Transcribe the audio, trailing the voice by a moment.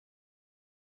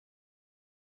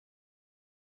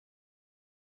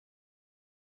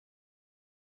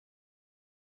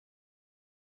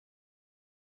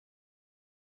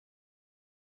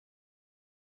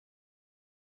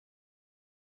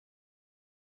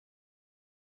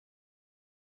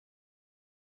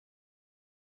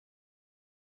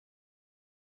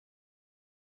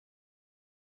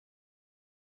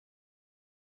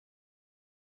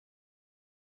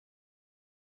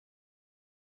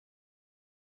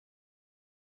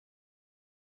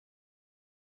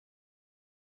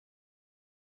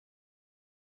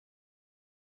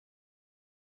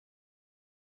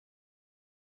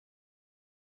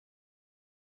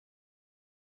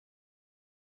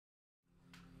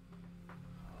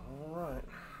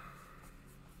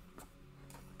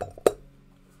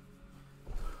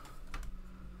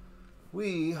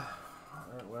We...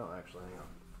 well, actually, hang on.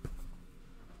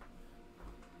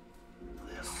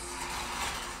 This.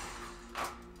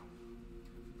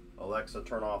 Alexa,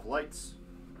 turn off lights.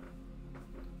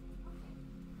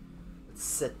 Let's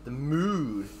set the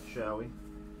mood, shall we?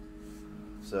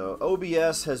 So,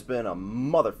 OBS has been a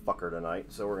motherfucker tonight,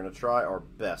 so we're going to try our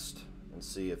best and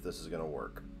see if this is going to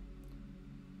work.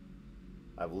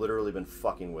 I've literally been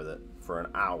fucking with it for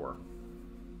an hour.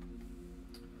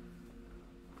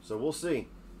 So we'll see.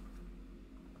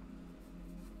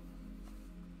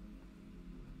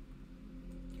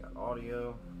 Got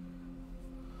audio.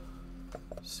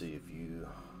 See if you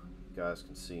guys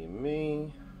can see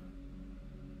me.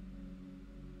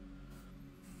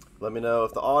 Let me know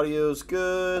if the audio's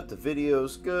good, the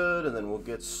video's good, and then we'll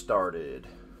get started.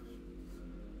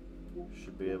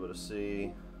 Should be able to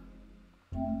see.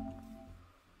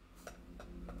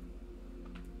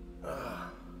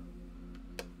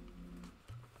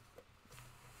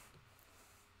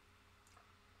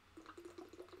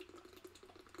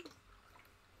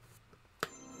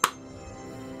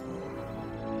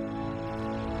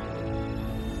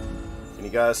 Can you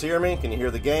guys hear me? Can you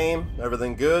hear the game?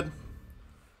 Everything good?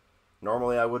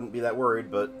 Normally I wouldn't be that worried,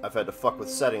 but I've had to fuck with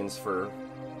settings for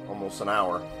almost an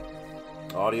hour.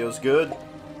 Audio's good?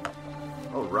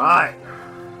 Alright.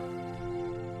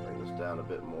 Bring this down a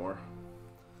bit more.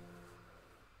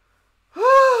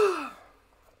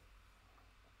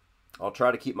 I'll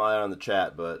try to keep my eye on the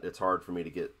chat, but it's hard for me to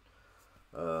get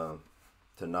to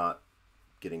not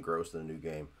get engrossed in a new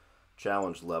game.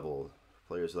 Challenge level.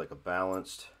 Players like a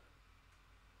balanced.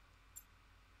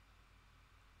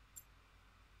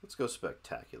 Let's go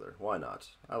spectacular. Why not?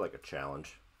 I like a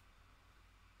challenge.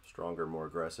 Stronger, more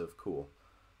aggressive. Cool.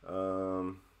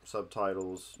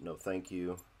 Subtitles. No, thank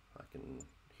you. I can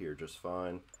hear just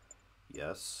fine.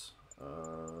 Yes.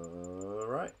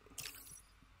 Right.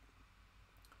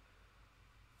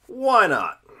 Why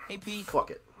not? Hey, Pete.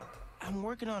 Fuck it. I'm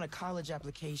working on a college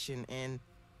application, and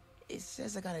it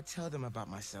says I gotta tell them about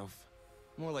myself.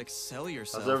 More like sell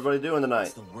yourself. How's everybody doing tonight?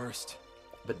 That's the worst.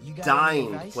 But You got dying any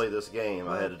to advice? play this game.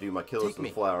 Well, I had to do my Killers take of the me.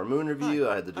 Flower Moon review.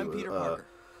 Hi, I had to I'm do Peter a Parker.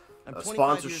 I'm a 25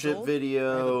 sponsorship years old, I have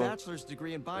video. a bachelor's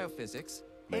degree in biophysics,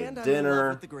 Made and I'm in dinner. love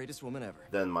with the greatest woman ever.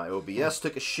 Then my OBS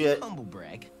took a shit. Humble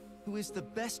brag. Who is the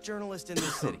best journalist in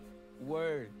this city?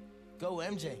 Word. Go,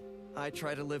 MJ. I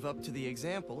try to live up to the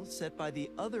example set by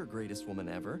the other greatest woman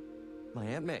ever, my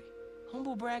Aunt May.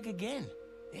 Humble brag again.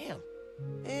 Damn.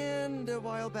 And a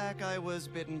while back, I was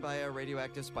bitten by a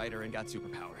radioactive spider and got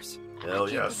superpowers. Hell I can't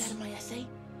put yes. that in my essay.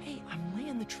 Hey, I'm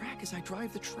laying the track as I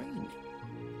drive the train.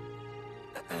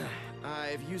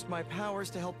 I've used my powers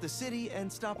to help the city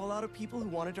and stop a lot of people who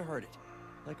wanted to hurt it.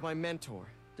 Like my mentor,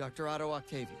 Dr. Otto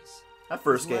Octavius. That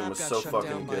first His game lab was got so shut fucking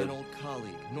down by good. an old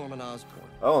colleague, Norman Osborn.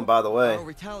 Oh, and by the way, Otto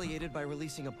retaliated by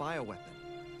releasing a bioweapon.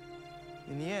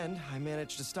 In the end, I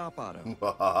managed to stop Otto.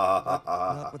 But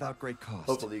not without great cost.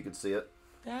 hopefully you can see it.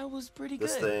 That was pretty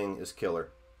This good. thing is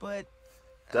killer. But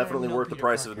Definitely I'm no worth the Peter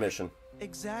price of Parker. admission.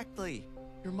 Exactly.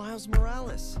 You're Miles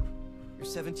Morales. You're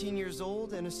 17 years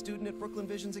old and a student at Brooklyn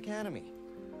Visions Academy.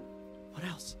 What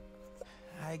else?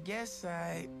 I guess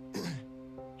I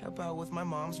help out with my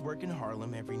mom's work in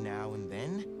Harlem every now and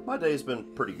then. My day's been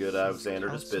pretty good, Alexander.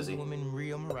 Just busy. Councilwoman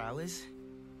Rio Morales.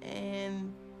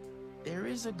 And there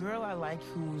is a girl I like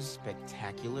who's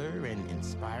spectacular and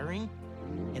inspiring.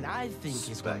 And I think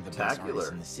is one of the best Spectacular.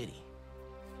 artists in the city.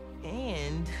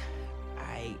 And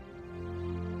I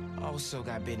also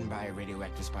got bitten by a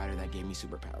radioactive spider that gave me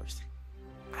superpowers.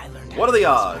 I learned how What to are the be a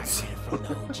odds? Spider-Man from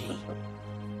the OG.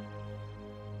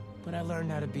 But I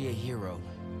learned how to be a hero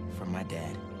from my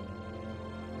dad.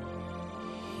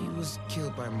 He was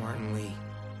killed by Martin Lee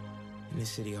in the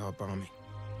City Hall bombing.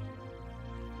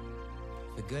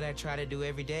 The good I try to do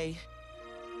every day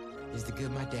is the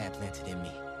good my dad planted in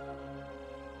me.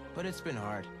 But it's been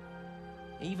hard.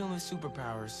 Even with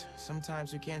superpowers,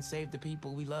 sometimes we can't save the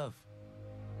people we love,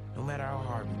 no matter how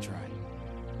hard we try.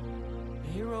 A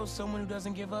hero is someone who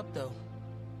doesn't give up, though.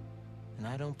 And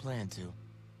I don't plan to.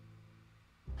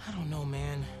 I don't know,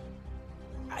 man.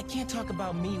 I can't talk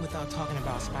about me without talking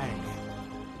about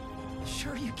Spider-Man.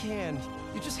 Sure you can.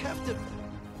 You just have to...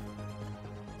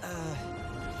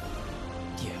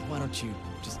 Yeah, why don't you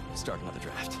just start another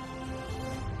draft?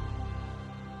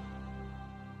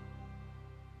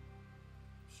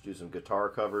 Just do some guitar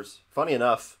covers. Funny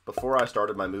enough, before I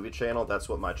started my movie channel, that's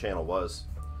what my channel was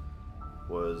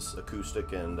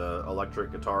acoustic and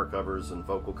electric guitar covers and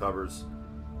vocal covers.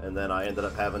 And then I ended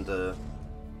up having to...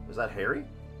 Is that Harry?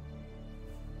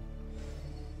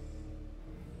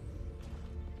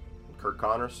 Kurt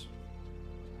Connors?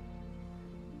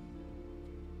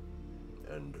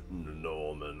 friend,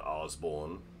 Norman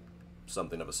Osborn.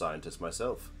 Something of a scientist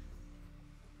myself.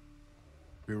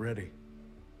 We're ready.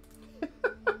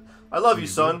 I love you,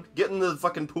 son. Get in the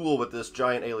fucking pool with this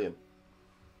giant alien.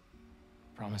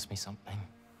 Promise me something.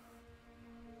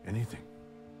 Anything.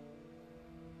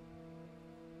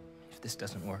 If this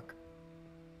doesn't work,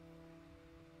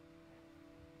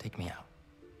 take me out.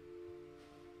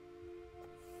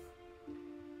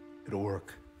 It'll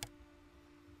work.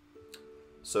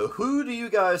 So who do you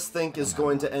guys think is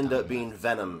going to end up being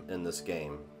Venom in this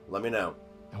game? Let me know.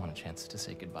 I want a chance to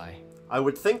say goodbye. I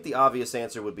would think the obvious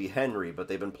answer would be Henry, but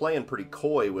they've been playing pretty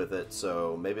coy with it,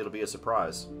 so maybe it'll be a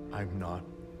surprise. I'm not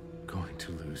going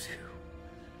to lose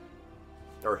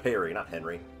you. Or Harry, not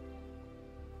Henry.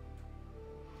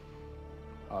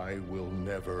 I will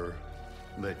never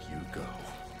let you go.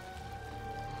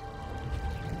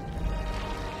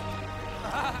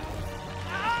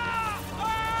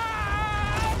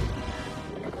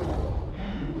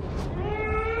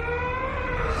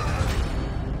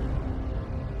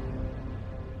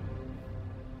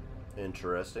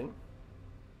 Interesting.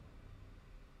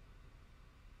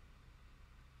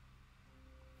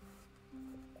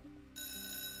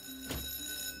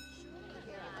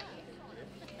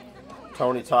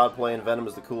 Tony Todd playing Venom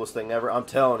is the coolest thing ever. I'm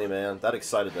telling you, man, that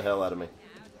excited the hell out of me.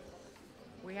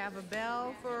 We have a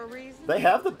bell for a reason. They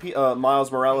have the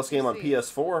Miles Morales game on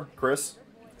PS4, Chris.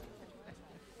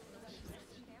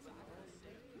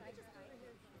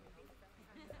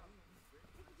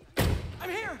 I'm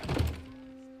here!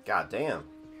 God damn.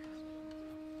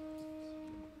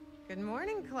 Good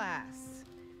morning, class.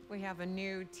 We have a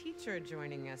new teacher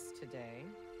joining us today.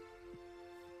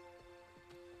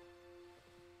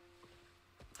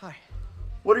 Hi.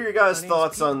 What are your guys' My name's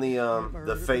thoughts Pete. on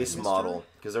the face Mr. model?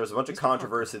 Because there was a bunch of Mr.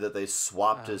 controversy that they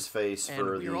swapped his face and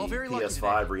for the we're all very lucky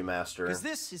PS5 today, remaster. Because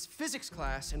this is physics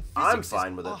class, and physics I'm is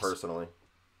fine with it awesome. personally.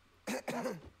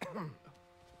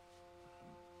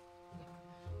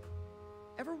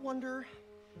 Ever wonder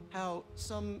how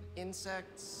some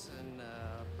insects and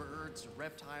birds,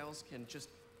 reptiles can just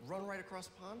run right across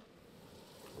a pond?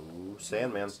 Ooh,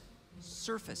 Sandman.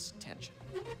 Surface tension.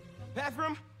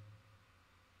 Bathroom?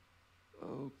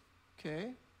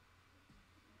 Okay.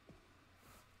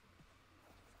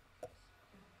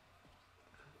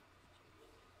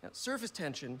 Now, surface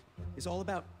tension is all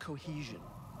about cohesion.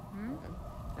 Okay?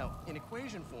 Now, in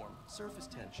equation form, surface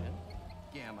tension,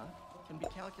 gamma, can be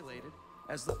calculated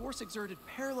as the force exerted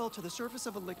parallel to the surface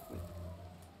of a liquid.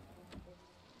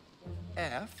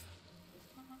 F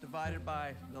divided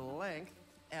by the length,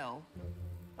 L,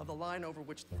 of the line over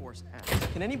which the force acts.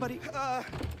 Can anybody...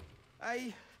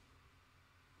 I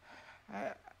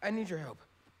need your help.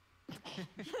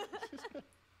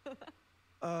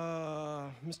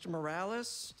 Mr.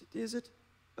 Morales, is it?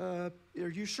 Are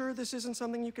you sure this isn't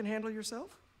something you can handle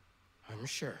yourself? I'm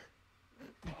sure.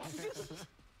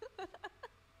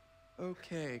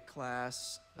 Okay,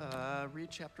 class. Read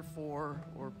chapter 4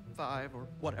 or 5 or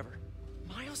whatever.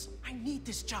 Miles, I need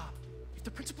this job. If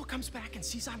the principal comes back and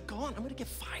sees I'm gone, I'm gonna get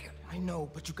fired. I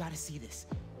know, but you gotta see this.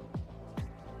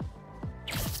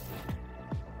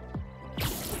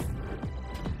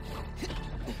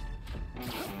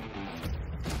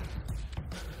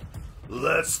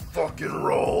 Let's fucking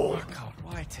roll. God,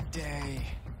 why today?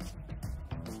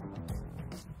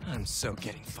 I'm so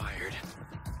getting fired.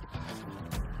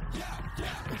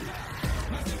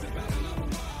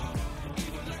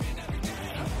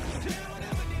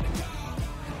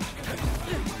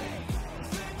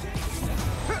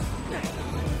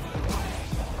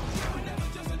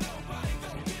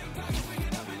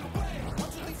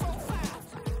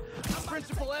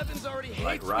 Principal Evans already hates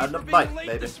Like me riding for a being bike, late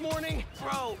baby. this morning.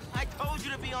 Bro, I told you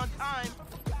to be on time.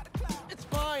 It's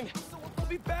fine. We'll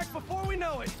be back before we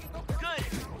know it. Good,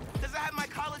 because I have my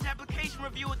college application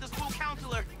review with the school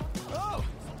counselor. Oh,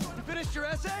 you finished your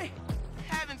essay?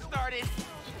 Haven't started.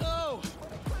 Oh,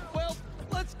 well,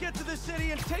 let's get to the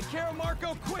city and take care of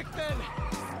Marco quick then.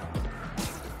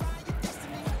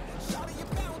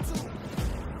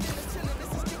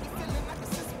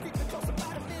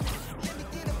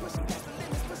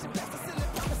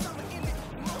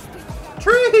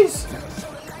 Trees!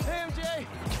 Hey, MJ.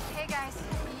 Hey guys,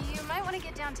 you might want to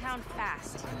get downtown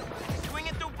fast.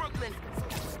 Swinging through Brooklyn.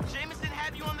 Jameson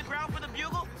have you on the ground for the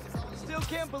bugle? Still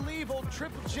can't believe old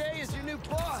Triple J is your new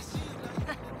boss.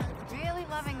 Really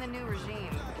loving the new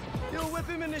regime. You'll whip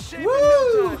him into shape Woo!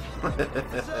 in no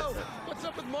time. So, what's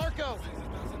up with Marco?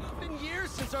 Been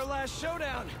years since our last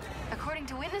showdown. According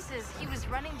to witnesses, he was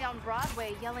running down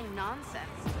Broadway yelling nonsense.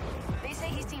 They say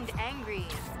he seemed angry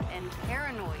and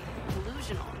paranoid,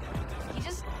 delusional. He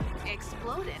just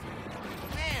exploded.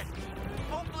 Man,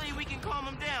 Hopefully we can calm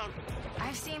him down.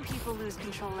 I've seen people lose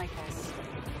control like this.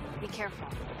 Be careful.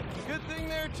 Good thing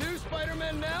there are 2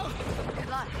 Spider-Men now. Good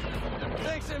luck.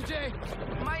 Thanks, MJ.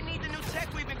 Might need the new tech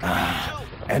we've been creating too.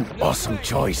 An awesome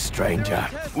choice, stranger.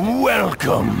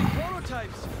 Welcome.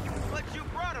 Prototypes. But you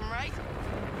brought him, right?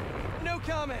 No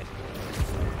comment.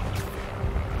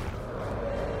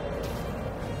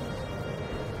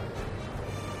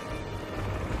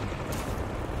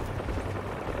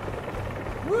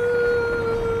 Woo!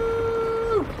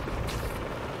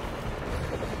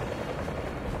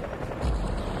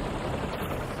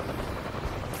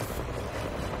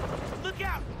 Look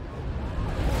out!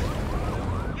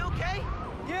 You okay?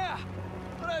 Yeah,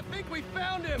 but I think we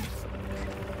found him.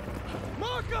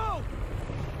 Marco!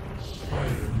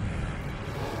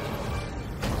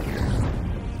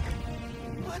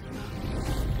 What the?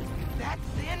 That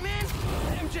Sandman?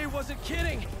 MJ wasn't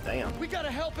kidding. Damn. We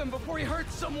gotta help him before he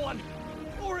hurts someone.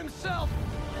 Or himself.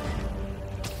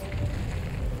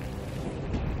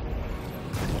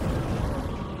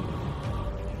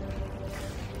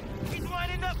 He's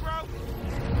winding up, bro.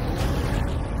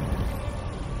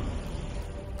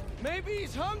 Maybe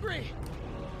he's hungry.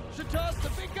 Should toss the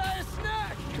big guy a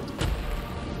snack.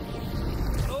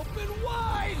 Open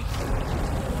wide!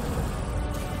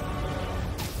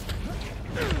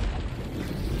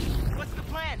 What's the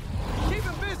plan? Keep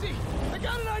him busy. I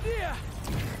got an idea.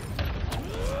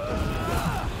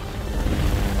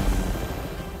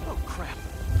 Oh, crap.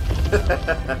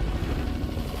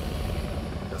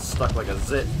 Got stuck like a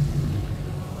zit.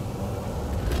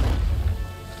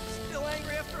 Still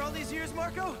angry after all these years,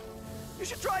 Marco? You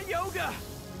should try yoga.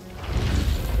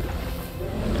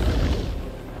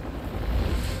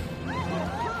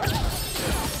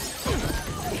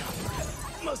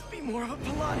 Must be more of a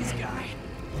Pilates guy.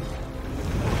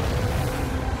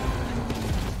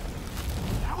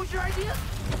 That was your idea?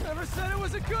 Never said it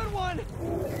was a good one. It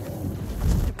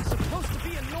was supposed to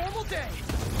be a normal day.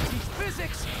 Teach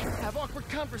physics, have awkward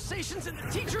conversations in the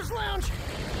teacher's lounge.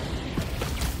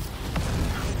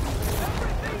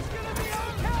 Everything's gonna be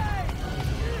okay!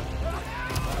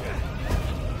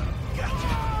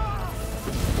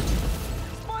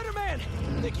 Spider-Man!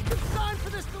 Think you can sign for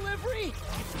this delivery?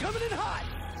 It's coming in hot!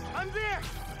 I'm there!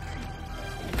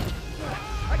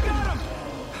 I got him!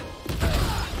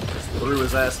 Threw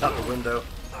his ass out the window.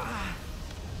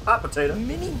 Hot potato.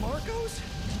 Mini Marcos?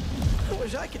 I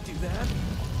wish I could do that.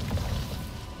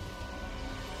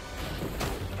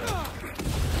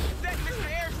 Set Mr.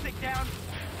 Airstick down,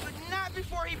 but not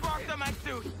before he barked on my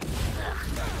suit.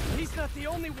 He's not the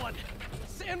only one.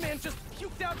 Sandman just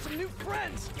puked out some new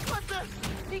friends. What the?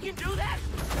 He can do that?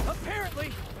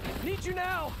 Apparently. Need you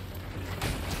now.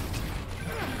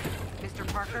 Mr.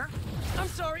 Parker, I'm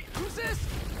sorry, who's this?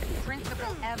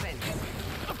 Principal Evans.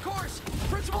 Of course,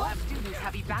 Principal All Evans. students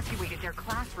have evacuated their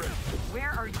classrooms.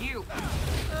 Where are you?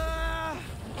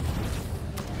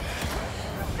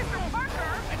 Mr.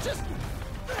 Parker! I just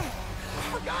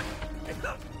forgot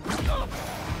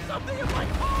something in my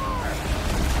car.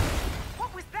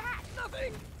 What was that?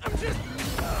 Nothing. I'm just.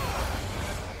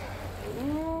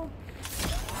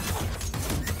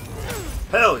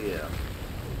 Hell yeah.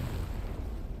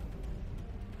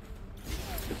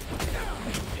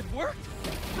 It worked.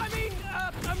 I mean,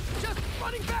 I'm just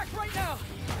running back right now.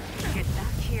 Get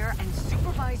back here and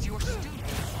supervise your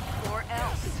students, or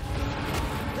else.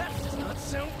 That does not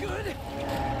sound good.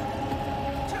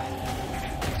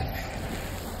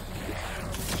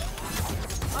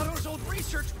 Otto's old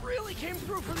research really came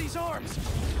through for these arms.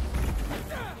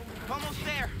 Almost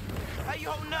there. How you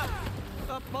holding up?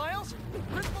 Miles?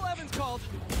 Principal Evans called.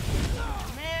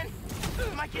 Man,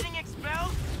 am I getting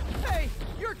expelled? Hey,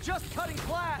 you're just cutting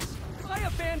class. I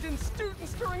abandoned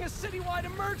students during a citywide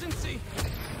emergency.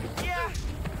 Yeah,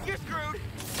 you're screwed.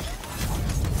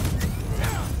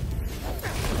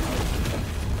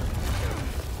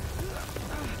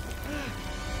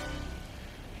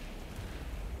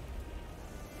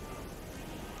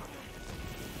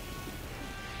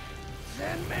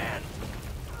 Sandman!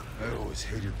 I always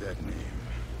hated that name.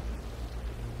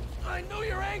 I know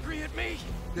you're angry at me.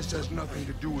 This has nothing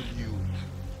to do with you.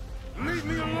 Leave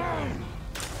me alone!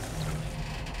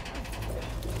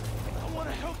 I want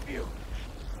to help you.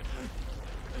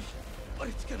 But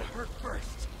it's gonna hurt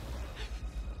first.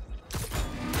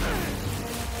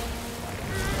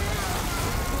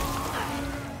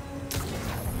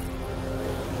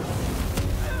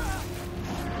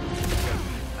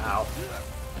 Ow.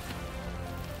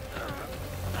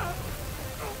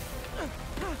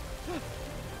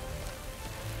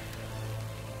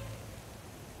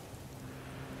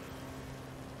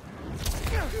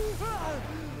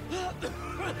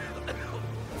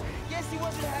 Yeah, guess he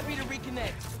wasn't happy to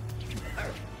reconnect.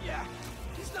 Yeah,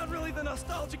 he's not really the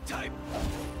nostalgic type.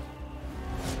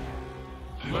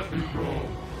 Let me go,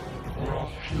 or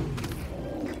I'll kill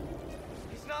you.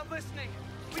 He's not listening.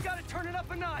 We gotta turn it up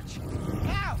a notch.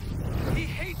 How? He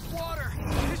hates water.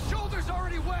 His shoulder's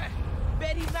already wet.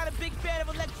 Bet he's not a big fan of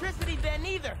electricity then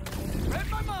either. Read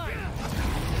my mind.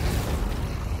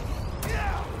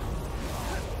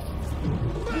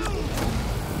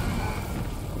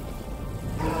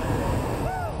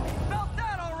 Felt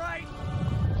that all right.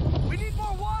 We need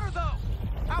more water though.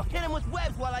 I'll hit him with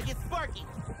webs while I get Sparky.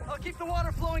 I'll keep the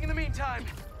water flowing in the meantime.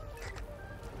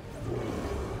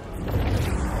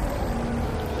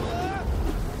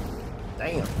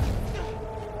 Damn.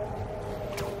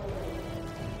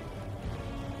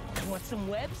 Want some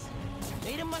webs?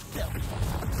 Made them myself.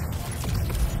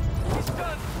 He's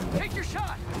done. Take your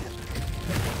shot.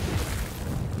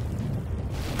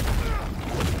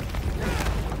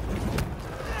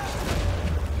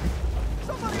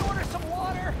 Somebody order some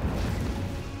water.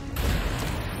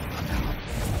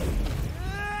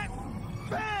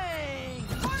 Bang!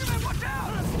 Spider-Man, watch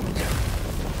out!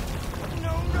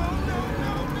 No, no, no,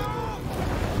 no, no!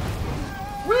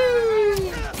 Woo!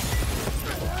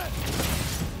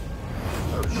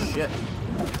 Oh shit.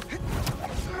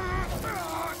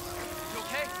 You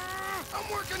okay? I'm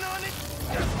working on it.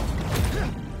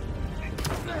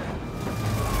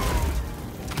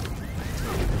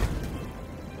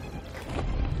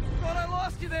 Thought I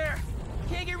lost you there.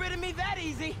 Can't get rid of me that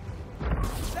easy.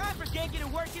 Time for Genki to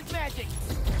work his magic.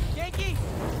 Genki,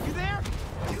 you there?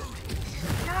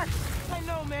 God, I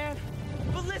know, man.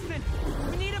 But listen,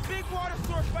 we need a big water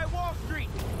source by Wall Street.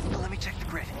 Let me check the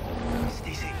grid.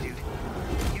 Stay safe, dude.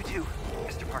 You too,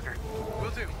 Mr. Parker.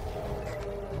 Will do.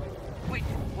 Wait,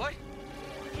 what?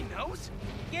 He knows?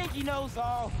 Genki knows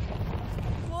all.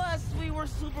 Plus, we were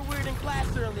super weird in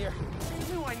class earlier.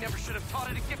 I knew I never should have taught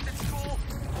at a gifted school.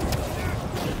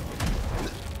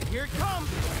 Here it comes.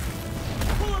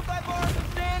 Pull it by bars and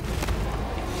stand.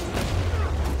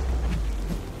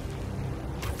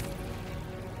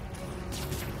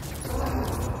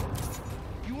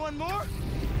 You want more?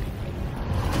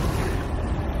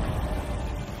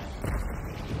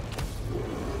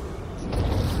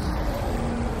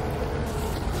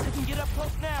 I can get up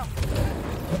close now.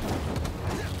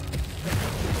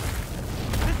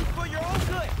 This is for your own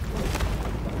good.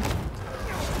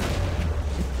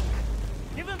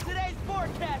 Give him today's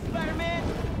forecast, Spider-Man.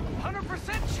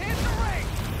 100% chance of rain.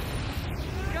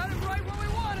 Got him right where we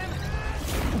want him.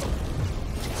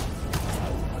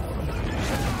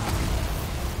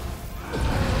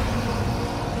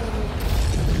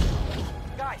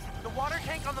 Guys, the water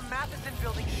tank on the Matheson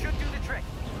building should do the trick.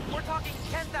 We're talking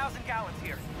 10,000 gallons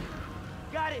here.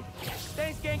 Got it.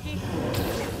 Thanks, Genki.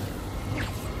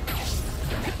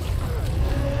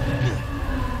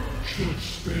 Should have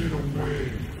stayed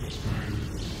away,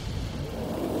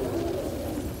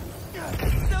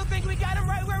 Still think we got him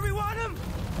right where we want him?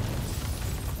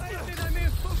 I admit I may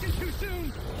have spoken too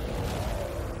soon.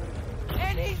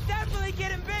 And he's definitely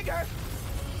getting bigger.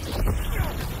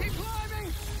 Keep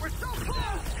climbing. We're so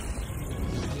close.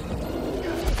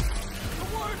 The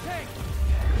water tank.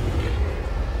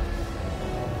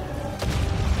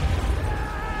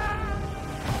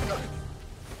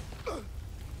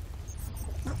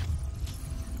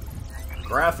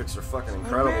 Graphics are fucking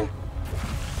incredible.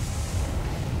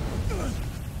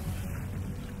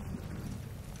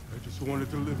 I just wanted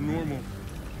to live normal,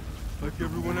 like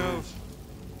everyone else.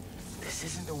 This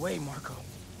isn't the way, Marco.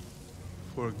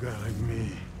 For a guy like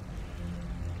me,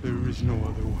 there is no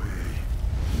other way.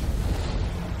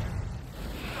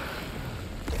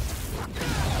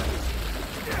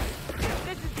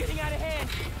 This is getting out of hand.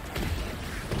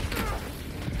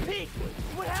 Pete,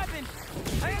 what happened?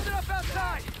 I ended up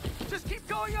outside. Just keep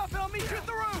going up and I'll meet you at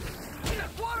the roof.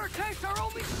 That water tank's our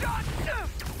only shot.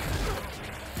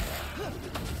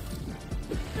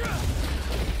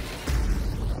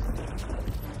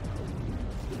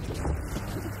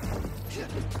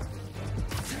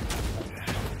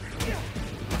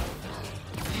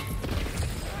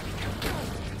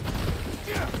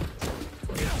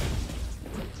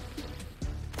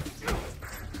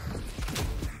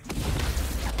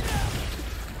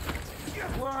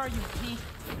 Where are you, Pete?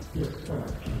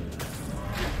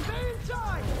 Stay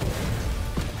inside.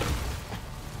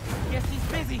 Guess he's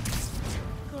busy.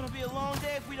 Gonna be a long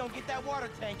day if we don't get that water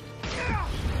tank.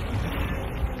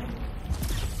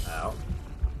 Ow.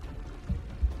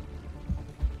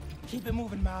 Keep it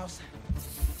moving, Miles.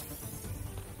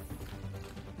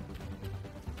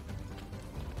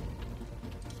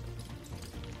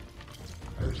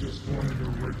 I just wanted a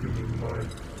regular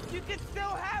life. You can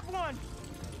still have one!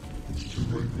 It's too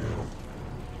late now.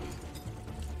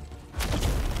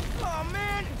 Oh,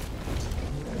 man!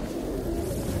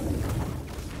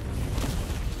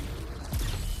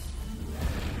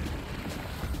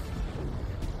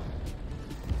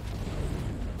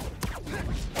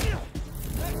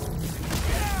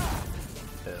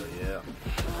 Hell yeah.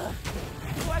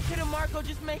 Why couldn't Marco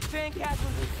just make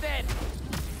sandcastles instead?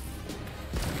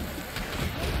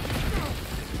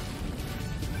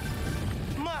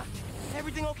 Ma,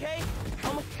 everything okay?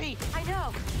 Almost Pete. I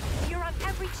know. You're on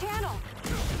every channel.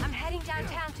 I'm heading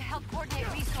downtown to help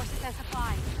coordinate resources and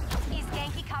supplies. Is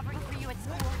Genki covering for you at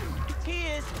school? He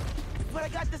is. But I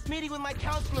got this meeting with my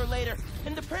counselor later,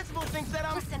 and the principal thinks that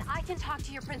I'm... Listen, I can talk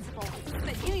to your principal,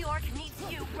 but New York needs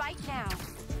you right now.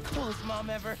 Coolest mom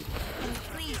ever. And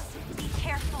please, be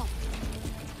careful.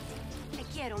 Te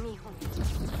quiero, mijo.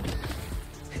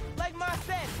 Like Ma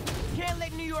said, can't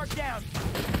let New York down.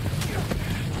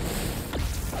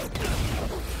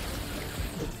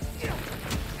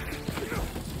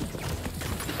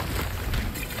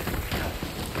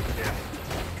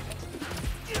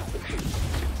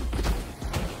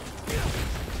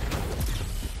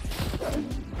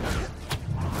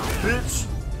 Bitch!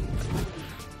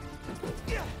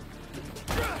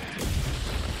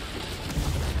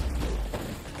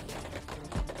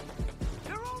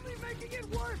 You're only making it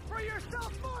worse for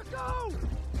yourself, Marco!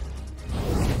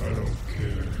 I don't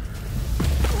care.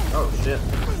 Oh shit.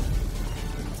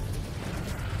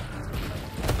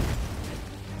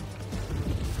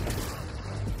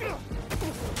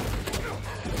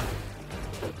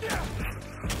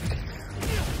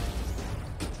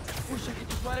 Wish I could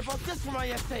just write about this for my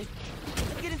essay.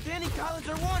 Get into any college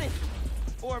I wanted.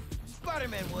 Or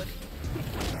Spider-Man would.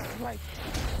 Right.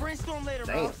 Brainstorm later,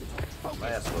 Damn. Miles. Focus. My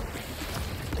ass look.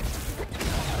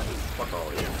 Fuck all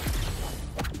of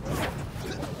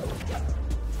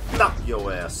you. Knock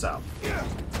your ass out.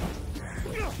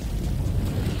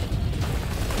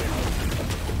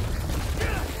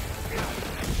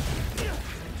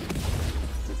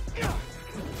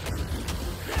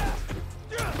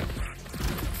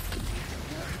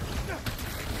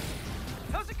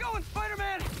 How's it going,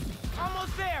 Spider-Man?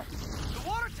 Almost there. The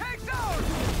water tank's ours.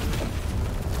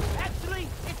 Actually,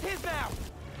 it's his now.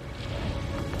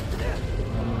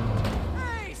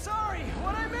 Hey, sorry.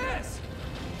 What'd I miss?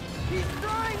 He's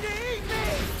trying to eat me.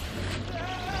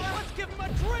 Let's give him a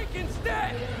drink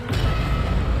instead.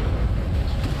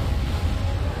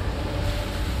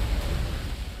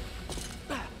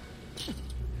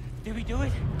 Did we do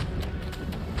it?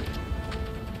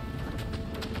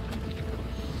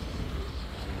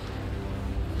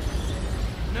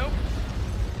 Nope.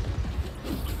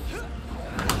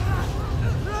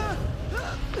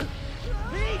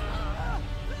 Pete!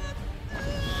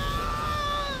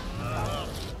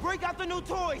 Break out the new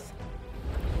toys!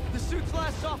 The suit's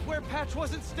last software patch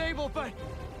wasn't stable, but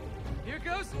here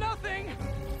goes nothing!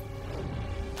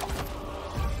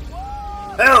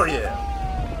 Hell yeah!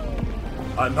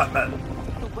 I'm Batman.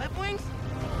 The web wings?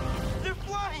 They're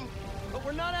flying! But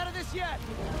we're not out of this yet.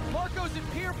 Marco's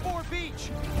at Pier 4 Beach.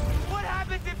 What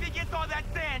happens if he gets all that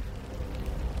sand?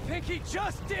 Think he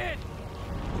just did!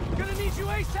 Gonna need you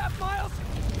ASAP, Miles!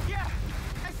 Yeah,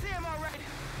 I see him all right.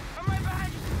 I'm right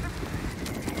behind you.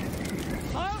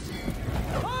 Miles?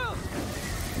 Miles!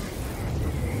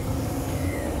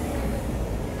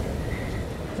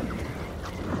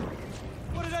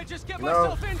 What did I just get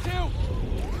myself into?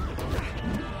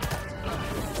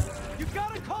 You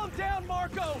gotta calm down,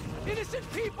 Marco!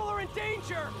 Innocent people are in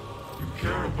danger! You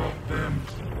care about them,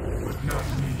 but not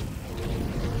me.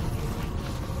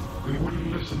 They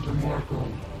wouldn't listen to Marco,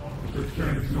 but they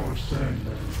can't ignore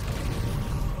Sandman.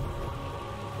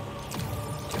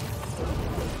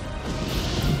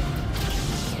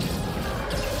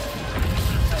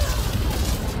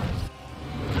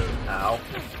 Ow.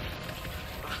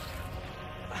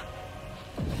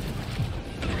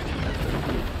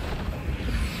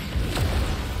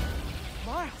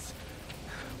 Miles!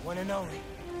 One and only.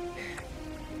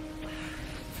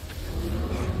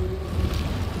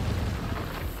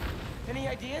 Any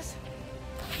ideas?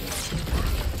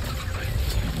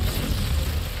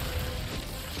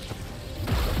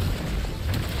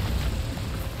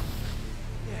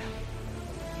 Yeah.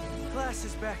 Class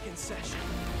is back in session.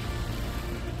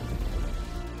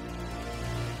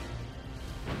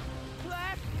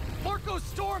 Class! Marco's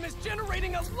storm is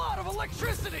generating a lot of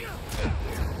electricity!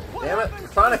 What Damn it, happens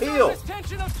I'm trying to the heal. surface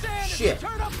tension of sand Shit. if you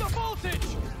turn up the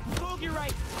voltage? Goog, you're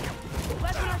right.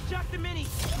 Let's not shock the mini.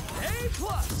 A+.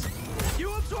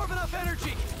 You absorb enough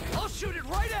energy. I'll shoot it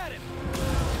right at him.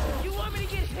 You want me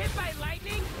to get hit by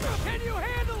lightning? Can you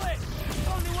handle it?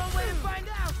 Only one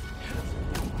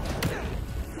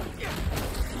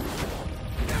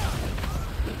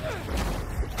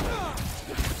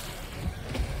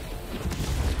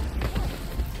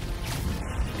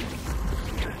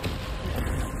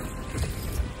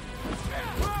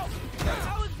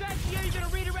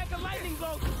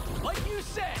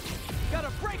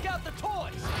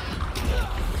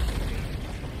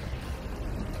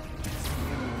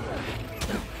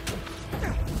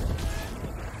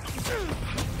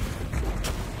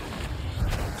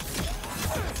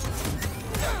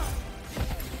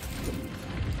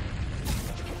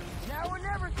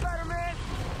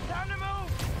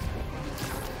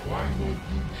Why won't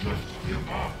you just give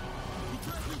up?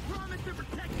 Because we promised to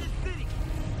protect this city.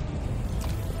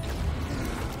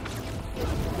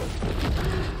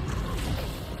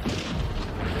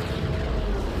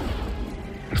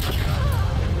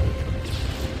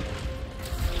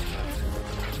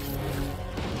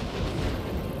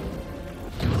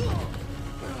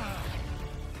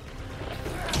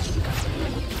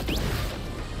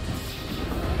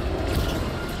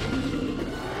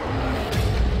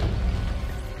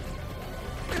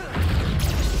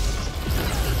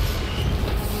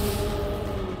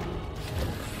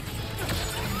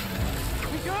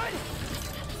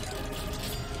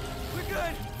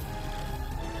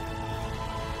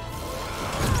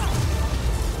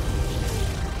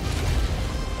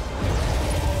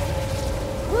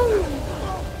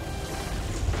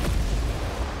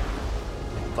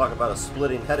 Talk about a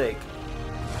splitting headache.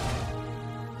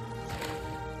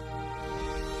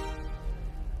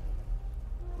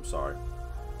 I'm sorry.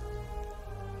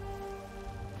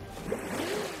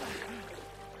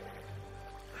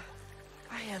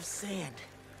 I have sand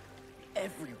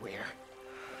everywhere.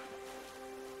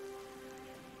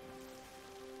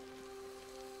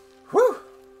 Whew!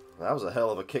 That was a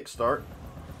hell of a kickstart.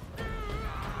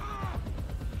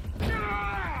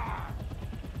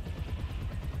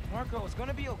 Marco, it's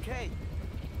gonna be okay.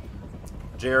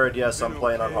 Jared, yes, I'm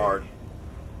playing on hard.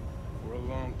 For a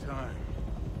long time.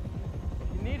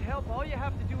 You need help, all you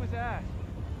have to do is ask.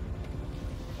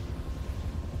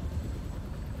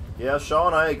 Yeah,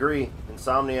 Sean, I agree.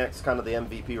 Insomniac's kind of the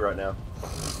MVP right now.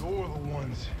 You're the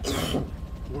ones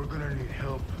who are gonna need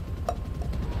help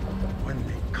when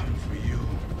they come for you.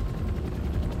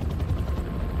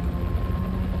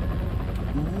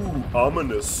 Ooh,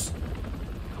 ominous.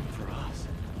 Come for us.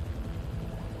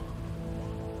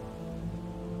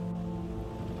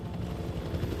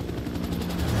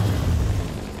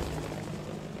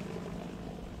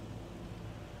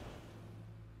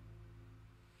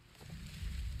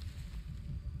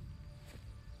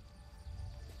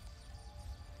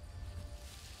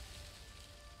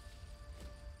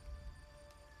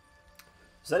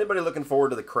 Is anybody looking forward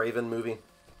to the Kraven movie?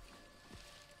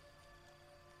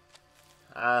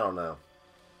 I don't know.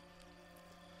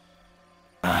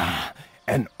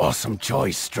 An awesome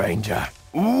choice, stranger.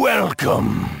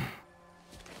 Welcome!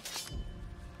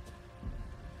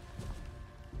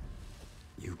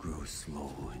 You grow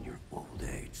slow in your old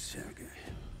age, Sergei.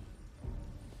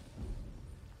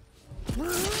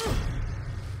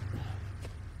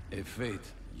 A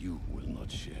fate you will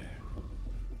not share.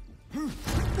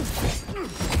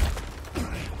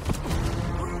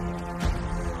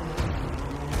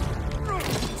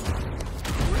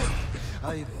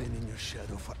 I've been in your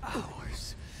shadow for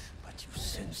hours, but you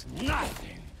sense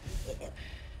nothing.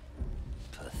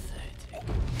 Pathetic.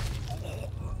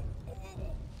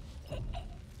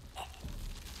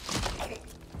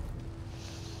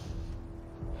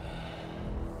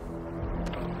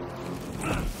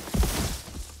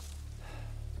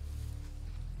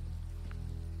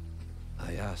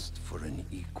 I asked for an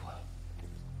equal,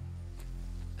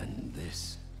 and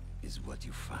this is what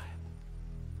you find.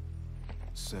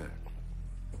 Sir,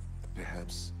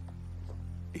 perhaps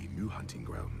a new hunting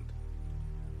ground.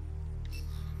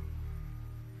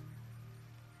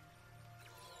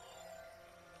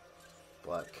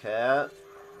 Black Cat.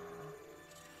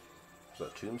 Is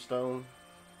that Tombstone?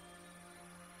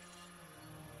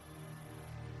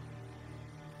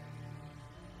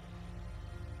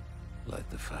 Light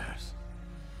the fires.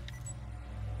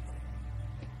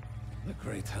 The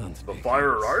great hunt. The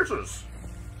fire rises.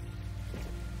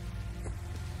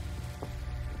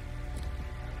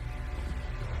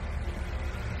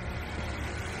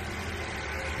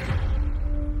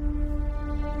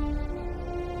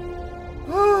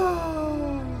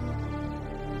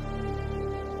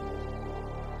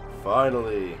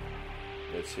 Finally,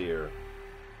 it's here.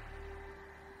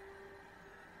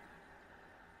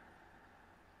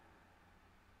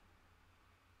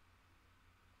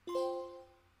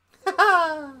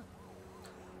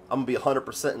 I'm gonna be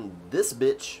 100% in this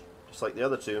bitch, just like the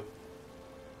other two.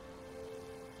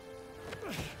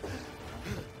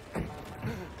 The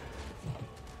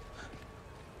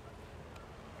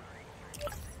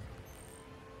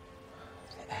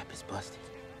app is busted.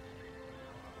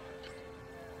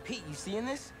 Pete, you seeing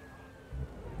this?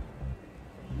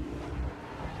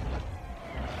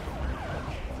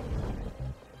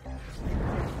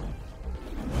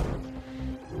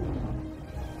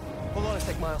 Hold on a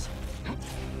sec, Miles.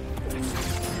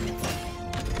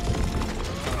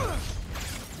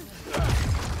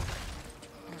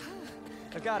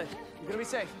 I got it. You're gonna be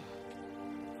safe.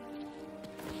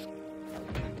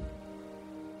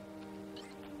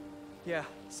 Yeah,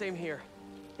 same here.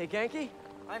 Hey, Ganke?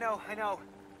 I know.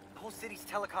 The whole city's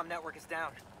telecom network is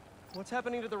down. What's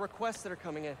happening to the requests that are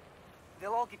coming in?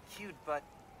 They'll all get queued, but...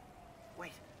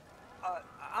 Wait.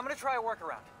 I'm gonna try a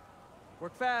workaround.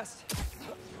 Work fast.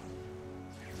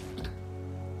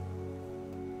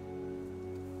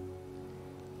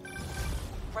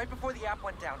 Right before the app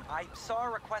went down, I saw a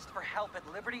request for help at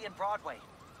Liberty and Broadway.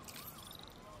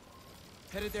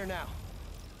 Headed there now.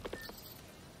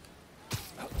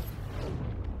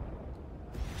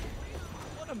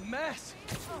 What a mess!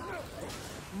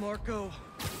 Marco,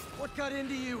 what got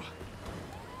into you?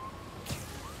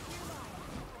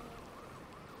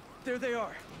 There they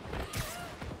are.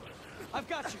 I've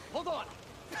got you. Hold on.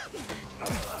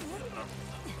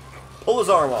 Pull his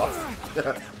arm off. You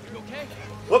okay?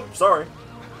 Whoop, sorry.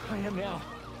 I am now.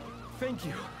 Thank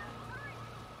you.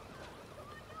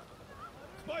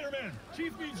 Spider-Man,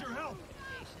 Chief needs your help.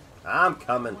 I'm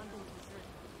coming.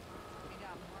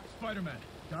 Spider-Man,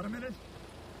 got a minute?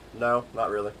 No, not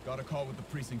really. Got a call with the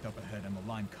precinct up ahead and the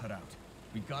line cut out.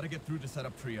 We gotta get through to set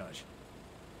up triage.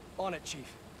 On it, Chief.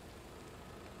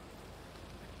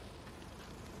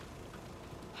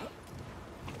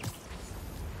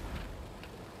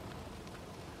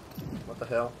 What the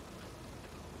hell?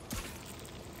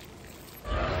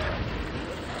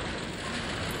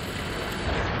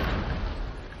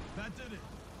 That did it.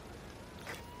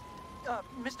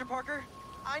 Mr. Parker,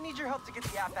 I need your help to get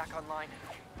the app back online.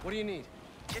 What do you need?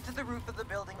 Get to the roof of the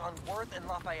building on Worth and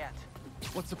Lafayette.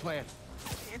 What's the plan?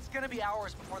 It's gonna be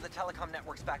hours before the telecom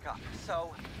network's back up,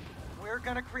 so we're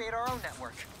gonna create our own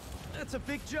network. That's a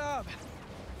big job.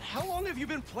 How long have you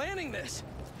been planning this?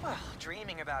 Well,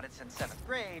 dreaming about it since 7th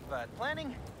grade, but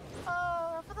planning?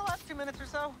 For the last 2 minutes or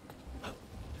so.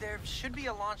 There should be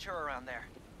a launcher around there.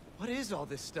 What is all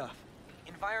this stuff?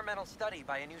 Environmental study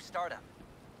by a new startup.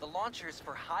 The launcher's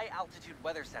for high-altitude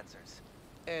weather sensors.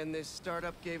 And this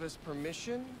startup gave us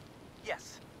permission?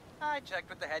 Yes. I checked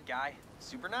with the head guy.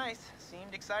 Super nice.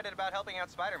 Seemed excited about helping out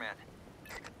Spider-Man.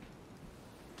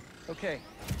 Okay,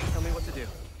 tell me what to do.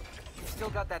 You've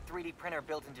still got that 3D printer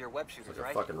built into your web shooters, Like a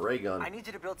right? fucking ray gun. I need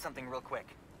you to build something real quick.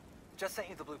 Just sent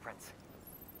you the blueprints.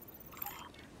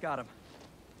 Got him.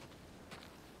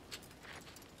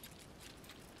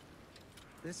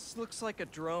 This looks like a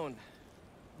drone.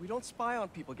 We don't spy on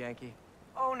people, Ganke.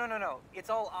 Oh, no. It's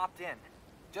all opt-in.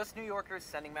 Just New Yorkers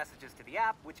sending messages to the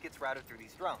app, which gets routed through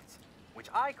these drones. Which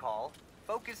I call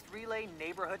Focused Relay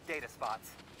Neighborhood Data Spots.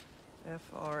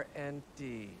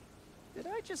 FRND. Did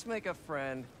I just make a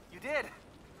friend? You did!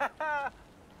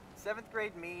 7th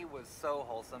grade me was so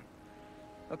wholesome.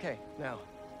 Okay, now,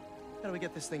 how do we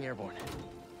get this thing airborne?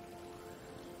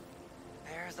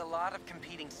 There's a lot of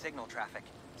competing signal traffic,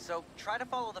 so try to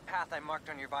follow the path I marked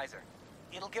on your visor.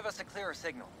 It'll give us a clearer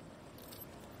signal.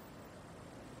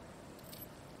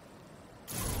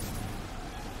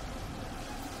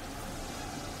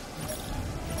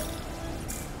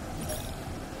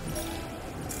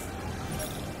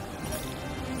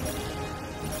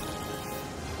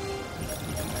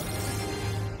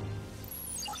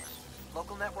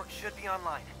 Local network should be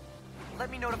online. Let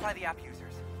me notify the app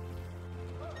users.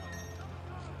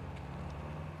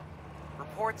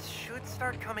 Reports should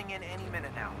start coming in any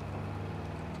minute now.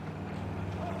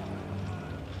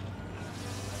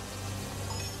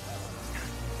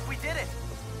 We did it!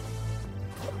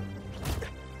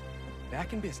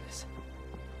 Back in business.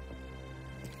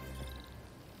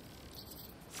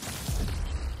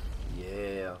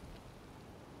 Yeah.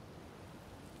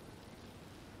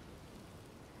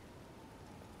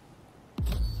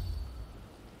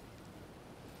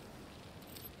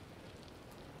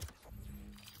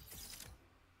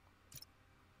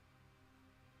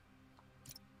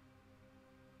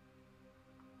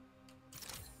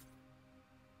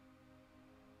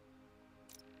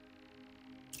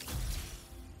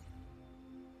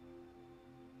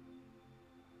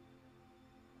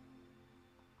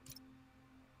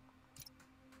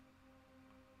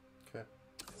 Okay.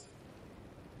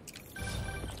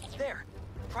 There!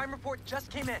 Crime report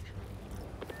just came in.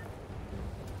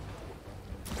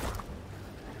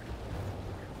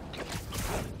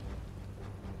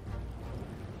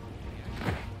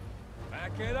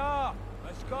 Back it up!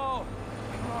 Let's go!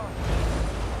 Come on.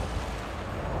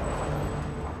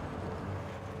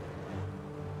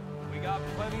 We got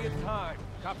plenty of time.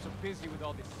 Cops are busy with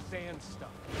all this sand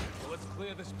stuff. So let's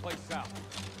clear this place out.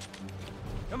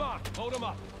 Come on, load them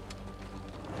up.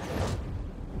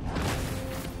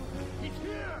 He's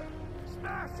here!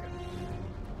 Smash him!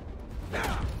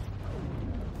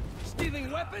 Stealing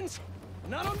weapons?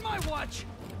 Not on my watch!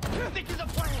 This is a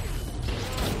plan!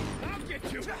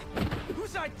 get you!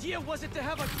 Whose idea was it to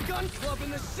have a gun club in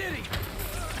the city?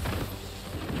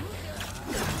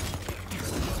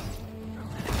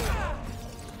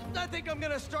 I think I'm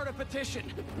gonna start a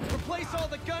petition. Replace all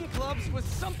the gun clubs with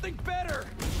something better.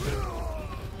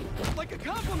 Like a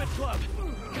compliment club.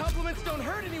 Compliments don't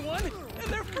hurt anyone, and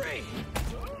they're free.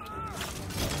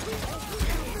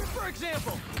 For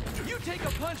example, you take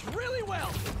a punch really well.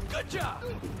 Good job.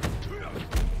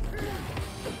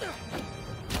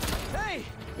 Hey,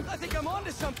 I think I'm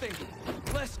onto something.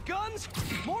 Less guns,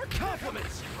 more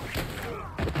compliments.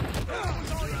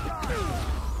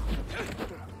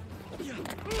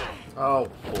 Oh,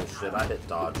 bullshit. I hit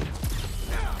dodge.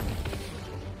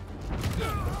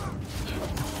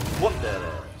 Whoop that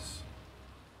ass.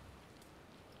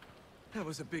 That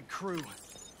was a big crew.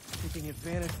 Taking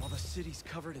advantage while the city's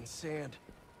covered in sand.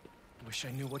 Wish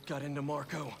I knew what got into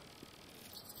Marco.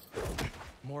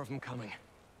 More of them coming.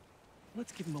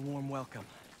 Let's give them a warm welcome.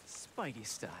 Spidey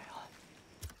style.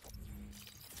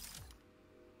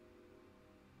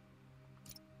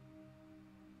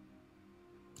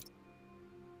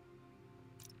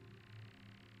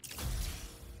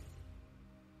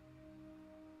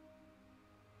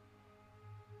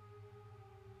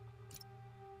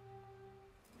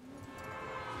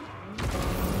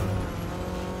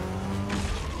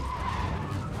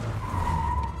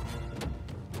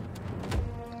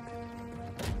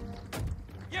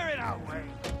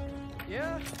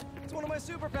 Yeah, it's one of my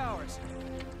superpowers.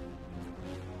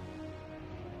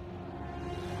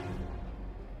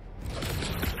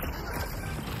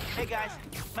 Hey guys,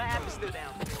 my app is still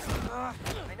down.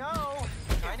 I know.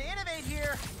 Trying to innovate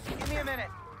here. Give me a minute.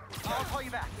 I'll call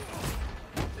you back.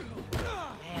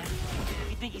 Man,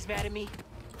 you think he's mad at me?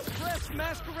 Stress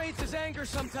masquerades as anger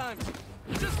sometimes.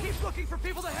 Just keep looking for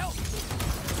people to help.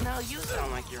 No, you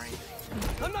sound like you're angry.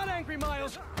 I'm not angry,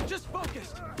 Miles. Just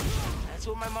focused. That's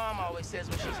what my mom always says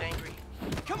when she's angry.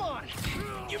 Come on.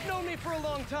 You've known me for a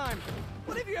long time.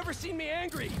 When have you ever seen me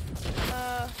angry?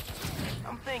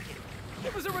 I'm thinking.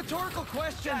 It was a rhetorical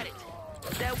question. Got it.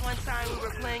 That one time we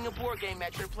were playing a board game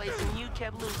at your place and you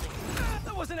kept losing.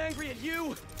 I wasn't angry at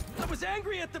you. I was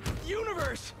angry at the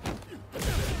universe.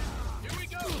 Here we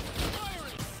go.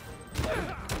 Firing.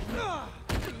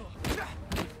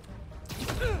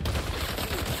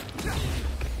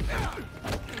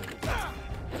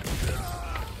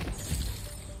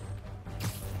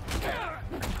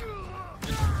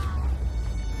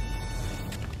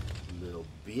 Little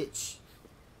bitch.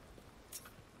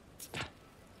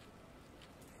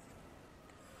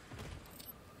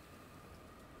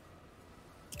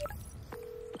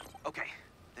 Okay,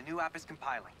 the new app is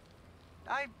compiling.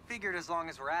 I figured as long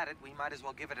as we're at it, we might as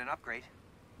well give it an upgrade.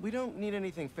 We don't need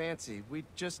anything fancy. We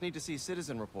just need to see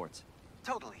citizen reports.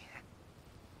 Totally.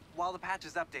 While the patch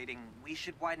is updating, we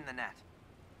should widen the net.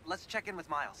 Let's check in with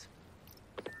Miles.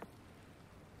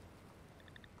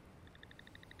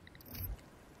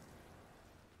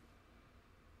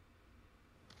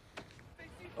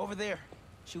 Over there.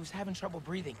 She was having trouble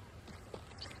breathing.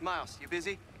 Miles, you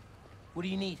busy? What do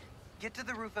you need? Get to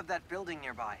the roof of that building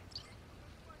nearby.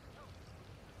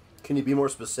 Can you be more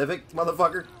specific,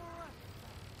 motherfucker?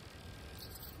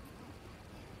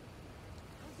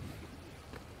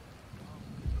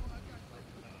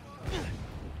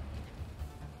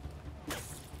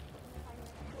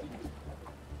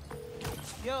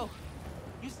 Yo,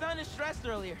 you sounded stressed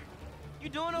earlier. You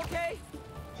doing okay?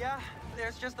 Yeah,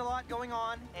 there's just a lot going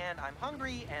on, and I'm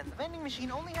hungry, and the vending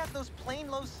machine only has those plain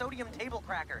low-sodium table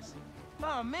crackers.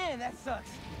 Oh man, that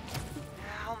sucks.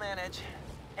 I'll manage.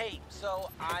 Hey, so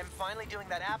I'm finally doing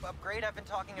that app upgrade I've been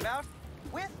talking about,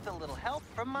 with a little help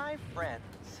from my friends.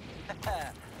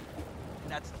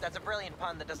 That's a brilliant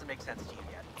pun that doesn't make sense to you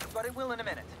yet, but it will in a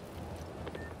minute.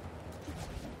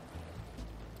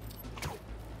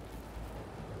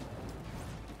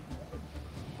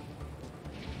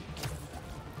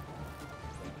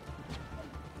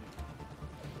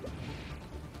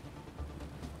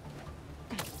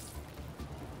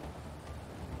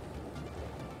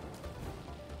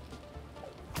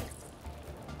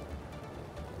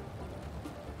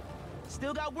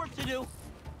 Still got work to do.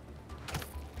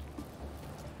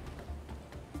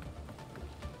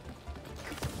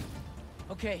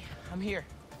 Okay, I'm here.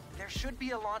 There should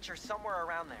be a launcher somewhere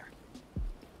around there.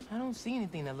 I don't see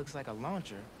anything that looks like a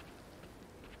launcher.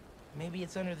 Maybe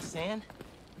it's under the sand?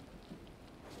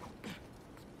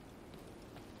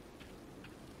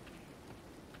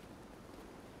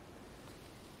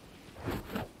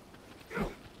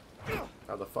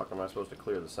 How the fuck am I supposed to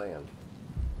clear the sand?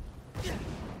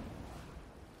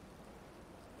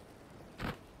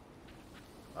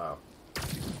 Oh.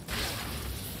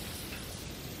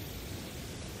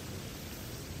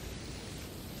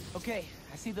 Okay,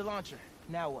 I see the launcher.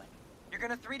 Now what? You're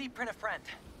gonna 3D print a friend.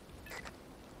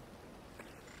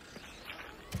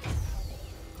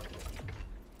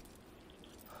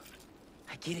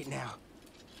 I get it now.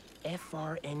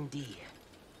 FRND.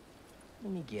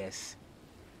 Let me guess.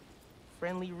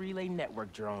 Friendly Relay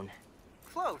Network drone.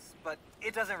 Close, but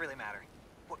it doesn't really matter.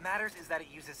 What matters is that it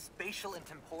uses spatial and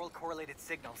temporal correlated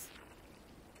signals.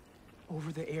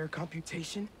 Over-the-air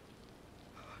computation?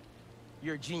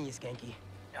 You're a genius, Ganke.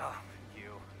 Oh,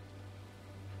 you.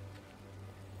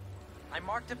 I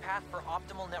marked a path for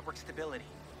optimal network stability.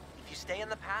 If you stay in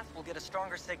the path, we'll get a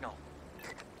stronger signal.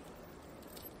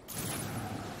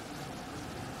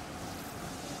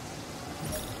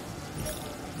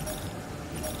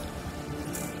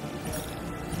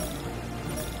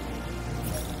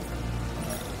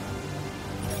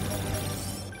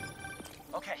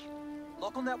 Okay,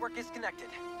 local network is connected.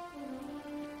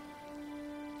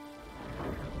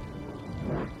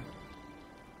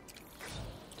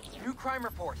 New crime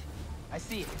report. I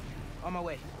see it. On my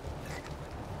way.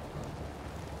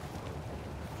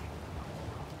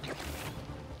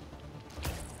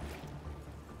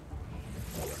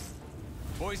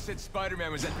 Boys said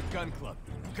Spider-Man was at the gun club.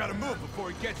 Gotta move before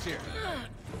he gets here.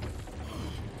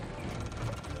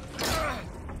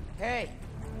 Hey,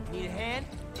 need a hand?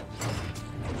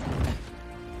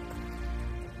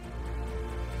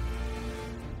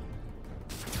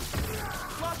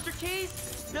 Lost your keys?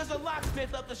 There's a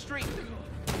locksmith up the street.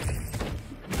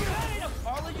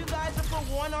 All of you guys are for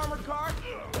one armored car?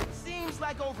 Seems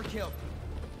like overkill.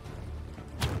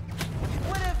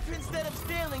 What if instead of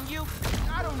stealing you,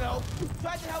 I don't know,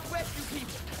 tried to help rescue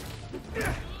people?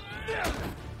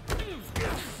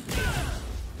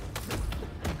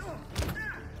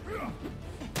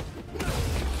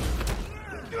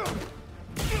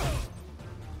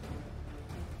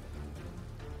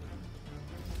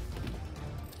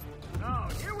 Oh,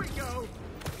 here we go.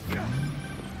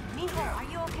 Mijo, are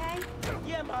you okay?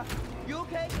 Yeah, Ma. You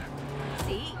okay?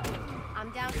 See,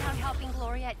 I'm downtown helping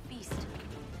Gloria at Feast.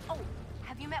 Oh,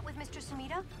 have you met with Mr.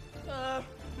 Sumida?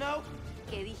 No.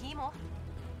 ¿Qué dijimos?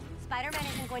 Spider-Man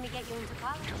isn't going to get you into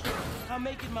college. I'll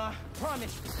make it, Ma.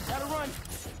 Promise. Gotta run.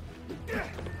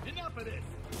 Enough of this.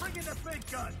 Bring in the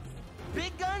big gun.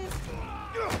 Big guns?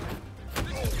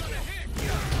 This is gonna hit.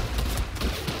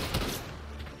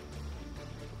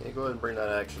 Yeah, go ahead and bring that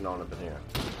action on up in here.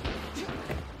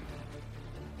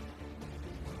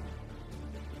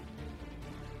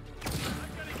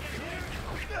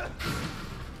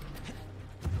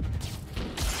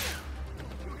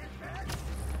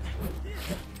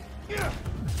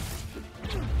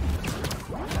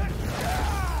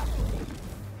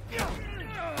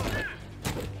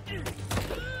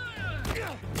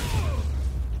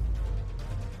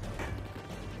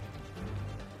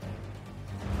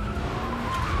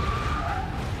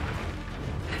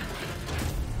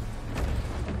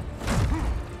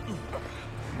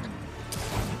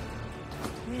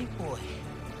 Big boy.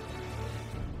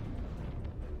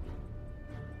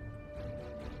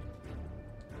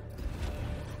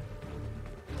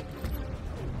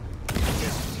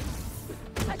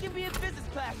 I can be in physics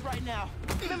class right now,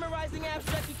 memorizing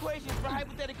abstract equations for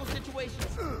hypothetical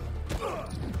situations.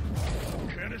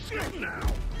 Can't escape now.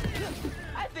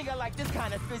 I think I like this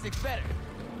kind of physics better.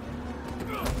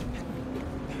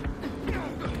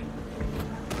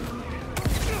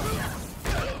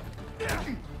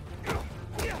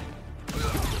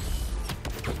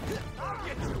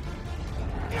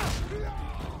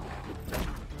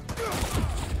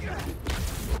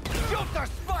 Shoot the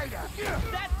spider!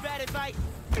 That's bad advice.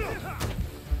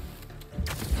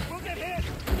 We'll get hit!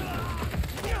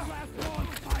 Last one,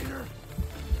 spider!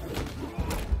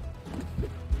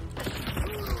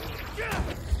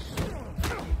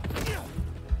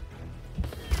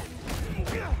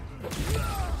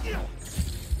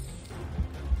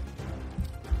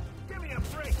 Give me a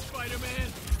break, Spider-Man!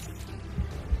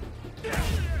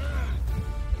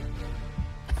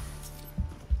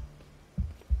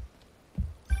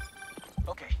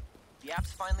 Okay, the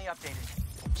app's finally updated.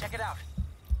 Check it out.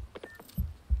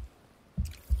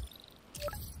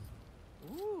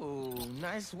 Ooh,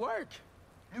 nice work.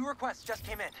 New requests just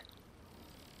came in.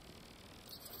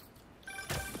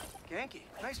 Ganke,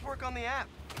 nice work on the app.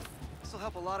 This will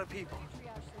help a lot of people.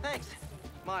 Thanks.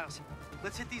 Miles,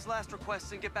 let's hit these last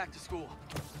requests and get back to school.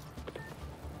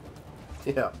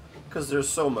 Yeah, because there's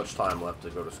so much time left to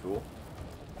go to school.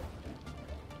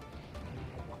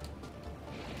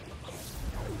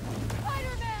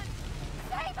 Spider-Man!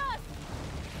 Save us!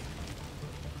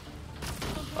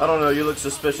 I don't know, you look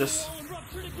suspicious.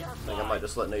 I think I might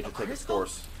just let nature take its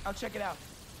course. I'll check it out.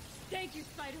 Thank you,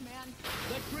 Spider-Man.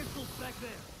 That crystal's back there.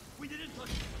 We didn't touch.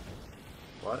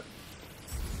 What?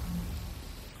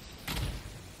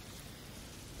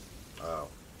 Oh.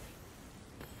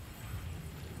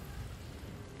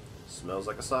 Smells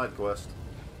like a side quest.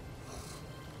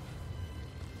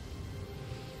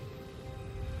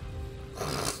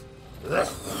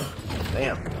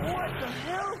 Damn. What the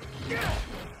hell?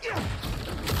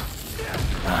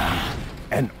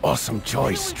 An awesome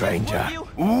choice, stranger.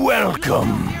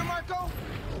 Welcome. Here, Marco?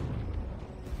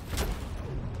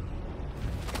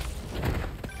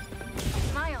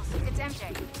 Miles, it's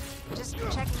MJ. Just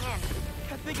checking in.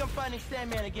 I think I'm finding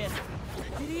Sandman again.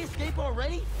 Did he escape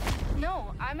already?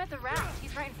 No, I'm at the raft.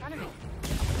 He's right in front of me.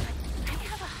 I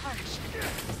have a hunch.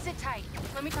 Sit tight.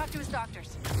 Let me talk to his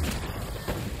doctors.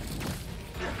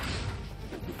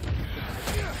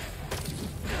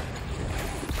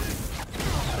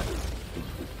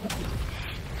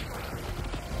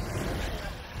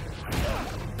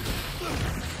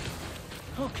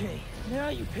 Okay, now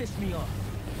you pissed me off.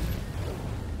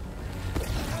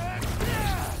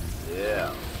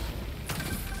 Yeah.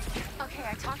 Okay,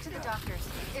 I talked to the doctors.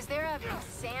 Is there a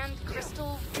sand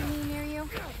crystal thingy near you?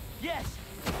 Yes.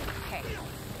 Okay.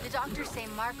 The doctors say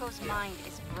Marco's mind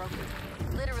is broken.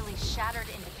 Literally shattered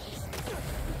into pieces.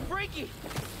 Freaky!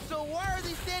 So why are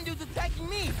these sand dudes attacking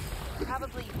me?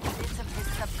 Probably bits of his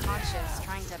subconscious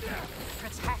trying to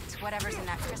protect whatever's in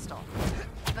that crystal.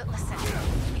 But listen,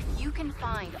 if you can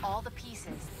find all the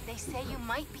pieces, they say you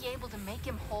might be able to make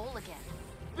him whole again.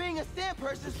 Being a sand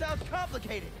person sounds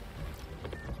complicated.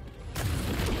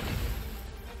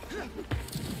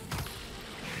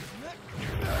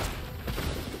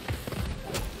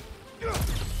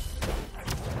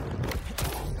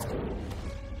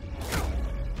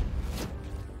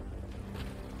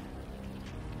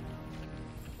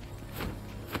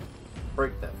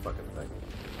 Break that fucking thing.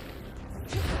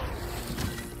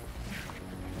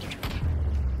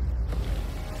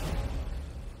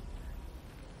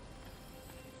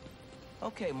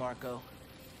 Okay, Marco.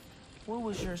 What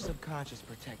was your subconscious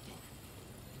protecting?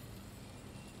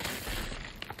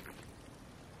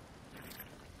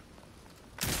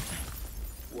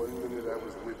 One minute I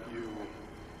was with you,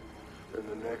 and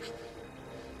the next,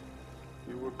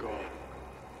 you were gone.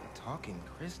 Talking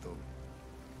crystal.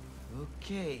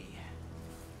 Okay.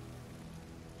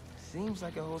 Seems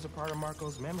like it holds a part of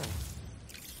Marco's memory.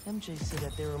 MJ said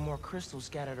that there were more crystals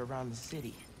scattered around the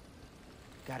city.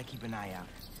 Gotta keep an eye out.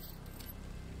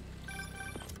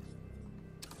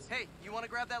 Hey, you want to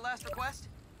grab that last request?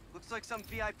 Looks like some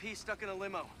VIP stuck in a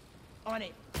limo. On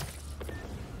it.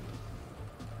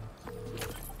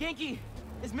 Genki,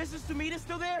 is Mrs. Sumida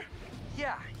still there?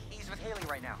 Yeah, he's with Haley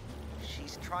right now.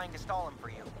 She's trying to stall him for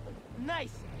you.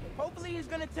 Nice. Hopefully he's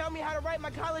gonna tell me how to write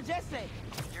my college essay.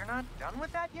 You're not done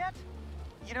with that yet?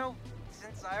 You know,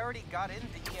 since I already got into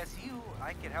ESU,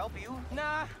 I could help you.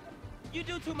 Nah, you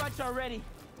do too much already.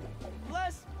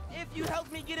 Plus, if you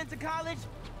helped me get into college,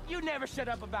 you never shut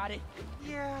up about it.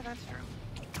 Yeah, that's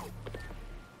true.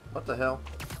 What the hell?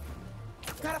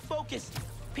 Gotta focus.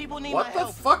 People need What my the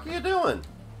help. fuck are you doing?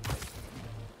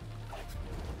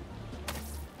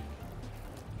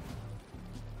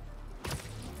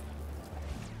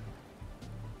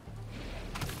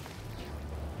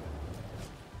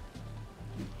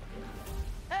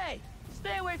 Hey,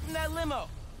 stay away from that limo.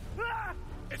 Ah!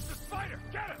 It's the spider!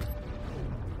 Get him!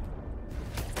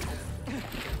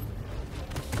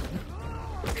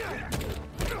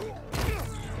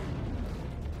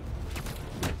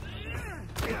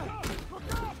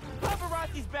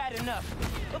 Paparazzi's bad enough,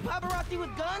 but paparazzi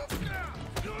with guns?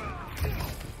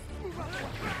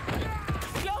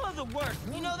 Y'all are the worst,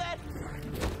 you know that?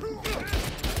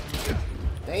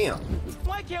 Damn.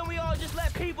 Why can't we all just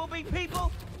let people be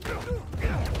people?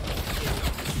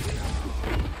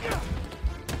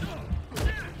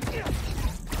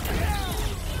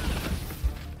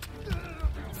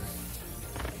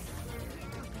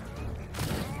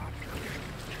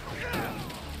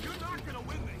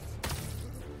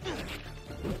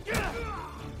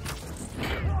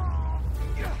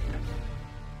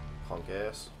 Punk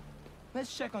ass.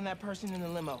 Let's check on that person in the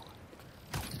limo.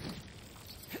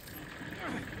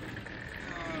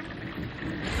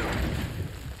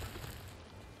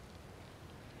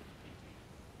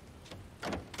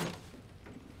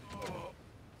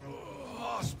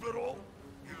 Hospital.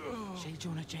 J.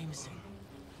 Jonah Jameson.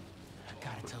 I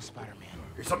gotta tell Spider-Man.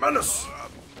 He's a menace!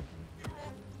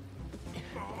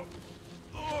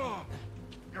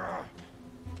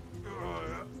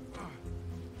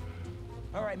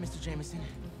 All right, Mr. Jameson.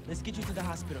 Let's get you to the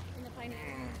hospital.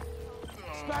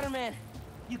 Spider-Man,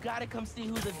 you gotta come see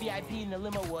who the VIP in the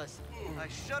limo was. I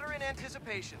shudder in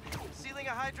anticipation. Sealing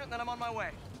a hydrant, then I'm on my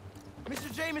way.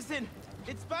 Mr. Jameson,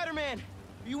 it's Spider-Man.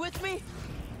 Are you with me?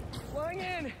 Flying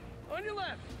in, on your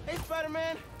left. Hey,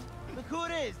 Spider-Man, look who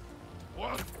it is.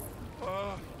 What?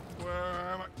 Where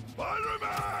am I?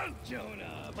 Spider-Man!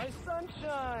 Jonah, my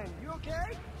sunshine. You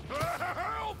okay?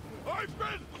 Help! I've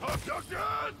been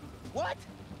abducted! What?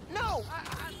 No,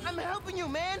 I'm helping you,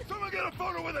 man. Someone get a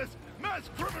photo with us. Mass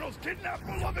criminals kidnap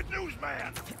beloved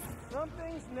newsman. Some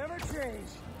things never change.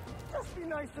 Just be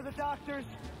nice to the doctors.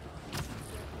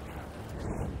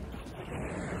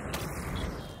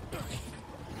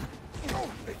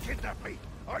 Oh, they kidnapped me.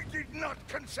 I did not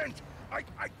consent.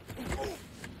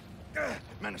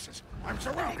 Menaces. I'm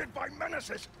surrounded by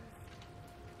menaces.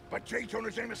 But J.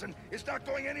 Jonah Jameson is not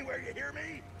going anywhere, you hear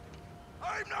me?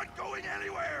 I'm not going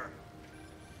anywhere!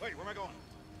 Wait, where am I going?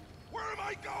 Where am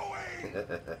I going?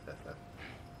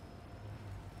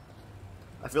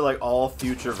 I feel like all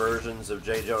future versions of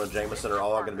J. Jonah Jameson are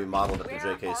all going to be modeled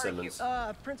after J.K. Simmons.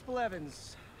 Principal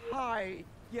Evans. Hi.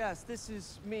 Yes, this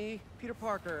is me, Peter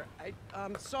Parker.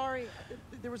 I'm sorry.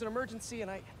 There was an emergency,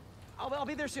 and I'll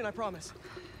be there soon, I promise.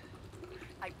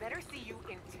 I better see you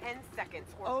in 10 seconds.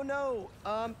 Or... Oh no.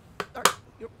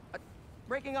 You're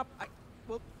breaking up.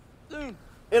 Well, soon.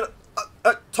 In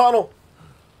a tunnel.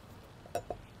 I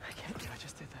can't believe I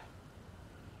just did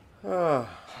that.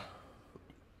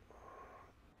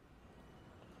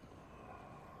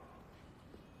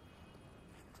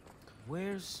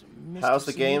 Where's Mr. How's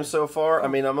the game so far? I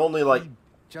mean, I'm only like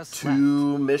just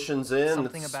 2 missions in.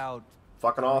 Something it's about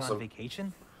fucking going awesome. On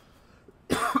vacation?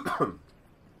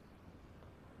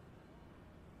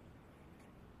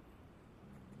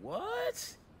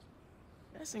 What?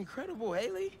 That's incredible,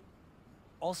 Haley.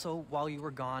 Also, while you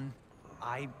were gone,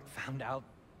 I found out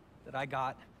that I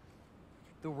got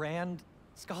the Rand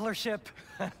scholarship.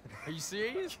 Are you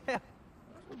serious? Yeah.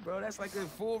 Bro, that's like a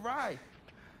full ride.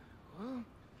 Well,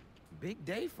 big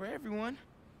day for everyone.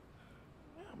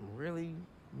 I'm really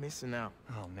missing out.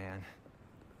 Oh, man.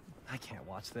 I can't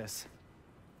watch this.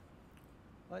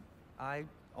 But I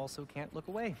also can't look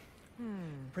away.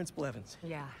 Principal Evans.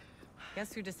 Yeah.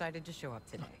 Guess who decided to show up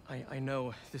today? I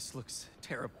know this looks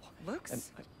terrible.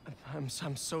 Looks? And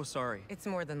I'm so sorry. It's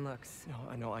more than looks.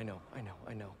 No, I know.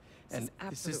 And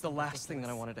this is the last thing that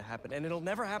I wanted to happen, and it'll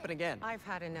never happen again. I've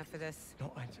had enough of this.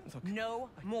 No, look. No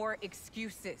more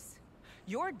excuses.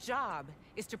 Your job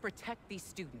is to protect these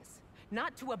students,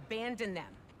 not to abandon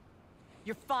them.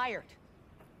 You're fired.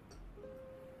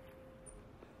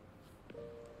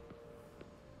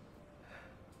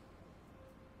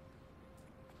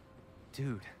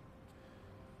 Dude,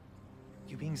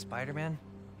 you being Spider-Man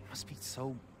must be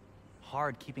so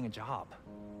hard keeping a job.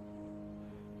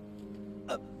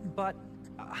 But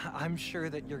I'm sure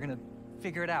that you're gonna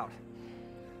figure it out.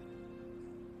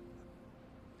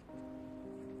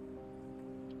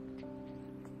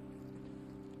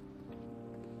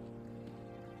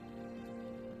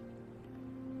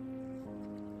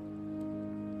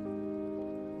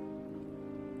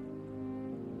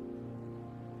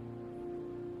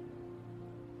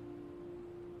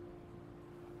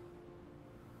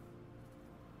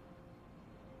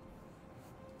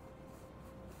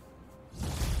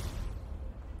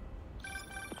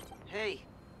 Hey,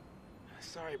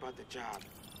 sorry about the job.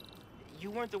 You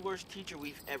weren't the worst teacher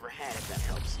we've ever had, if that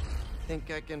helps.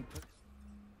 Think I can put...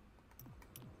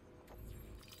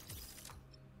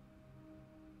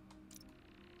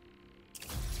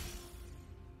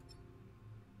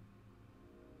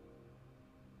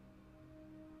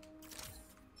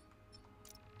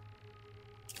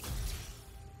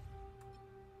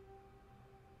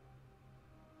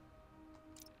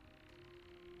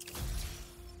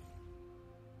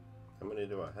 How many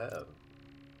do I have?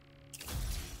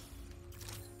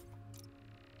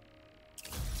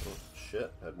 Oh,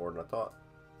 shit, had more than I thought.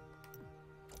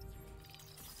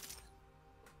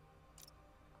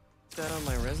 Is that on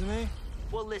my resume?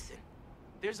 Well, listen.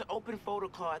 There's an open photo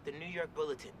call at the New York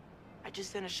Bulletin. I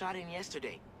just sent a shot in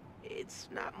yesterday. It's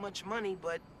not much money,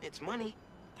 but it's money.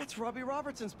 That's Robbie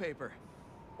Robertson's paper.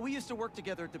 We used to work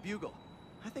together at the Bugle.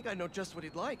 I think I know just what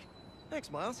he'd like.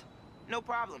 Thanks, Miles. No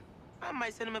problem. I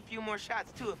might send him a few more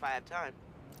shots, too, if I have time.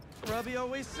 Robbie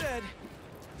always said,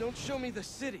 don't show me the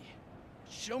city.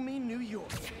 Show me New York.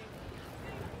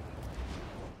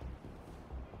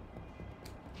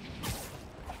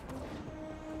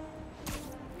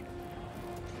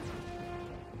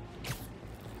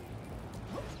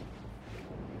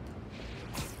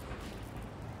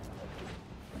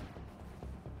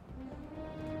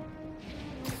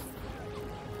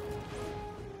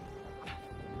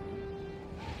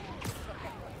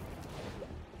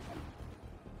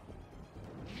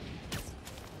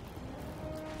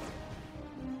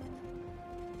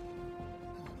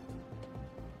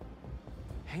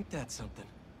 Ain't that something?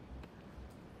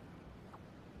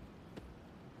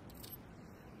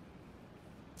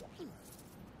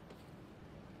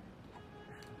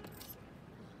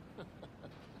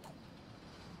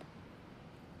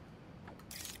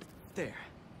 There.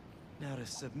 Now to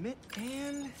submit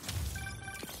and...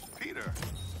 Peter,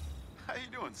 how you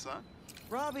doing, son?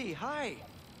 Robbie, hi.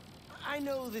 I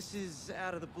know this is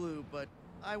out of the blue, but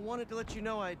I wanted to let you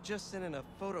know I just sent in a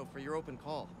photo for your open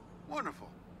call. Wonderful.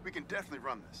 We can definitely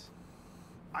run this.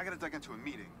 I gotta duck into a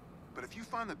meeting, but if you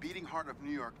find the beating heart of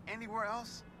New York anywhere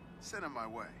else, send it my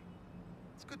way.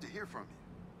 It's good to hear from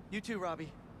you. You too,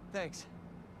 Robbie. Thanks.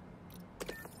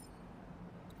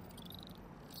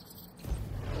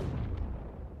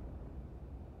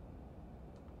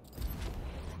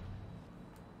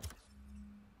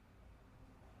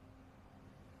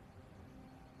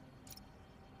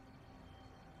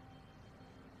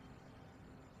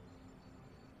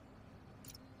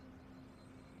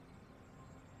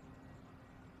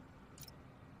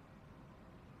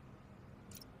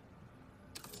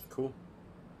 Cool.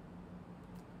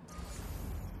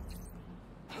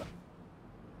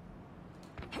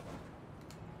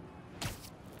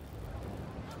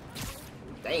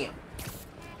 Damn.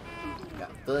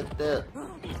 Got fucked up.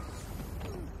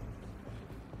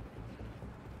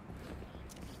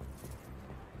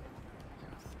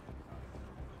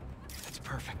 That's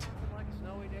perfect.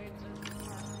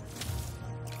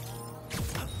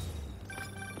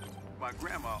 My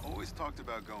grandma always talked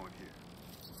about going here.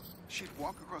 She'd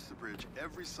walk across the bridge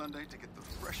every Sunday to get the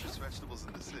freshest vegetables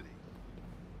in the city.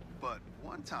 But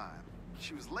one time,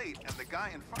 she was late and the guy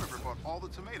in front of her bought all the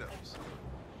tomatoes.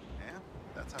 And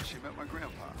that's how she met my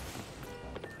grandpa.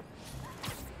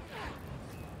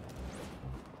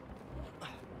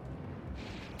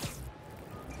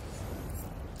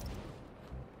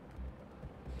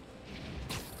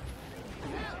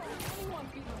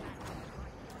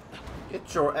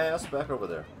 Get your ass back over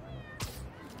there.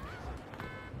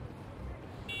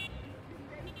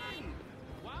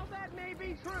 While that may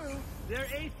be true, their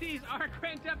ACs are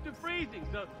cranked up to freezing,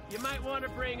 so you might want to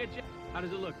bring a... How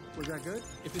does it look? Was that good?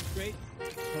 If it's great,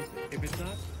 post it. If it's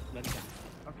not, let it down.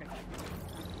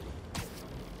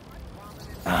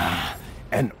 Okay.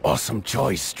 An awesome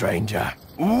choice, stranger.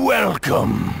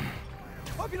 Welcome!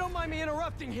 Hope you don't mind me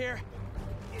interrupting here.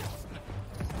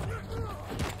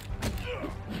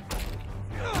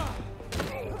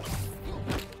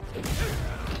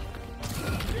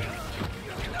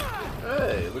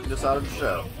 Hey, look at this out of the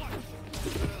show.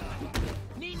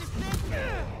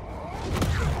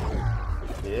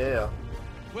 Yeah.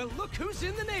 Well, look who's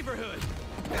in the neighborhood.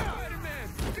 Spider-Man,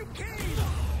 you came.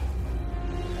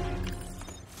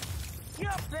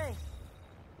 Yeah, thanks.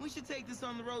 We should take this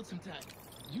on the road sometime.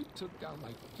 You took down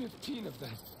like 15 of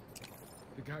them.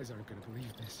 The guys aren't gonna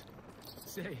believe this.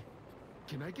 Say,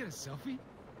 can I get a selfie?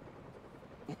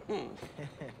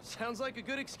 Sounds like a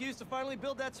good excuse to finally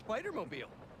build that Spider-Mobile.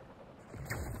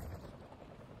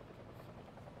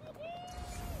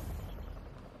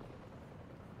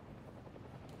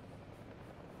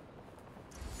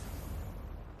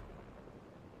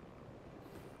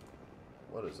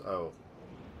 What is... oh.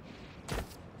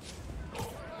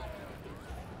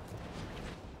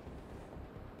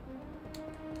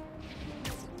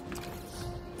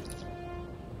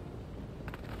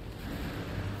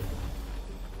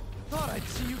 Thought I'd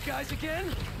see you guys again.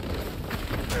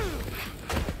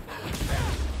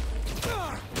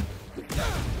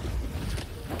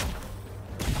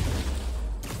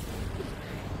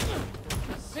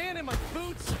 Sand in my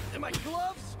boots and my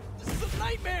gloves. This is a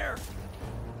nightmare.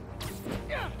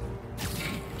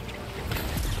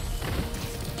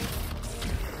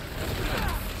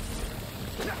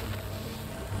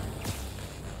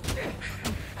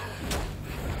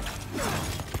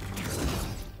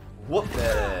 Whoop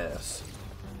that ass.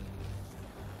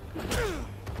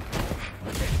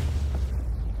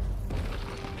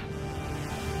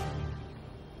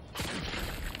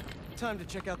 Time to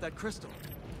check out that crystal.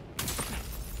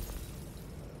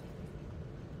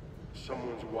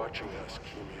 Someone's watching us,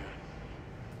 Keemia.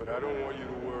 But I don't want you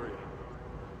to worry.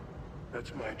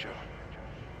 That's my job.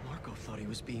 Marco thought he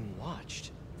was being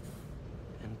watched.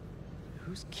 And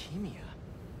who's Keemia?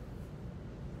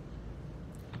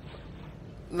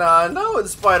 Now, I know in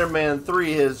Spider-Man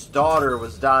 3 his daughter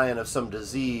was dying of some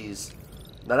disease.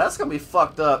 Now, that's gonna be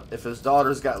fucked up if his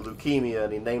daughter's got leukemia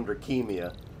and he named her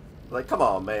Keemia. Like, come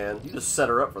on, man. You just set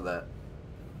her up for that.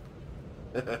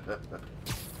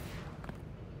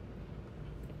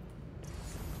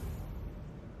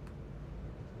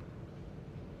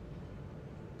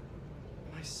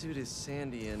 My suit is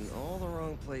sandy in all the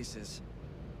wrong places.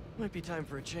 Might be time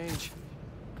for a change.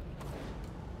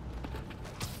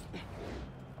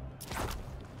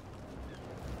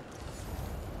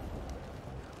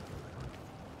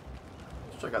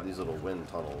 Check out these little wind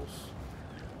tunnels.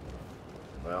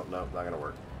 Well, no, not gonna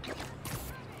work.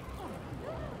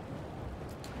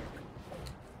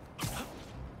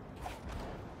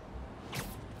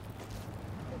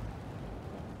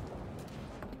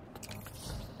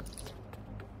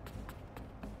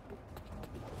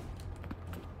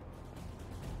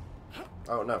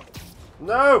 Oh, no.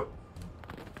 No!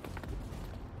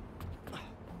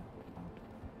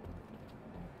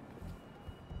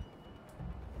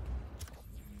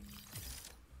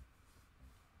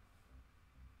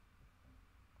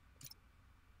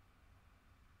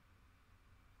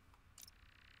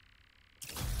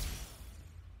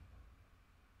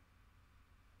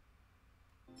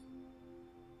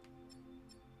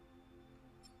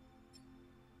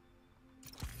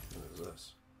 What is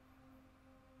this?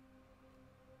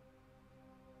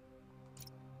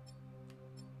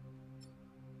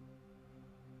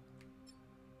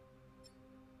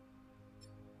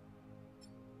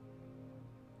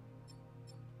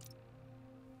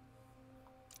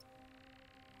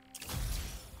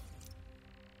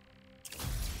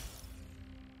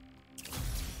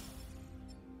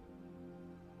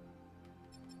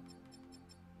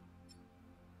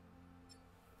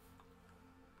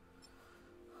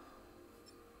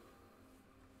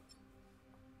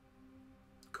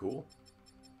 Cool.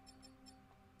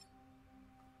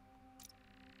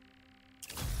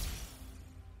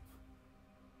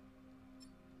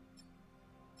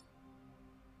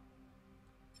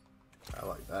 I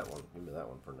like that one. Give me that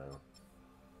one for now.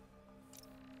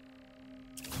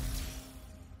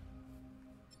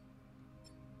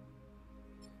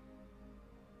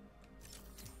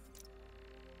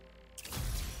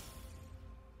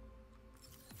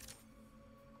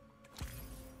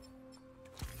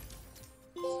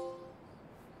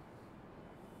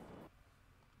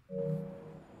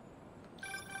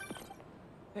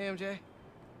 Hey, MJ.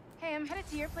 Hey, I'm headed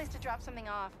to your place to drop something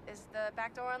off. Is the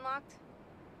back door unlocked?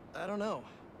 I don't know.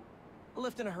 I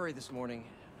left in a hurry this morning.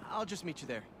 I'll just meet you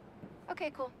there. Okay,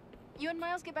 cool. You and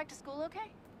Miles get back to school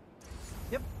okay?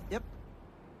 Yep.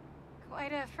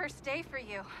 Quite a first day for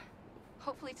you.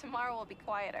 Hopefully tomorrow will be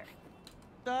quieter.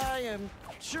 I am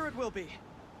sure it will be.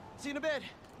 See you in a bit.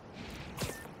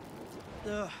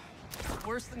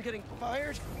 Worse than getting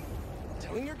fired?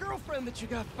 Telling your girlfriend that you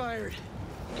got fired.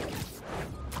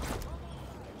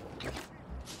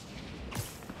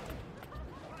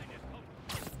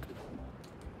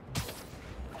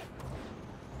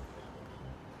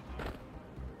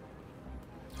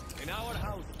 In our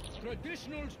house,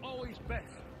 traditional's always best.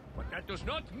 But that does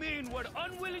not mean we're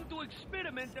unwilling to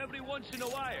experiment every once in a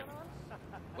while.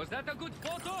 Was that a good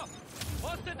photo?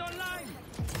 Post it online!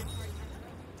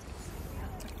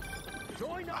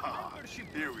 Join our membership.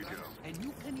 Here we go. And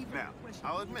you can even Now,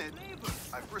 I'll admit,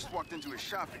 I first walked into his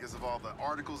shop because of all the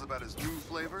articles about his new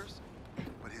flavors,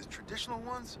 but his traditional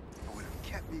ones are what have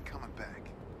kept me coming back.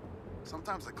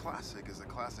 Sometimes a classic is a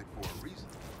classic for a reason.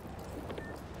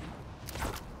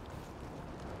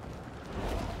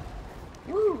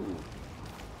 Woo!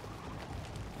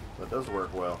 That does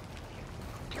work well.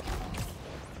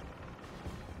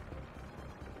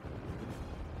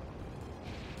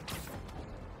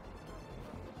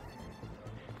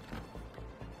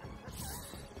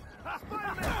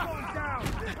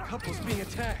 Couple's being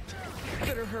attacked.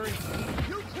 Better hurry.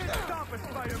 You can't stop us,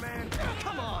 Spider-Man!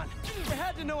 Come on! You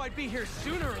had to know I'd be here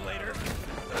sooner or later.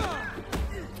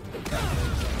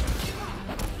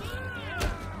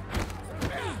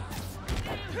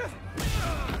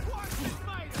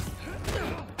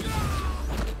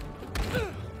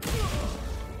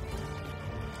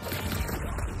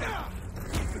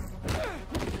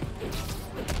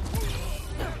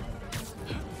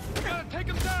 We gotta take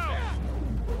him down!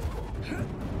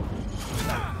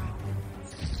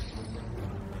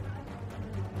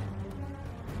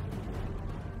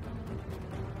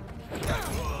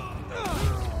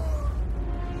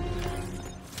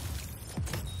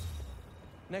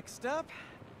 Next up,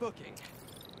 booking.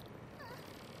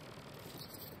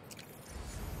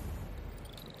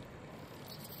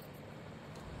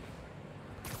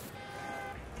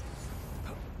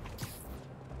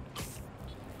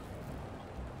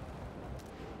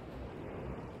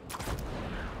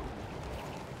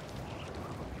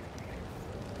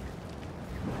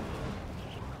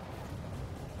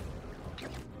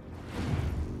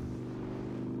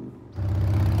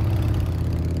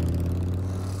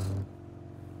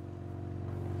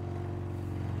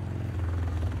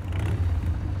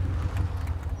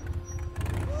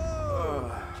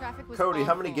 Cody,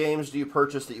 how many games do you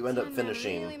purchase that you end up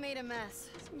finishing? Really made a mess.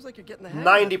 Seems like you're getting the hang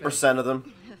of it. 90% of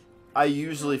them. I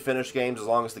usually finish games as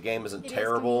long as the game isn't It is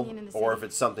terrible, convenient in the or city, if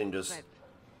it's something just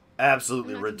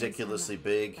absolutely I'm not convinced ridiculously I'm a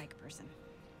big. bike person.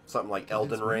 Something like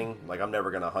Elden Ring. Like, I'm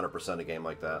never gonna 100% a game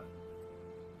like that.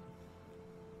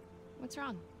 What's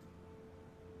wrong?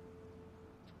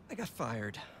 I got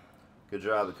fired. Good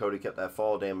job that Cody kept that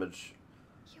fall damage.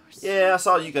 Yeah, I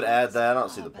saw you could add that. I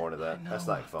don't see the point of that. That's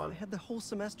not fun. I had the whole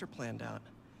semester planned out.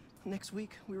 Next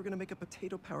week, we were gonna make a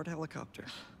potato-powered helicopter.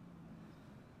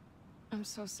 I'm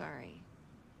so sorry.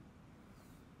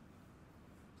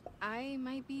 I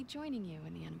might be joining you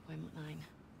in the unemployment line.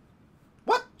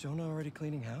 What? Jonah already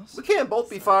cleaning house? We can't both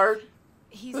be fired.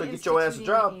 He's Better get your ass a instituting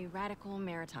job. a radical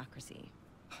meritocracy.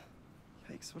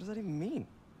 Yikes, what does that even mean?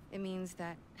 It means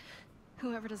that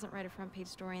whoever doesn't write a front-page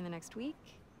story in the next week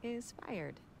is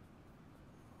fired.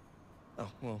 Oh,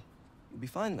 well, you'll be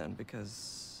fine then,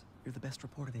 because you're the best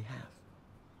reporter they have.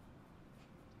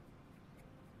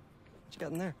 What you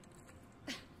got in there?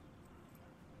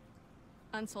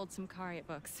 Unsold Symkaria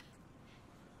books.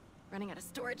 Running out of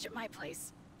storage at my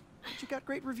place. But you got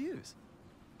great reviews.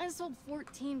 I sold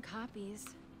 14 copies.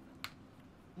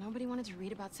 Nobody wanted to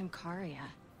read about Symkaria.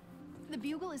 The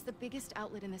Bugle is the biggest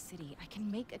outlet in the city. I can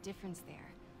make a difference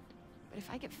there. But if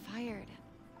I get fired,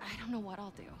 I don't know what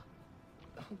I'll do.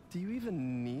 Do you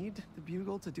even need the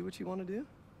Bugle to do what you want to do?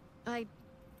 I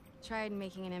tried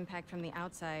making an impact from the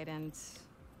outside and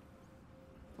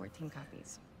 14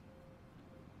 copies.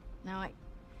 Now I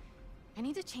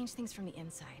need to change things from the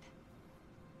inside.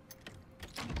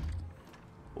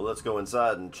 Well, let's go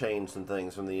inside and change some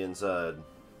things from the inside.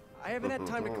 I haven't had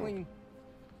time to clean.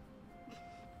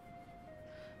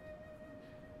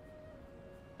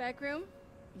 Back room?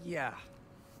 Yeah.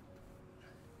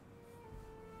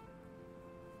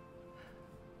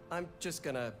 I'm just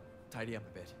gonna tidy up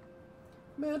a bit.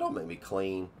 Man, don't make me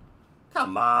clean.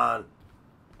 Come on.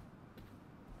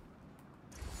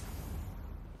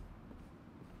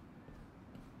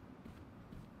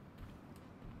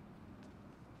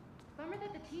 Bummer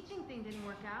that the teaching thing didn't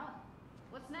work out.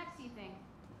 What's next, do you think?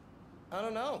 I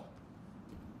don't know.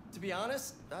 To be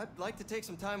honest, I'd like to take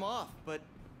some time off, but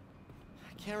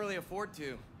I can't really afford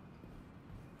to.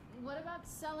 What about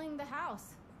selling the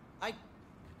house? I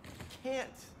can't.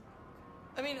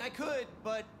 I mean, I could,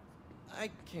 but I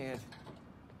can't.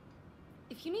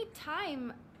 If you need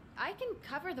time, I can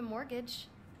cover the mortgage.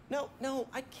 No,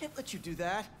 I can't let you do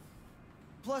that.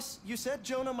 Plus, you said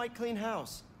Jonah might clean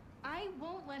house. I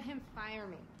won't let him fire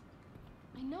me.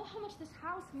 I know how much this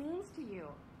house means to you.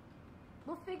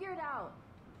 We'll figure it out.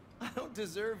 I don't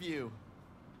deserve you.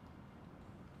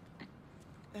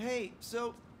 Hey,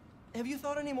 so, have you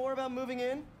thought any more about moving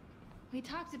in? We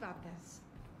talked about this.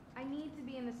 I need to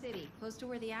be in the city, close to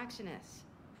where the action is.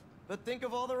 But think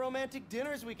of all the romantic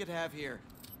dinners we could have here.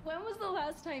 When was the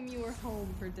last time you were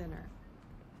home for dinner?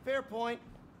 Fair point.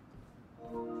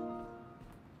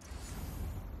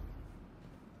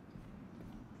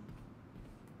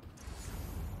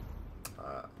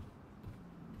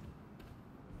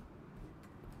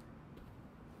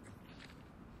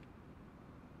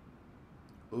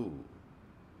 Ooh.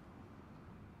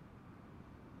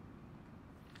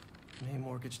 May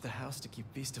mortgaged the house to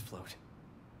keep Beast afloat.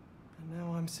 And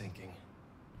now I'm sinking.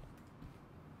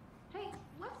 Hey,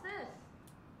 what's this?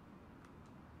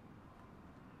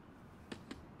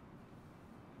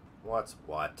 What's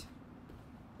what?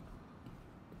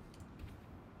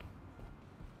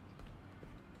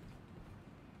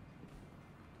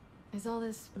 Is all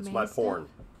this It's May my stuff? porn.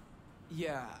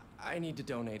 Yeah, I need to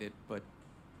donate it, but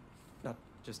not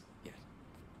just yet.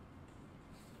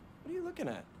 What are you looking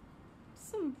at?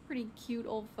 Some pretty cute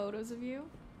old photos of you.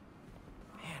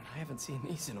 Man, I haven't seen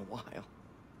these in a while.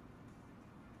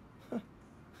 Huh.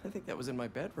 I think that was in my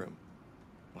bedroom.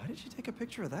 Why did you take a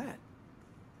picture of that?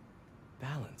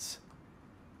 Balance.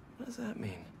 What does that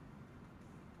mean?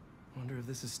 Wonder if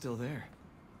this is still there.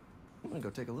 I'm gonna go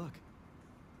take a look.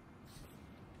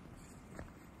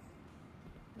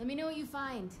 Let me know what you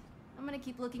find. I'm gonna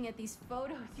keep looking at these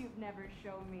photos you've never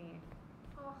shown me.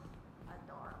 Oh,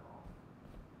 adorable.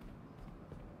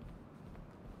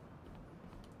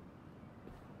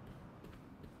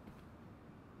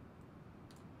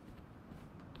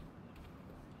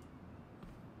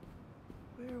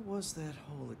 Where was that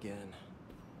hole again?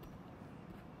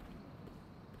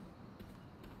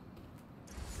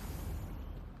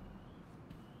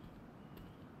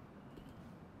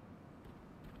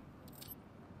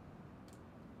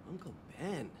 Uncle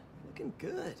Ben, looking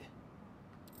good.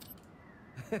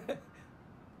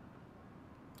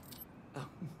 Oh,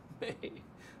 May,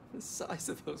 the size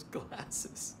of those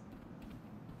glasses.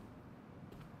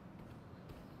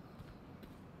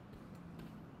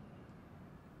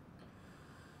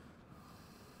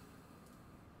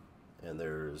 And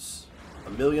there's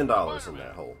 $1 million in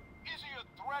that hole.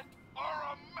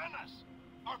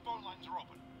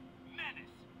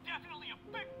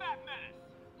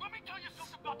 tell you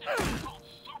something about this thing called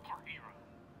superhero?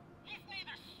 He's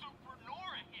neither super nor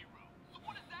a hero. So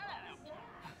what is that add up to? A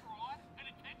fraud? An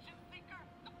attention seeker?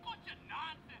 A bunch of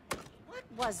nonsense. What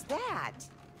was that?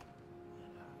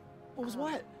 What was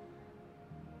what?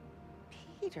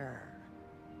 Peter.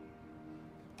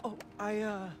 Oh,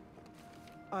 I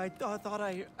thought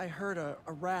I heard a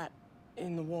rat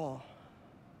in the wall.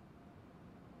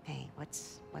 Hey,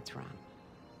 what's wrong?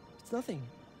 It's nothing.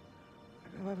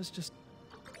 I was just...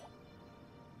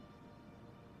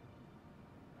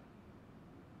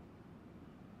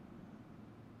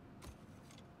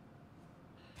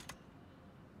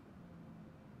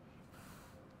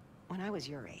 When I was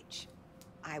your age,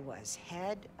 I was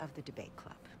head of the debate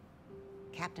club,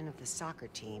 captain of the soccer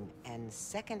team, and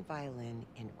second violin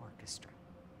in orchestra.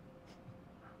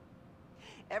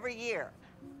 Every year,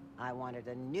 I wanted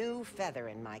a new feather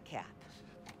in my cap.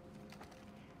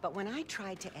 But when I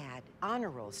tried to add honor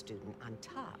roll student on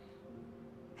top,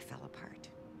 I fell apart.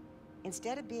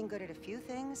 Instead of being good at a few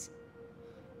things,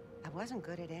 I wasn't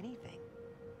good at anything.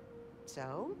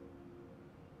 So,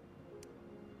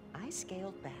 I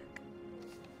scaled back.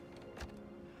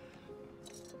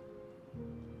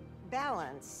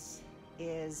 Balance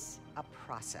is a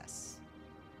process,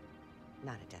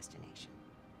 not a destination.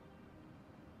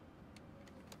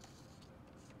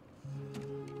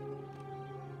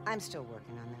 I'm still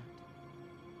working on that.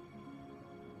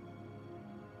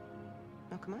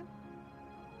 Oh, come on.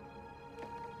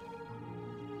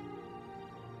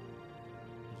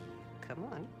 Come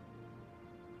on.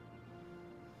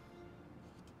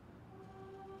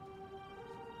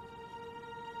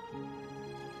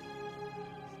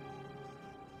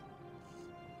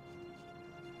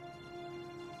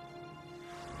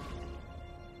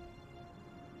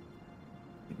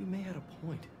 Maybe May had a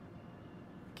point.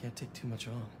 Can't take too much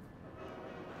on.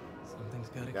 Something's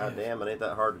gotta give. God damn, it ain't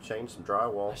that hard to change some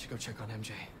drywall. I should go check on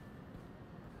MJ.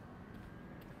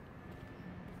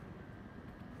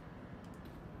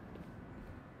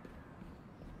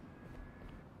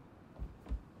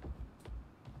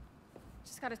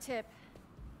 Just got a tip.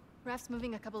 Raph's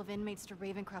moving a couple of inmates to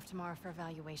Ravencroft tomorrow for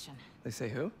evaluation. They say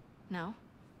who? No,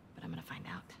 but I'm gonna find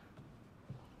out.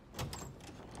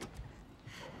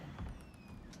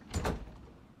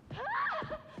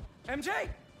 MJ!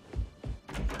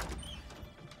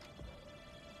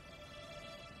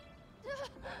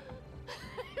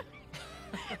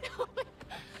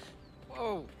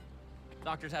 Whoa.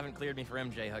 Doctors haven't cleared me for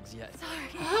MJ hugs yet.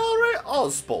 Sorry. Harry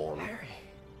Osborn. Harry.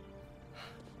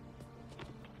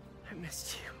 I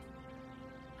missed you.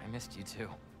 I missed you too.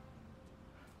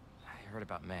 I heard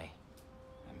about May.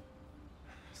 I'm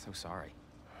so sorry.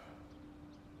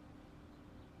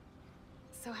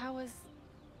 So how was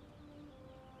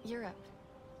Europe?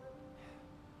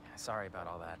 Sorry about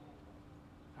all that.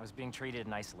 I was being treated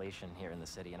in isolation here in the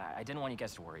city, and I didn't want you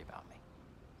guys to worry about me.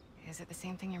 Is it the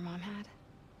same thing your mom had?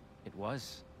 It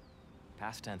was.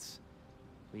 Past tense.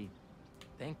 We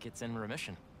think it's in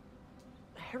remission.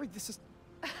 Harry, this is...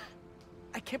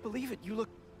 I can't believe it. You look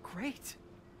great.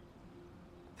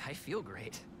 I feel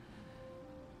great.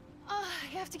 I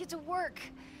have to get to work.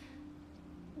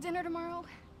 Dinner tomorrow?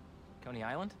 Coney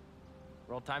Island?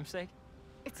 For old time's sake?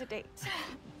 It's a date.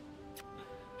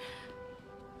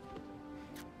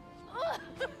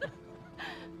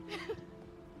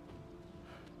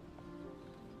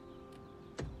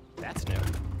 That's new.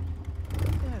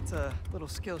 Yeah, it's a little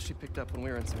skill she picked up when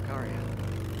we were in Sakaria.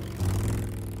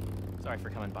 Sorry for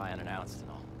coming by unannounced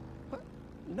and all. What?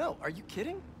 No, are you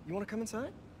kidding? You want to come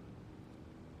inside?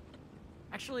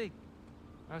 Actually,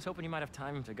 I was hoping you might have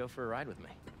time to go for a ride with me.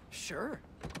 Sure.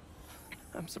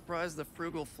 I'm surprised the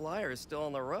frugal flyer is still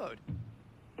on the road.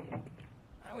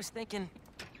 I was thinking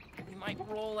we might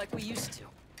roll like we used to.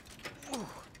 Ooh.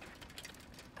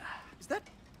 Is that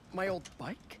my old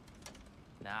bike?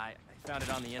 Nah, I found it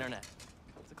on the internet.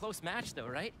 It's a close match though,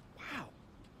 right? Wow.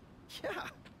 Yeah.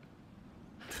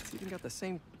 It's even got the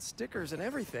same stickers and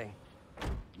everything.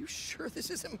 You sure this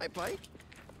isn't my bike?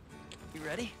 You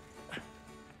ready?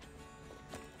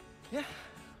 Yeah.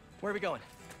 Where are we going?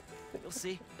 You'll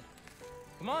see.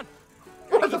 Come on.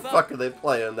 Why the fuck are they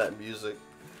playing that music?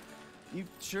 You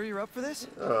sure you're up for this?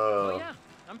 Oh yeah,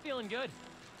 I'm feeling good.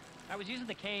 I was using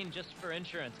the cane just for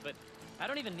insurance, but I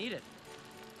don't even need it.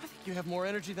 I think you have more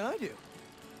energy than I do.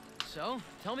 So,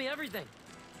 tell me everything.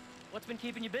 What's been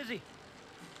keeping you busy?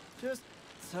 Just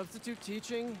substitute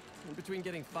teaching in between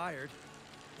getting fired.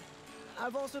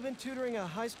 I've also been tutoring a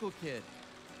high school kid.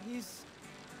 He's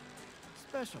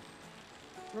special.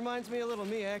 Reminds me a little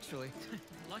of me, actually.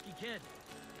 Lucky kid.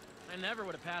 I never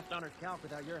would have passed honors calc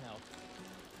without your help.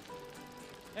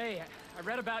 Hey, I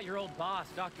read about your old boss,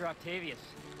 Dr. Octavius.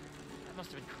 That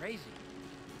must have been crazy.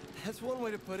 That's one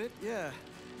way to put it, yeah.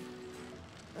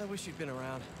 I wish you'd been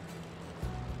around.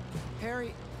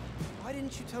 Harry, why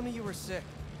didn't you tell me you were sick?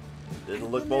 Didn't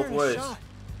look both ways.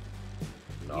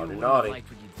 Naughty, naughty. You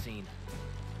liked what you'd seen.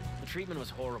 The treatment was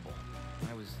horrible.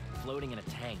 I was floating in a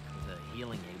tank with a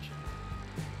healing agent.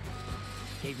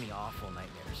 It gave me awful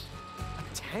nightmares.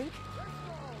 A tank?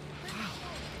 Wow.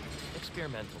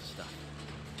 Experimental stuff.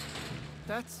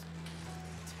 That's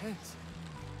intense.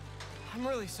 I'm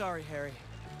really sorry, Harry.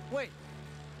 Wait,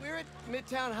 we're at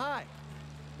Midtown High.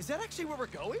 Is that actually where we're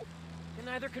going? Can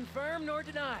neither confirm nor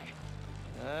deny.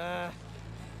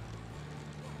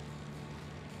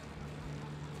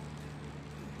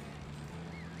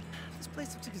 This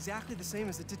place looks exactly the same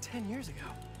as it did 10 years ago.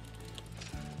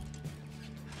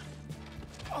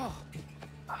 Oh.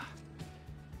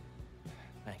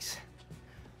 Thanks.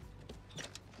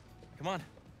 Come on.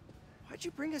 Why'd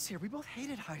you bring us here? We both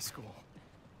hated high school.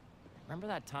 Remember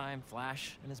that time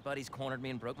Flash and his buddies cornered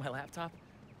me and broke my laptop?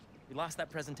 We lost that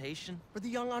presentation. For the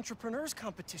Young Entrepreneurs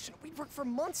Competition. We'd worked for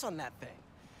months on that thing.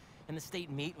 And the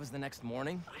state meet was the next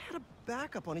morning. I had a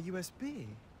backup on a USB.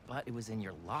 But it was in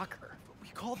your locker. But we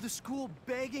called the school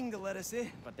begging to let us in.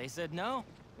 But they said no.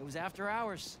 It was after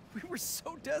hours. We were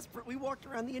so desperate, we walked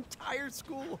around the entire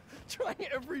school, trying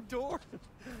every door.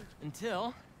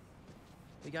 Until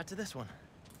we got to this one.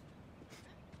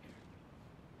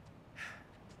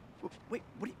 Wait,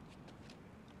 what do you...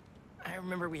 I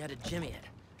remember we had to jimmy it.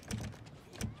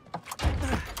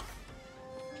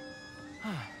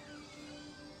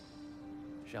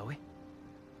 Shall we?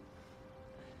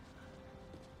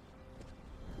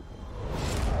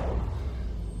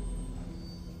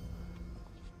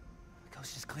 The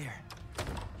coast is clear.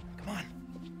 Come on.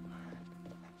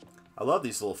 I love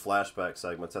these little flashback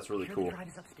segments. That's really cool. The drive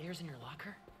is upstairs in your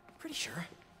locker? Pretty sure.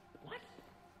 What?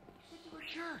 You said you were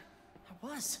sure. I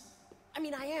was. I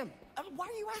mean, I am. Why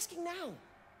are you asking now?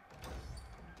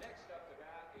 Next up to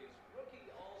bat is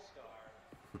rookie all-star,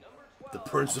 number 12. The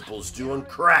principal's doing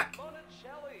crack.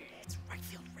 It's right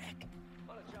field Rick.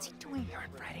 What's he doing here on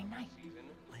Friday night?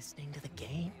 Listening to the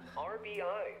game?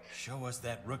 RBIs. Show us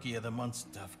that Rookie of the Month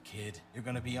stuff, kid. You're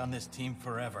gonna be on this team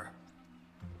forever.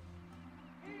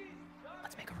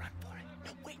 Let's make a run for it.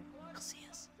 No, wait. He'll see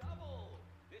us.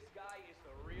 This guy is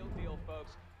the real deal,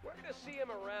 folks. We're gonna see him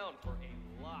around for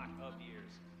a lot of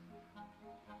years.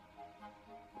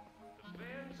 The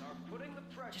fans are putting the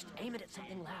pressure. Just aim it at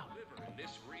something loud. In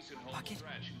this recent home Bucket?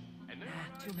 stretch. And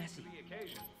Nah, too messy. the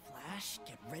occasion. Flash,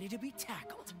 get ready to be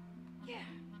tackled. Yeah.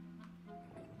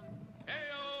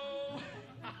 Heyo!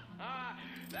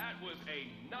 That was a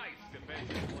nice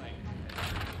defensive play.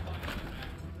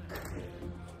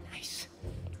 Nice.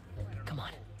 Come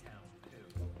on.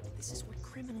 This is what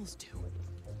criminals do.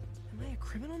 Am I a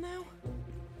criminal now?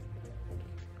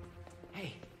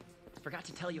 Hey, forgot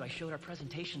to tell you I showed our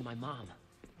presentation to my mom.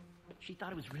 She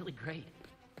thought it was really great.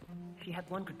 She had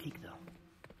one critique, though.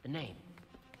 The name.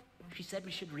 She said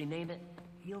we should rename it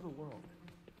Heal the World.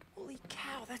 Holy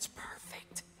cow, that's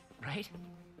perfect. Right?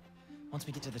 Once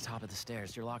we get to the top of the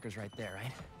stairs, your locker's right there,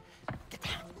 right? Get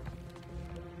down.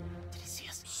 Did he see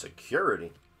us?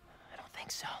 Security? I don't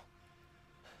think so.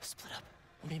 Split up.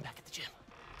 We'll meet back at the gym.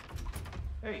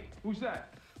 Hey, who's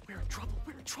that? We're in trouble.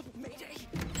 We're in trouble. Mayday.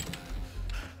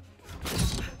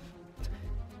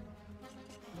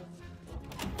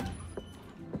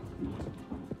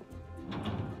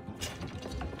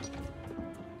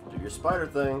 Do your spider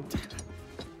thing.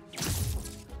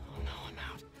 Oh no, I'm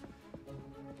out.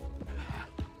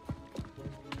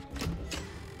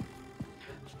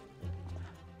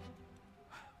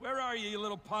 Where are you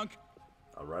little punk?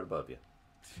 I'm right above you.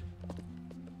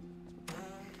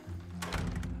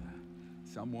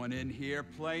 Someone in here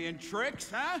playing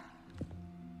tricks, huh?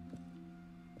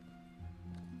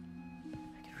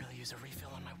 I could really use a refill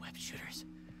on my web shooters.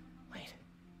 Wait,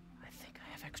 I think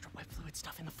I have extra web fluid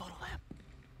stuff in the photo lab.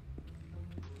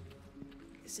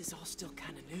 This is all still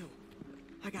kind of new.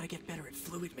 I gotta get better at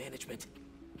fluid management.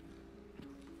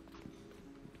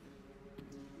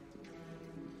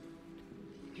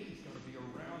 He's gonna be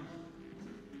around.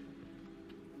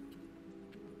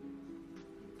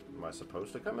 Am I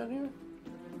supposed to come in here?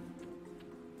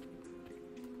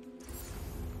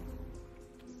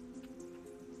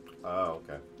 Oh,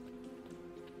 okay.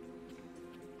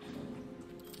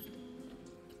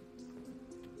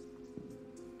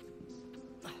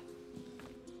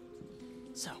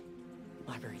 So,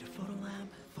 library to photo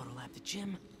lab to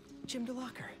gym, gym to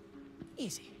locker.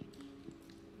 Easy.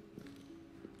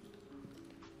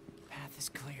 Path is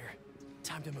clear.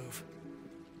 Time to move.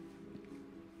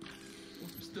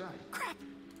 What's that? Crap!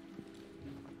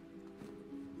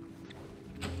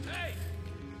 Hey!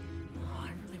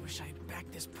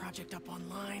 crack this project up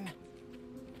online.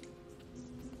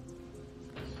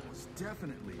 It's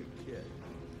definitely a kid.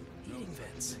 Heating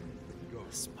vents.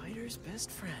 A spider's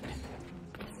best friend.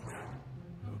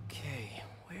 Okay,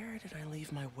 where did I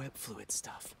leave my web fluid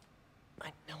stuff?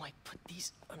 I know I put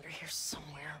these under here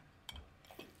somewhere.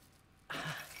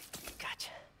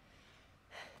 Gotcha.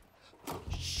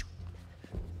 Shoot.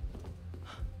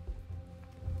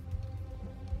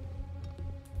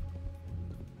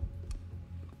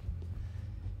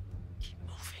 Keep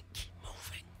moving, keep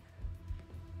moving.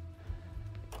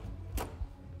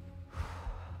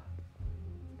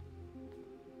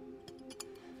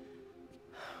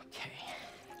 Okay.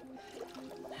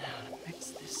 Now to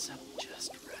mix this up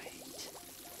just right.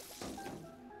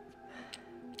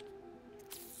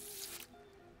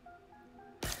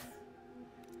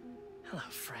 Hello,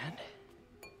 friend.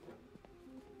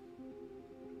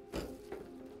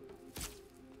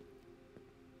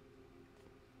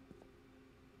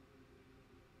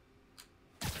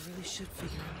 I really should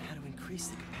figure out how to increase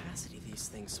the capacity of these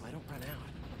things so I don't run out.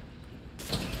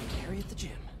 Harry at the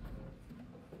gym.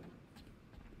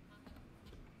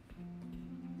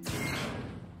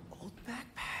 Old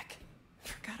backpack.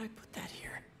 Forgot I put that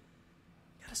here.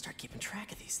 Gotta start keeping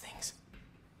track of these things.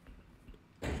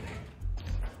 I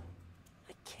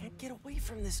can't get away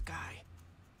from this guy.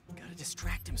 Gotta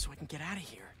distract him so I can get out of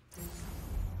here.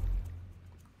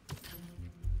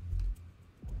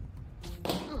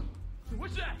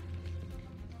 What's that?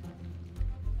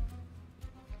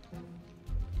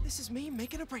 This is me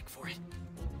making a break for it.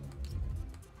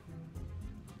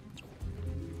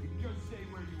 Just stay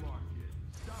where you are, kid.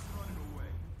 Stop running away.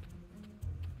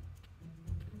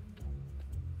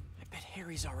 I bet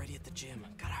Harry's already at the gym.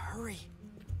 Gotta hurry.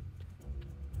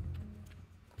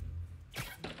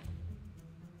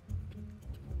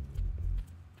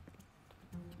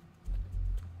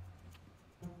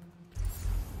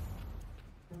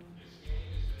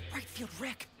 Right field,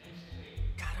 Rick.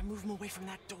 Gotta move him away from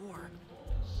that door.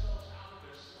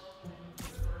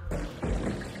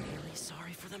 Really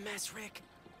sorry for the mess, Rick.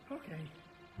 Okay.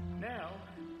 Now,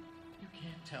 you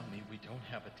can't tell me we don't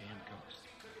have a damn ghost.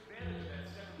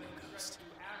 No ghost.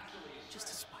 Just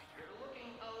a spider.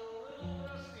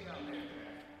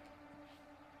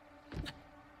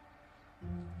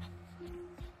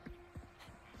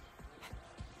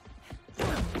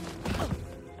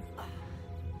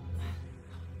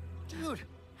 Dude,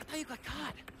 I thought you got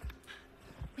caught.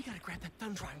 We gotta grab that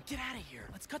thumb drive and get out of here.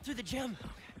 Let's cut through the gym.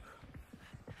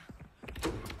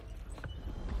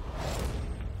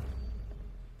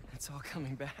 It's all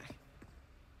coming back.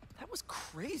 That was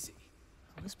crazy.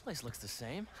 Well, this place looks the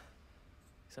same.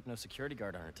 Except no security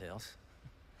guard on our tails.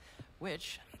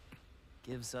 Which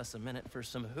gives us a minute for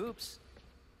some hoops.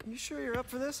 You sure you're up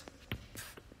for this?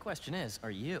 Question is, are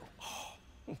you? Oh,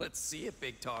 let's see it,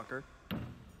 big talker.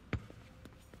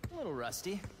 A little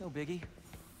rusty, no biggie.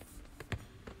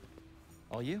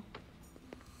 All you?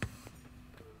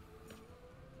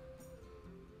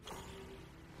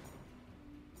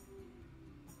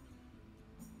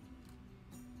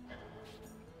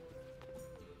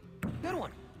 Good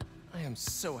one. I am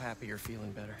so happy you're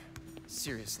feeling better.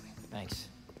 Seriously. Thanks.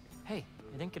 Hey,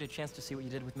 I didn't get a chance to see what you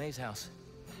did with May's house.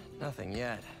 Nothing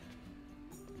yet.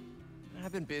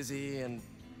 I've been busy and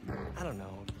I don't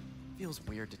know. Feels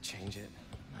weird to change it.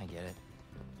 I get it.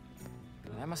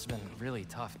 That must have been really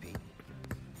tough, Pete.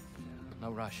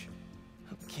 No rush.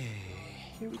 Okay,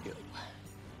 here we go.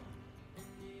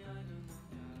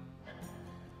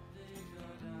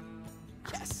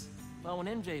 Yes! Well, when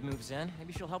MJ moves in,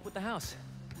 maybe she'll help with the house.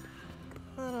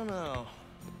 I don't know.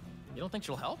 You don't think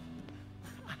she'll help?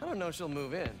 I don't know if she'll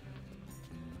move in.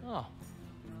 Oh.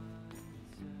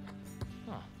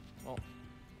 Huh. Well,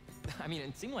 I mean,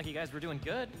 it seemed like you guys were doing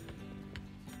good.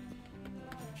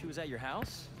 She was at your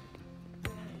house?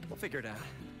 We'll figure it out.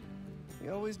 We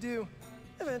always do.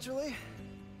 Eventually.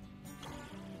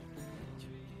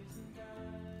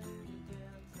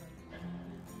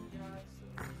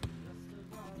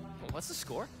 Well, what's the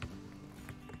score?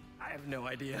 I have no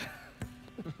idea.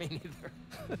 Me neither.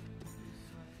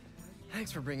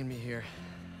 Thanks for bringing me here.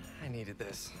 I needed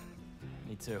this.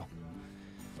 Me too.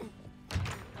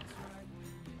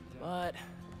 But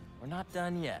we're not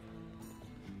done yet.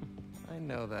 I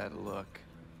know that look.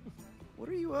 What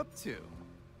are you up to?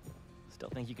 Still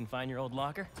think you can find your old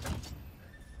locker?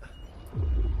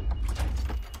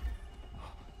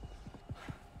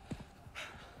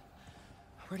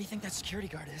 Where do you think that security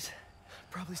guard is?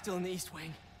 Probably still in the East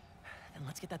Wing. Then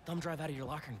let's get that thumb drive out of your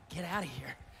locker and get out of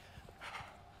here.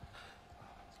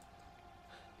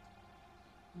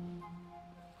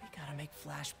 We gotta make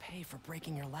Flash pay for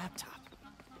breaking your laptop.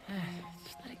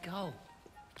 Just let it go.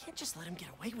 Can't just let him get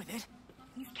away with it.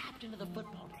 He's captain of the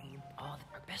football team. Oh,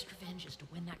 our best revenge is to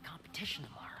win that competition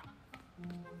tomorrow.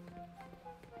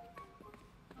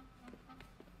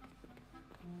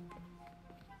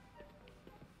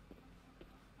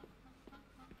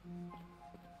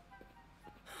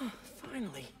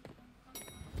 Finally.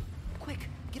 Quick,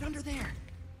 get under there.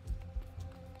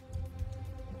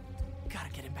 Gotta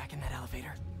get him back in that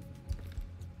elevator.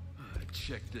 I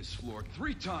checked this floor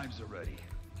 3 times already.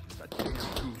 That damn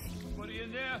goose. Anybody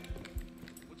in there?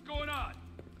 What's going on?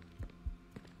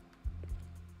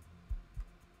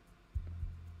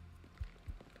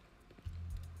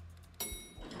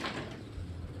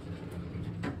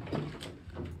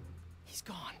 He's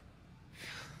gone.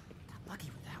 Got lucky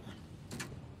with that one.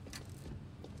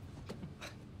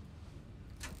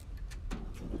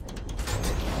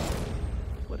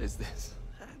 What is this?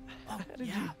 Oh,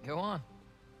 yeah. Go on.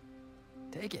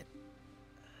 Take it.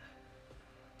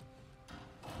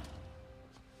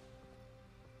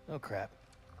 Oh, crap.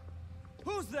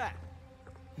 Who's that?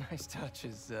 Nice touch.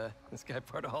 Is this guy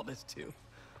part of all this, too?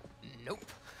 Nope.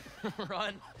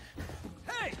 Run.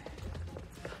 Hey!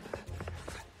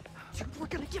 Dude, we're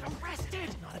gonna get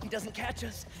arrested! Not if he doesn't catch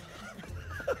us.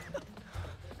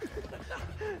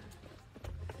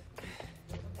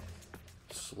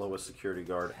 Slowest security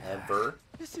guard ever.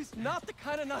 This is not the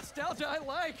kind of nostalgia I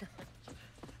like!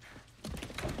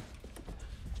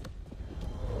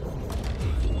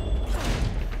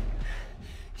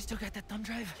 You still got that thumb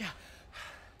drive? Yeah.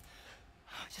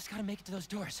 Just gotta make it to those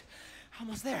doors.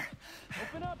 Almost there.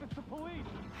 Open up, it's the police!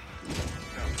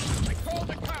 I called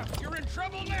the cops! You're in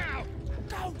trouble now!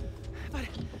 Go! But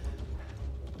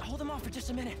hold him off for just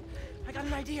a minute. I got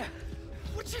an idea.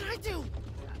 What should I do?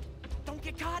 Don't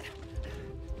get caught?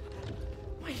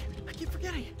 Wait, I keep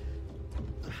forgetting.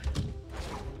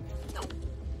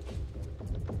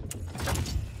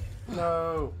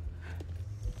 No.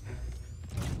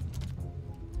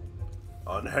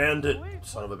 Unhanded,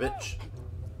 son of a bitch.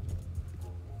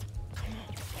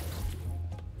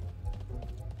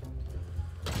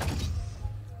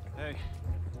 Hey,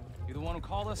 you the one who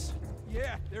called us?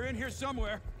 Yeah, they're in here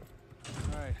somewhere.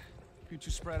 All right, you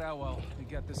two spread out while we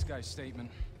get this guy's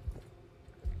statement.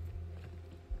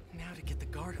 Now to get the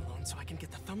guard alone so I can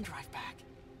get the thumb drive back.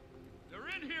 They're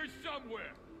in here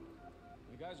somewhere!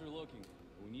 The guys are looking,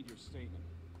 but we need your statement.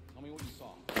 Tell me what you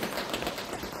saw.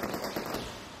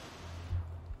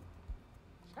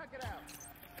 Check it out!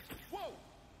 Whoa!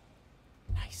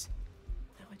 Nice.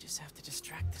 Now I just have to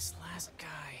distract this last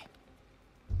guy.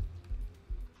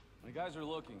 The guys are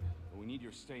looking, but we need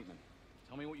your statement.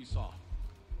 Tell me what you saw.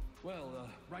 Well,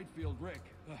 right field Rick.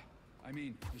 I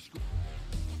mean, the school.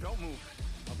 Don't move.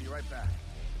 I'll be right back.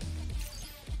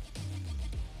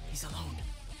 He's alone.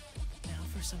 Now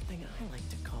for something I like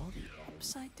to call the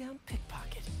upside-down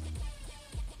pickpocket.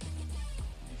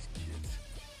 These kids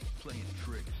playing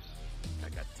tricks. I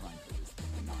got time for this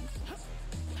nonsense.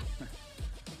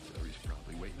 Terry's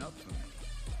probably waiting up for me.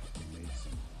 He made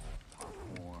some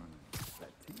popcorn and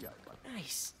that tea I like.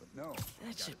 Nice. But no,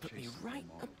 That should put me right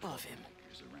above him.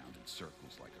 He's around in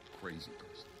circles like a crazy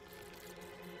person.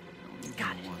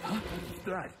 Got it.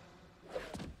 Dad.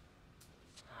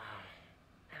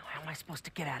 Now how am I supposed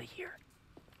to get out of here?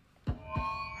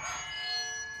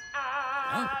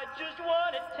 I just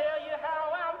want to tell you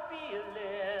how I'm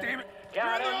feeling. Damn it!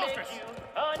 Gotta You're in the make office. you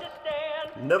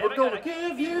understand. Never gonna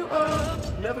give you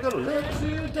up. Never gonna let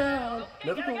you down.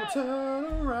 Never gonna turn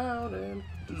around and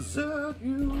desert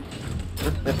you.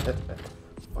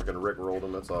 Fucking Rick rolled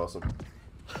him. That's awesome.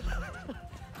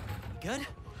 Good?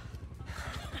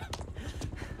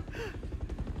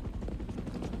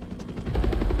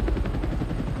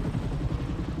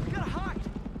 We got a hawk!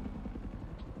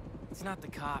 It's not the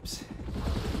cops.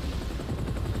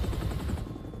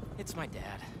 It's my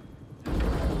dad.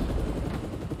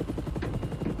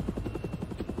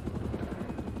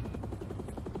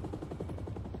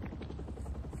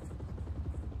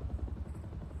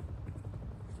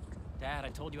 Dad, I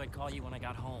told you I'd call you when I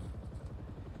got home.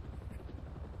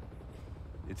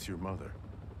 It's your mother.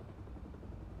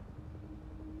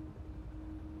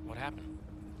 What happened?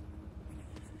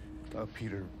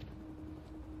 Peter,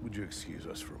 would you excuse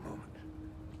us for a moment?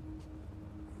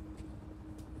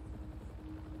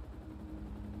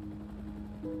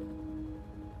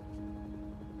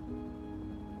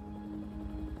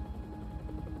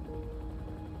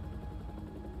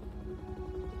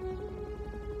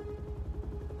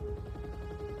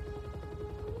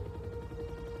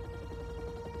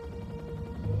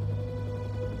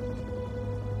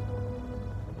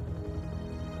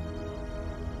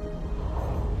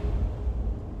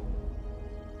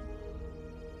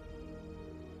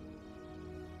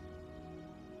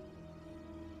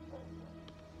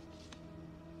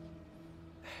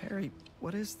 Harry,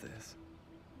 what is this?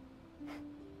 You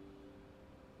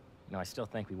know, I still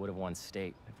think we would have won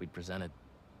state if we'd presented.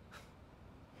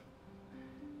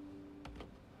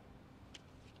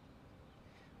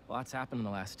 A lot's happened in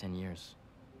the last 10 years.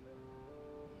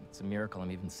 It's a miracle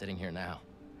I'm even sitting here now.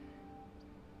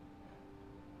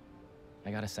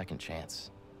 I got a second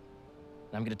chance.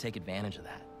 And I'm gonna take advantage of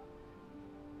that.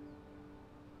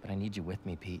 But I need you with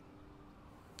me, Pete.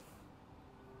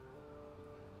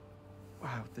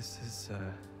 Wow, this is,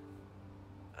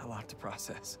 a lot to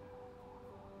process.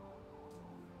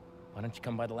 Why don't you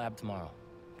come by the lab tomorrow?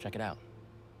 Check it out.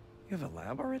 You have a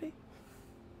lab already?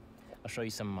 I'll show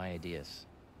you some of my ideas.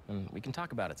 And we can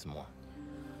talk about it some more.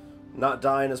 Not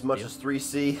dying as much as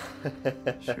 3C.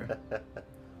 Sure.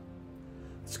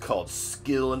 It's called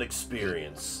skill and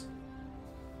experience.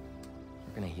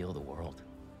 We're gonna heal the world.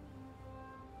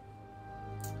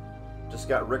 Just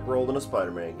got rickrolled in a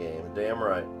Spider-Man game. Damn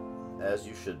right. As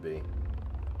you should be.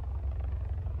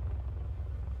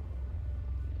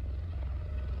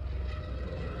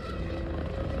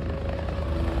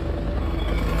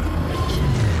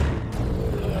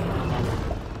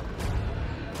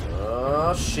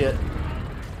 Oh, shit.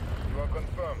 You are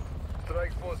confirmed.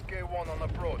 Strike Force K1 on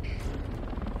approach.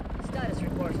 Status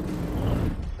report.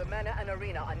 The manor and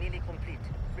arena are nearly complete.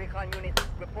 Recon unit,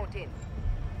 report in.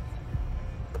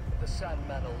 The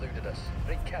Sandman eluded us.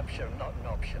 Recapture not an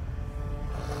option.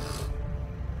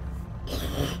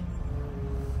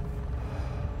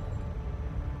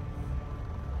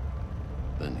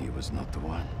 Then he was not the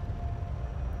one.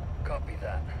 Copy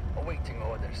that. Awaiting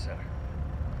orders, sir.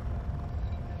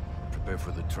 Prepare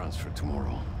for the transfer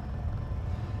tomorrow.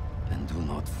 And do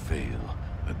not fail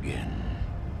again.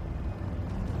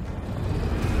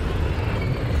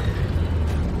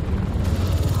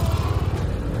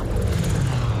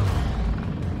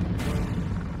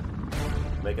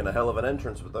 Making a hell of an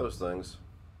entrance with those things.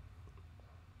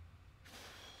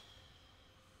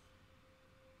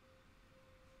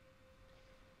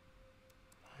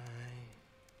 My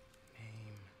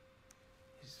name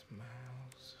is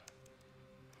Miles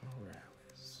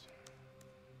Morales.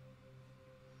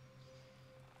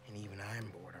 And even I'm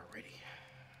bored already.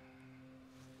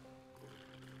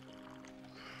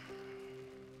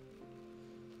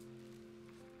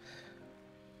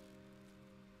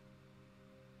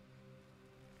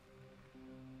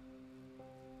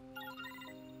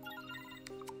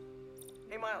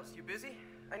 Hey, Miles, you busy?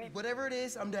 I need... Whatever it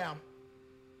is, I'm down.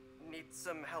 Need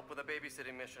some help with a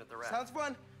babysitting mission at the raft. Sounds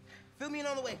fun. Fill me in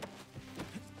on the way.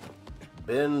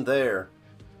 Been there.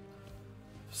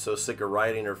 So sick of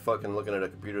writing or fucking looking at a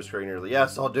computer screen. You're like,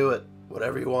 yes, I'll do it.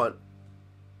 Whatever you want.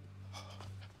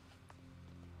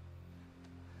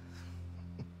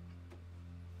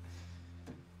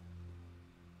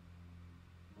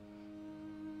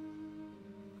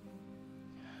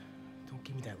 Don't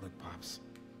give me that look, Pops.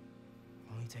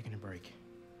 I'm only taking a break.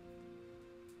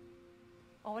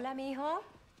 Hola, mijo.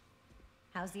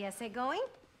 How's the essay going?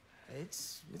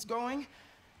 It's going.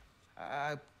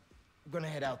 I'm gonna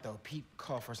head out, though. Pete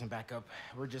called for some backup.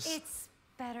 We're just... It's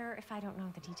better if I don't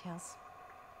know the details.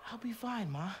 I'll be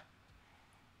fine, Ma.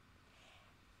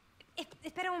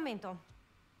 Espera un momento.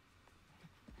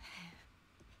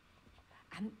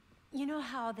 You know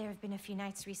how there have been a few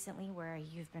nights recently where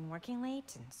you've been working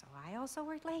late, and so I also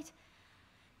worked late?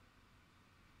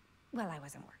 Well, I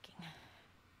wasn't working.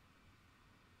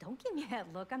 Don't give me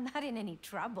that look. I'm not in any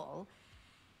trouble.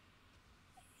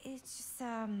 It's just,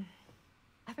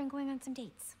 I've been going on some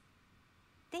dates.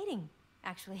 Dating,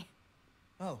 actually.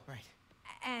 Oh, right.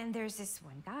 And there's this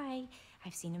one guy.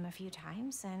 I've seen him a few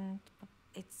times, and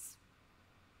it's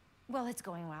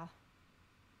going well.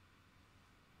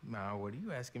 Ma, what are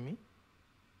you asking me?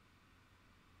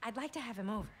 I'd like to have him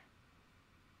over.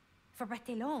 For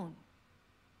Bartelone.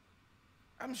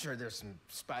 I'm sure there's some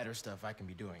spider stuff I can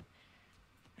be doing.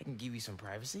 I can give you some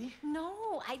privacy.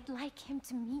 No, I'd like him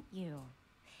to meet you.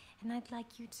 And I'd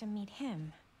like you to meet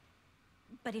him.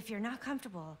 But if you're not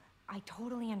comfortable, I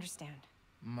totally understand.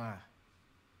 Ma.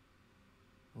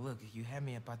 Look, you had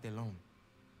me at Bartelone.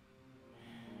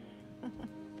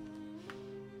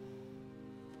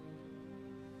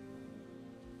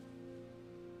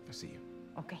 I'll see you.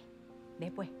 Okay.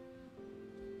 Después.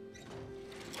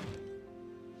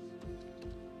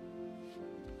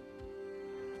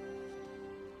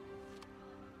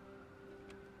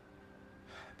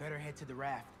 Better head to the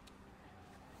raft.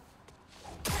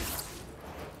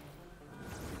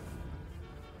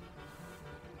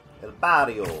 El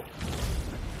barrio.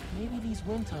 Maybe these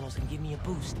wind tunnels can give me a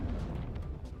boost.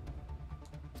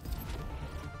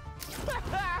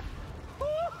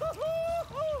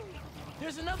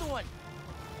 There's another one.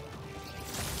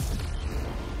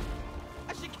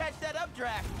 should catch that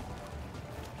updraft.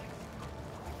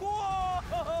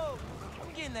 Whoa!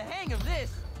 I'm getting the hang of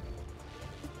this.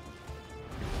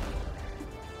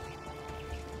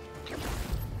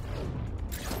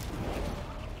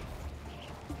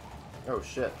 Oh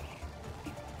shit.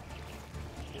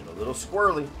 Getting a little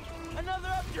squirrely. Another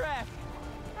updraft.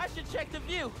 I should check the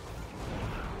view.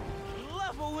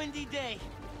 Love a windy day.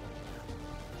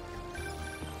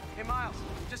 Hey, Miles,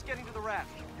 just getting to the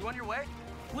raft. You on your way?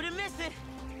 Wouldn't miss it.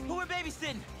 Who we're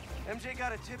babysitting? MJ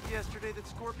got a tip yesterday that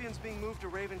Scorpion's being moved to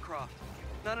Ravencroft.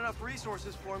 Not enough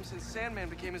resources for him since Sandman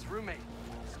became his roommate.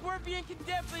 Scorpion can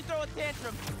definitely throw a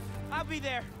tantrum. I'll be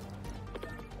there.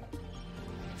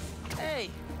 Hey,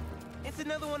 it's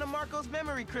another one of Marco's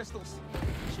memory crystals.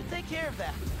 Should take care of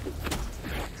that.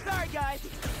 Sorry, guys.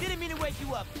 Didn't mean to wake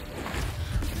you up.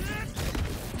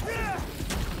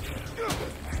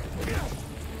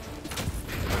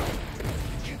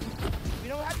 We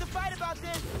don't have to fight about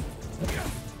this.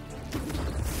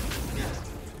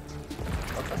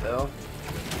 What the hell?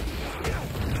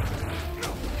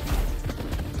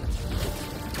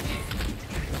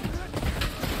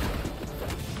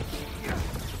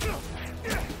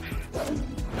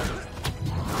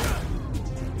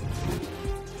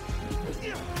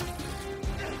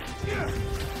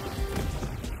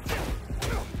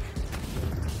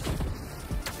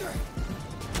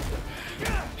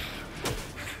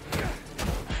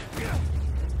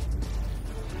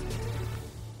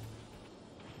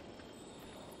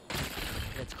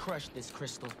 Let's crush this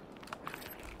crystal.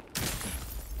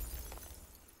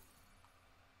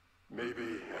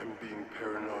 Maybe I'm being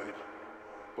paranoid,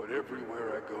 but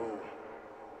everywhere I go,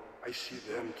 I see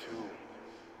them too.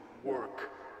 Work,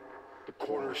 the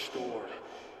corner store,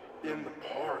 in the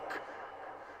park.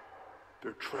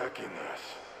 They're tracking us.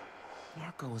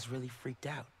 Marco was really freaked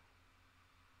out.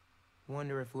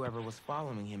 Wonder if whoever was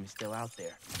following him is still out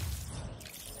there.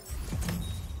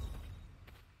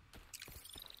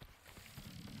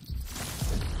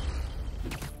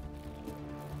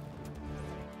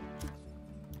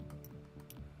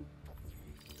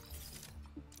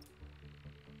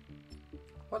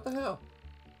 What the hell?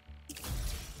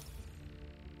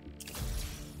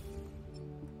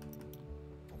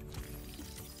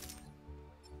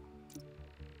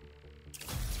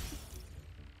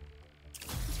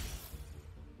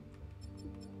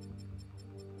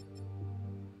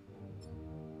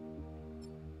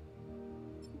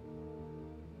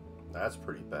 That's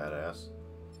pretty badass.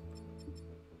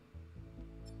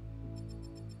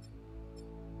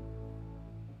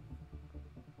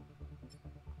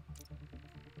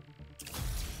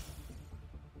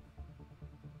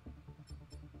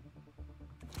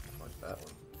 Like that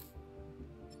one.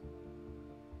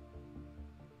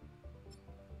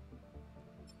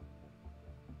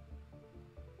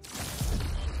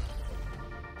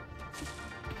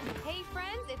 Hey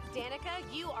friends, it's Danica.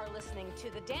 You are listening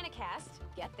to the Danicast.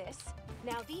 Get this.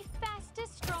 Now the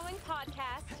fastest growing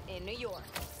podcast in New York.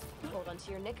 Hold on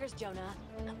to your knickers, Jonah.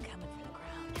 I'm coming for the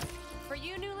crown. For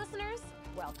you new listeners,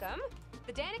 welcome.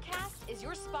 The Danicast is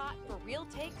your spot for real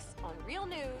takes on real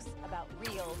news about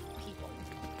real people.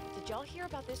 Did y'all hear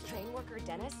about this train worker,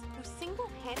 Dennis, who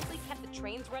single-handedly kept the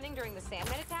trains running during the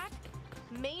Sandman attack?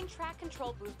 Main track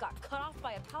control booth got cut off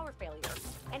by a power failure,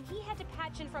 and he had to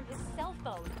patch in from his cell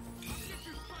phone.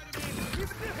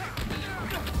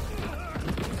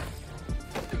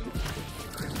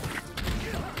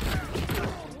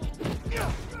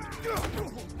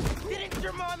 Didn't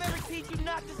your mom ever teach you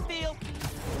not to steal?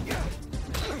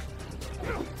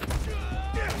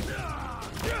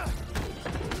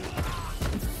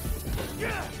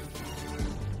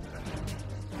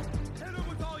 Hit him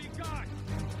with all you got!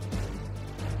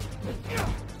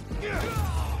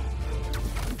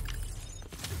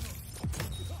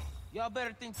 Y'all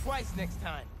better think twice next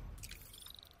time.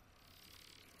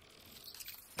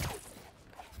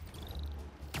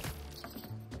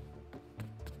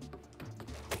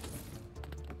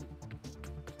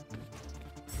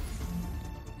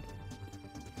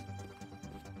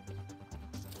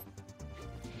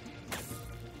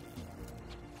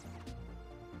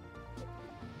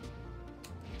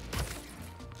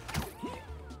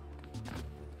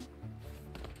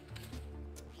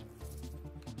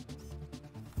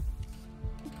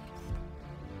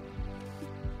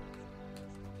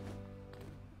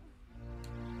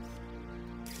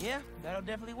 Yeah, that'll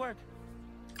definitely work.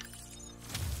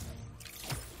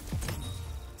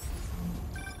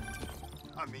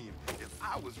 I mean, if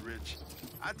I was rich,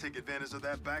 I'd take advantage of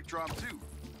that backdrop too.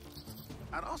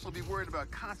 I'd also be worried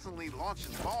about constantly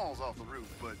launching balls off the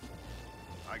roof, but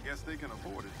I guess they can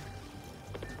afford it.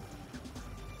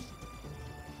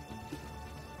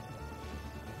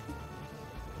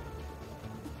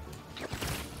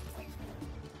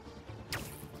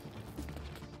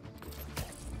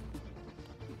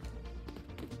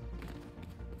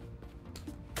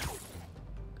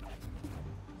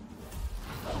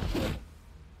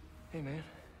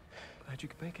 thought you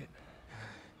could make it.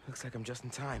 Looks like I'm just in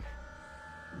time.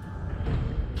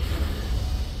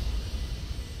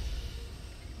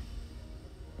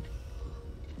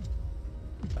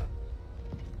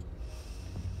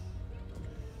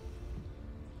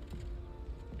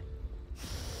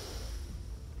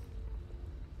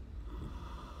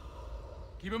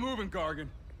 Keep it moving, Gargan.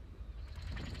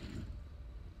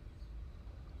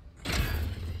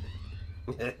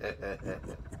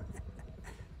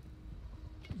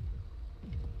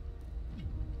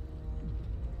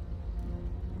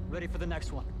 Ready for the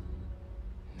next one.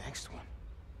 Next one?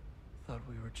 Thought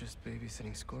we were just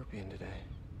babysitting Scorpion today.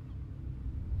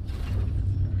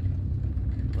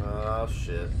 Oh,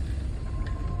 shit.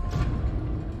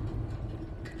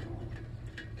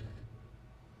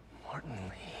 Martin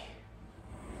Lee.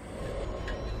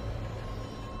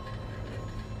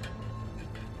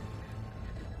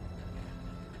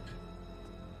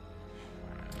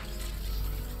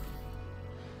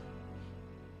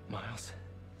 Miles.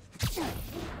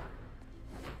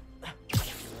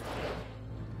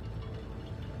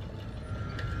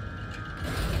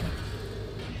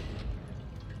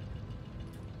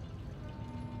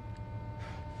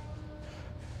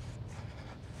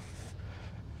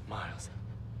 Miles.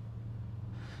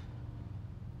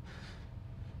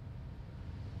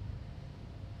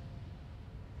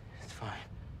 It's fine.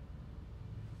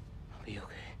 I'll be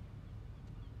okay.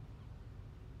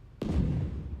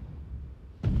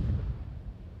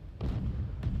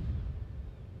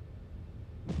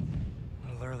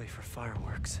 A little early for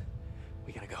fireworks.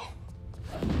 We gotta go.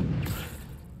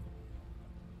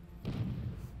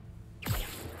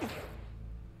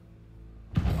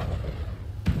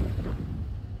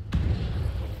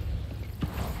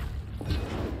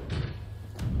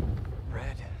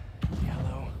 Red,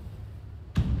 yellow.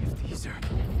 If these are...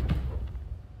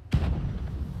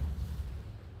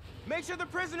 Make sure the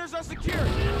prisoners are secure!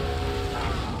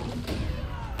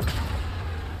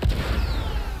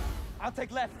 I'll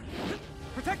take left.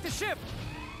 Protect the ship!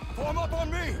 Form up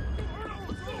on me!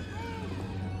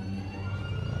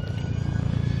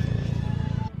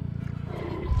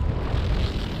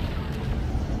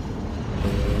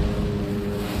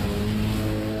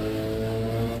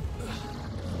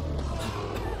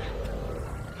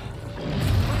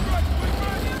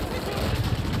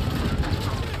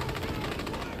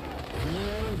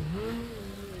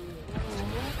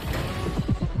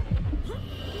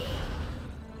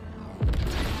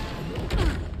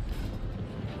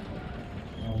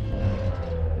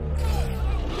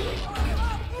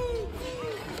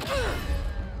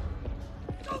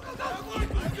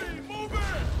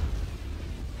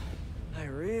 I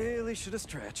really should have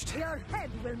stretched. Your head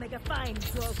will make a fine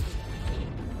trophy.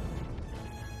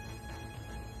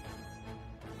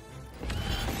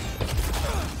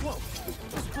 Whoa!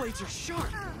 Those blades are sharp!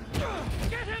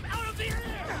 Get him out of the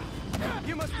air!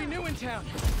 You must be new in town.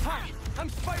 Hi, I'm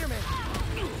Spider-Man.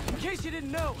 In case you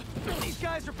didn't know, these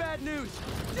guys are bad news.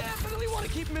 Definitely want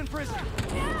to keep them in prison.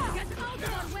 Yeah! Get out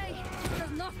of our way!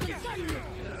 Does not concern you!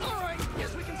 All right,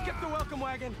 guess we can skip the welcome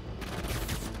wagon.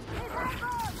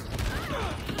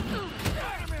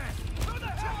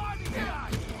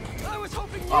 I was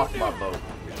hoping you Off knew. my boat.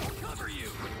 Cover you!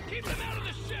 Keep them out of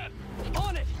the ship!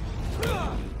 On it!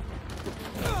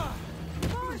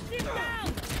 Force him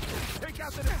down! Take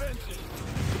out the defenses!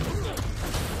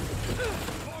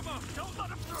 Form up! Don't let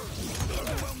them through!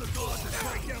 Overwhelm the guards and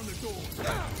break down the door!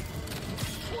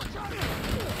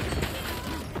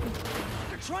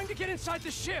 They're trying to get inside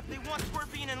the ship. They want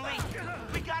Scorpion and Lee.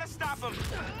 We gotta stop them.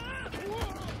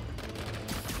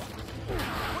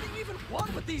 What do you even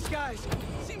want with these guys?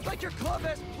 Seems like your club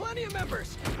has plenty of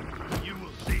members. You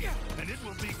will see, and it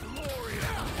will be glorious!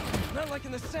 Not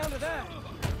liking the sound of that.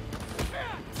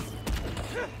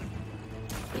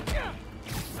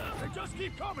 They just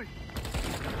keep coming!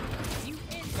 You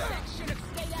insects should have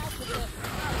stayed out of this!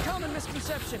 Common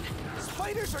misconception.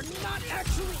 Spiders are not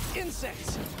actually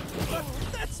insects. But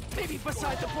that's maybe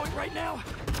beside the point right now.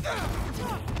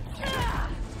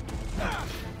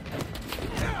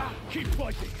 Keep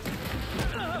fighting!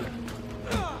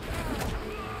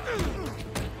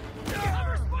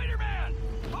 Cover Spider-Man!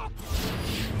 Up!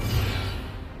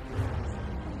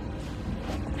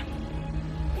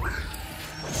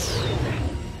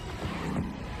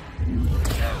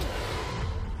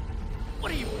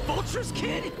 What are you, vultures,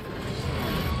 kid?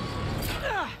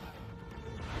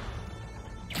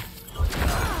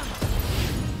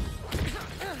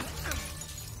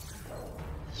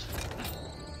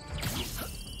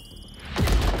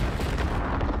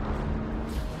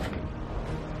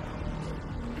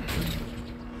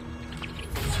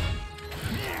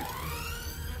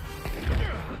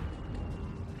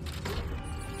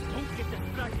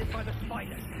 of the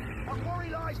spiders. Our quarry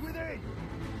lies within.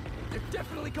 They're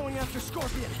definitely going after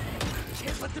Scorpion.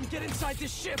 Can't let them get inside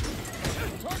this ship.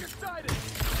 Target sighted.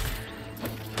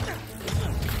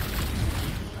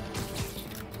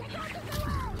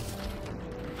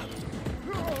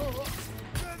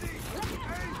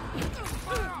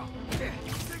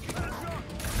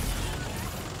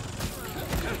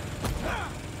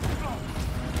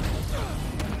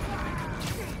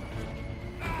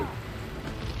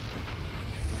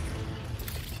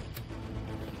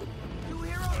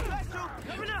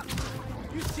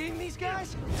 These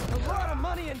guys? A lot of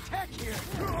money and tech here.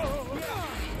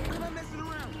 I'm not messing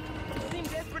around. They seem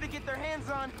desperate to get their hands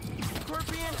on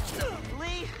Scorpion,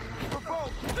 Lee, or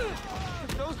both.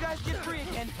 If those guys get free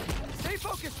again, stay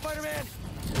focused, Spider-Man.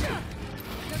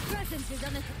 Your presence is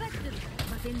unexpected,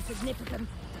 but insignificant.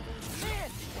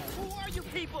 Man, who are you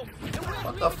people?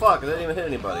 What the fuck? They didn't even hit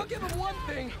anybody. I'll give them one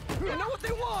thing. They know what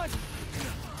they want.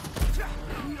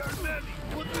 We are many.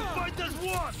 What the fighters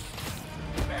want?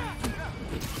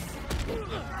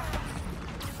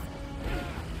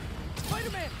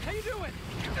 Spider-Man, how you doing?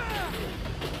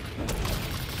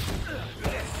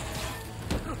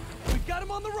 We've got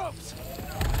him on the ropes.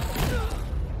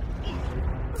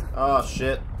 Oh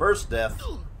shit. First death.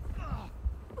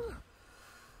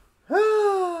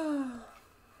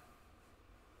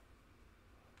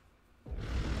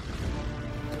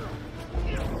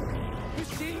 You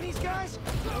seeing these guys?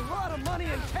 A lot of money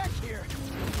and tech here.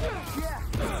 Yeah,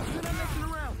 they're not messing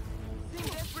around. Seem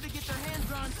desperate to get their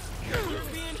hands on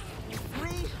Scorpion,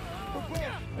 Lee, or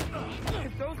both.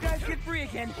 If those guys get free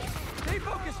again, stay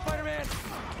focused, Spider-Man.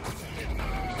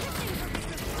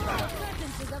 Your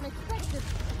presence is unexpected,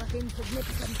 but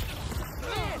insignificant.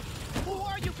 Man, who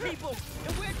are you people?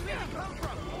 And where'd you even come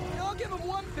from? I'll give them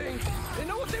one thing. They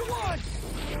know what they want.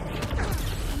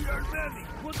 We are many.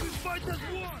 What the fighters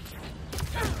want?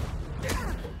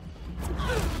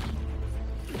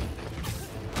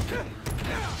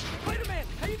 Spider-Man,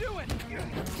 how you doing?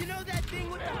 You know that thing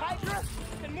with the Hydra?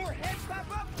 And more heads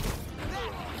pop up?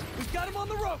 That! We've got him on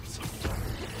the ropes.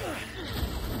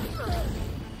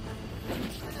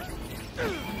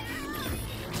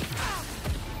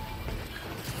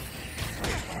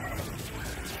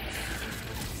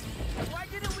 Why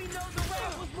didn't we know the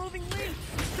ramp was moving Lee?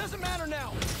 Doesn't matter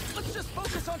now. Let's just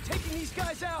focus on taking these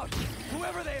guys out,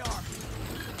 whoever they are.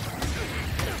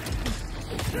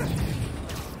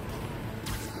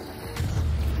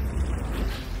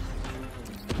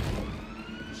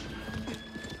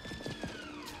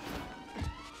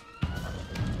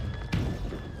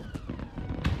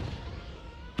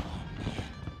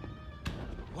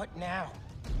 What now?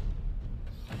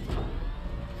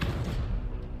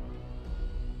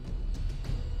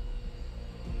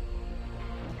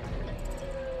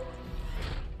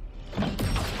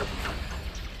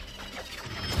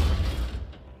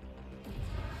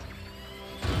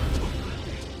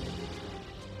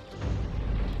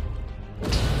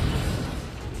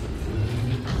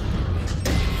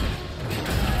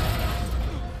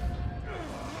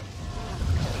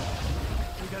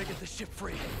 We gotta get the ship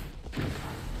free.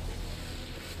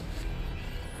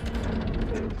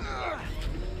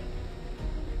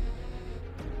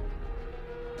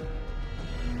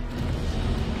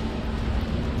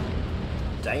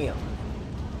 Damn.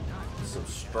 Some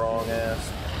strong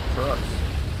ass trucks.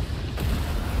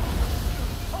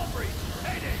 Aubrey!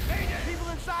 Mayday! People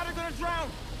inside are gonna drown!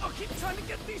 I'll keep trying to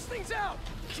get these things out!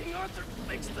 King Arthur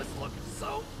makes this look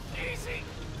so easy!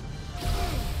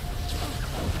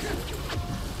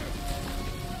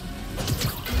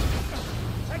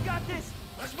 I got this!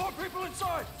 There's more people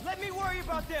inside! Let me worry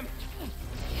about them!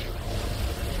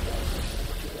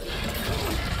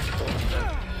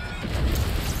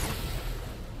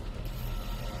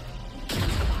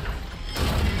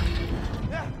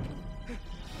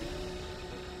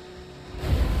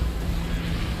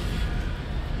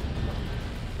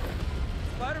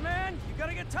 Spider-Man, you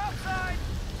gotta get topside!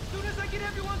 As soon as I get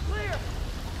everyone clear!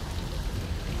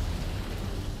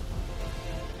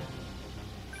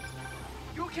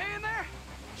 You okay in there?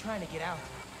 Trying to get out.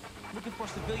 Looking for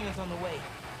civilians on the way.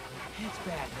 It's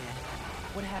bad, man.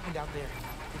 What happened out there?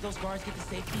 Did those guards get to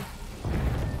safety?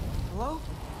 Hello?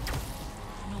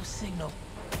 No signal.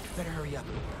 Better hurry up.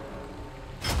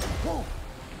 Whoa!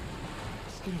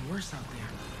 It's getting worse out there.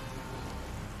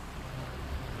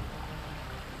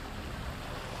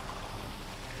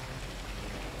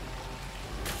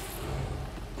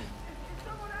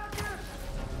 Someone out here!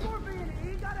 Scorpion,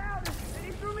 he got out and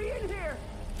he threw me in here!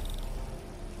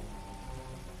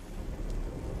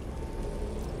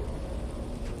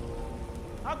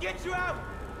 I'll get you out!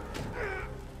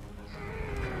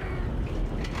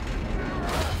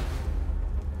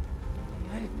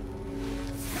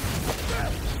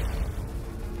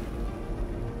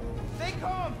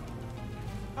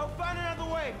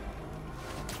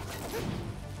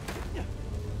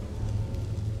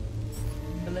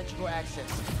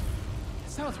 access.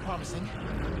 Sounds promising.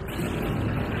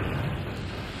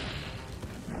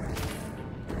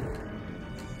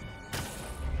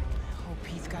 Oh,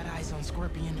 Pete's got eyes on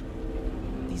Scorpion.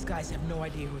 These guys have no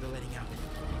idea who they're letting out.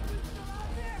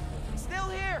 Still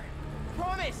here!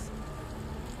 Promise!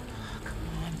 Come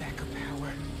on, backup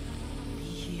power. Be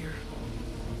here.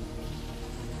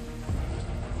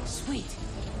 Sweet!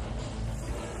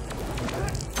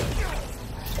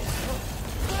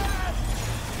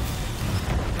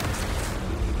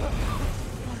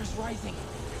 Water's rising.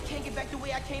 I can't get back the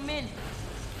way I came in.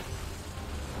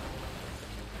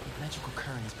 The electrical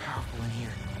current is powerful in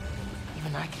here.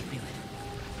 Even I can feel it.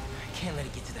 I can't let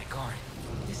it get to that guard.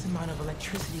 This amount of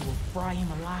electricity will fry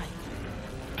him alive.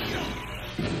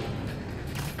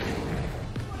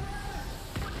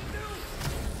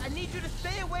 I need you to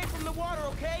stay away from the water,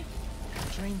 okay?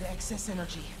 Drain the excess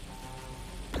energy.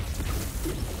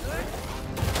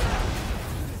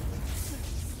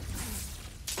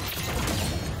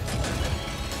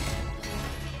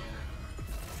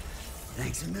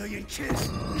 Thanks a million, kids.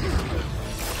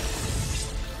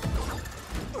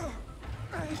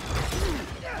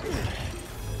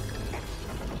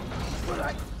 But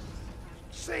I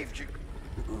saved you.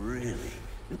 Really?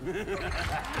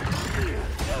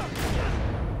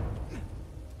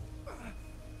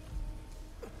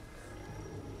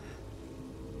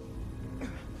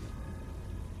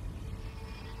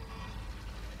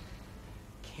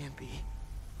 Can't be.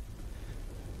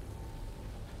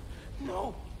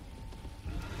 No!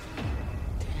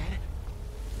 Dad?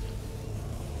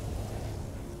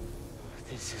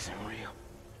 This isn't real.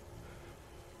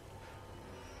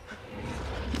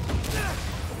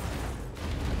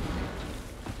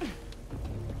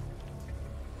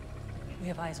 We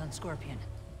have eyes on Scorpion.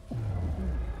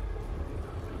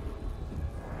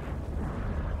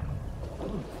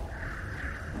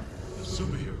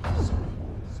 Superhero.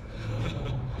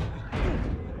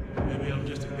 Maybe I'm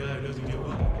just a guy who doesn't give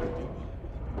up.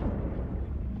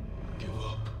 Give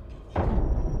up.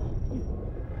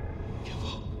 Give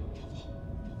up.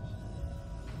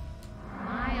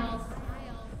 Miles.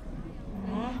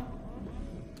 Huh?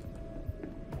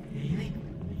 Haley?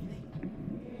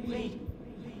 Wait.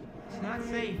 It's not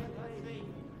safe.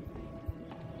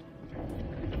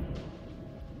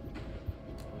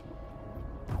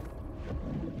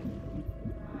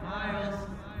 Miles.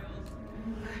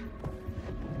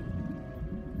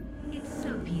 It's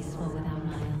so peaceful without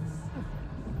Miles.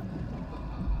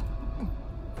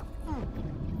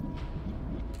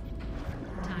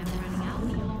 Time's running out,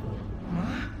 Neil.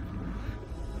 Huh?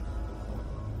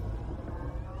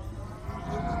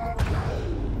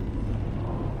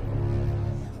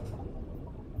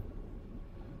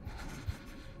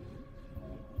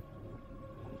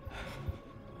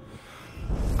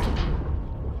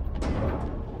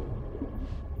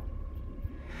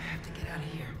 I have to get out of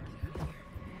here.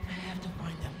 I have to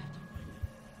find them.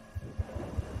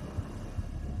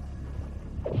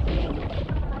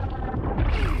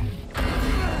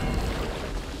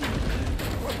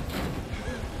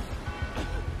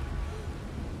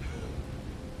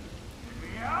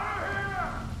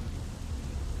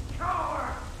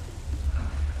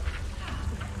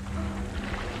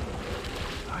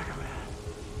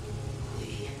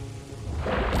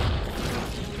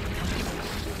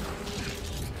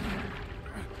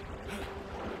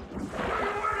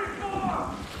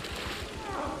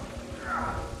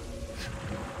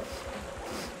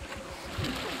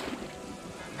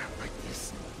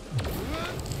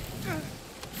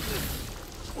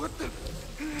 What the?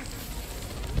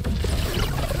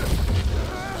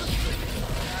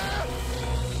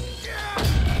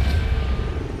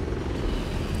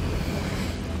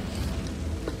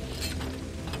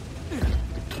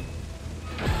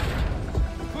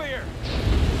 Clear!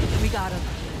 We got him.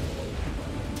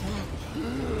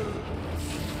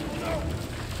 No!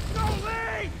 No,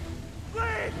 leave!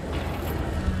 Leave!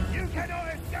 You cannot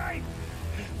escape!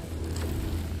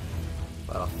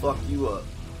 I'll fuck you up.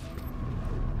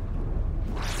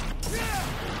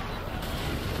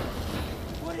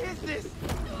 What is this?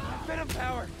 Venom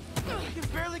power. I can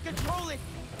barely control it.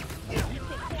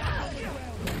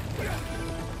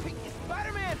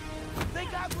 Spider-Man! They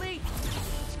got Lee!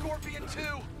 Scorpion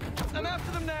 2! I'm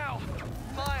after them now!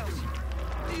 Miles,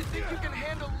 do you think you can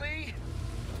handle Lee?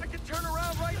 I can turn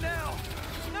around right now!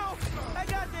 No! I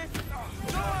got this!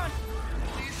 Go on!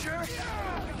 Are you sure? I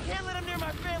can't let him near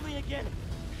my family again!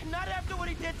 Not after what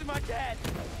he did to my dad!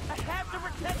 I have to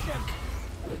protect them!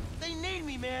 They need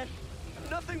me, man!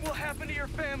 Nothing will happen to your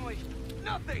family!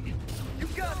 Nothing! You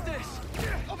got this!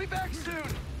 I'll be back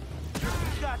soon!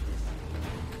 You got this!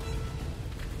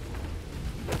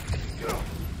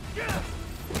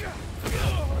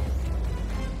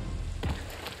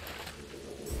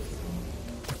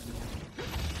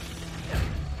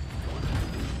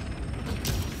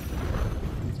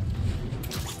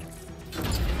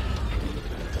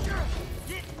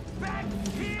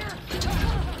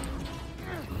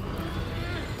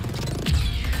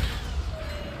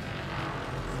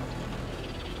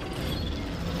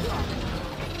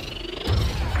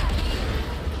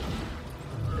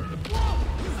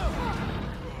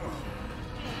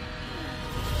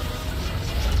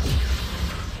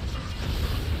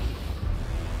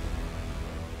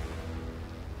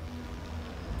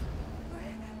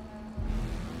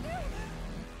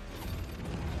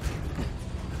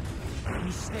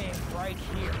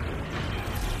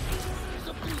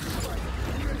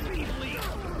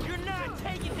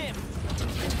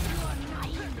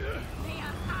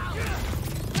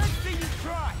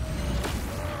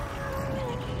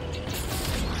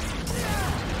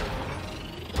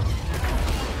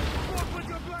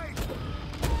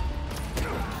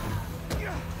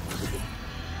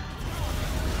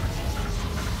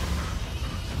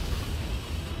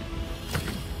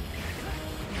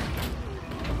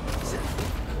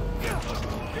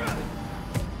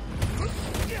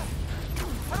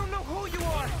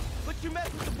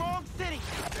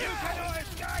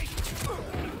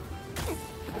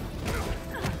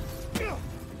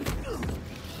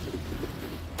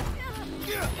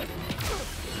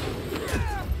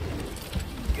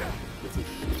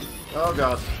 Oh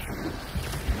god.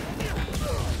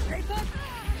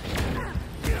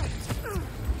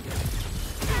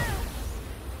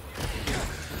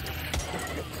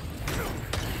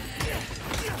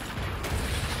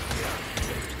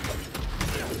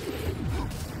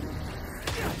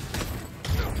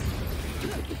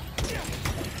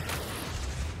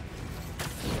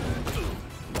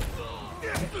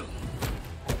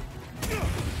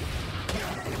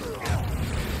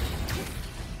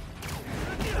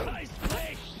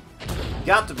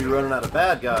 Got to be running out of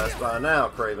bad guys by now,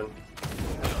 Kraven.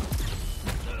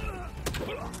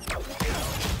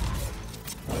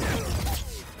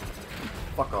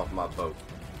 Fuck off my boat.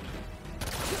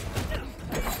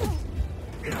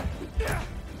 I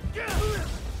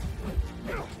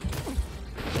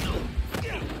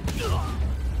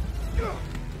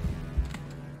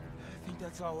think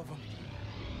that's all of them.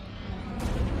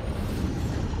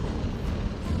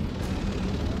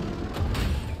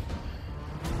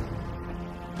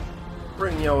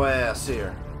 Bring your ass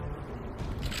here.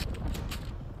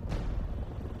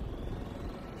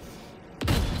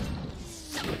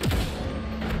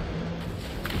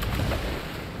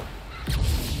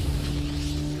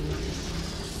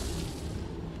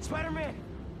 Spider-Man!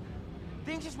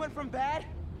 Things just went from bad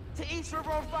to East River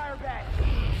on fire bad.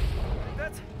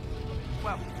 That's...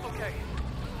 well, okay.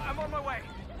 I'm on my way.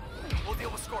 We'll deal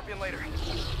with Scorpion later.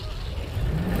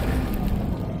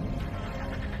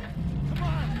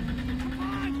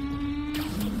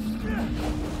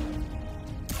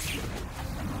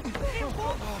 It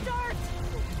won't start!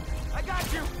 I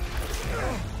got you!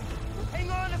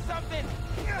 Hang on to something!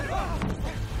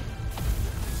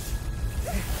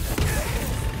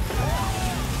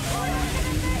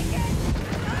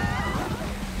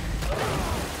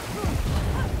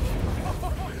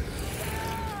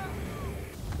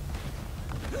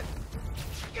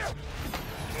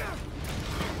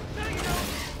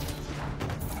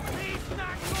 He's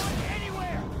not going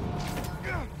anywhere!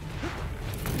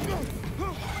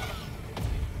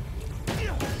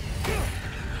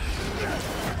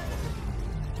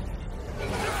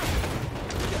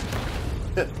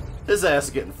 His ass is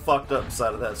getting fucked up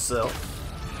inside of that cell.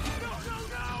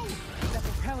 That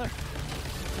propeller!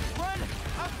 Run!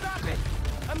 I'll stop it!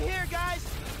 I'm here, guys!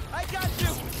 I got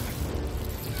you!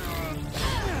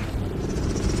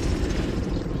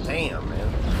 Damn,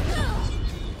 man.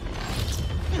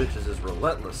 Bitches is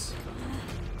relentless.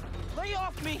 Lay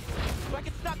off me so I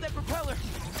can stop that propeller!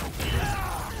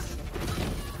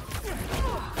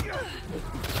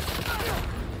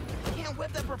 I can't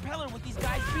whip that propeller with these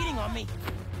guys beating on me!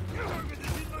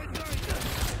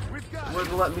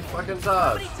 Wouldn't let me fucking How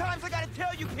dodge. many times I gotta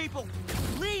tell you people?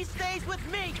 Lee stays with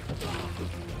me!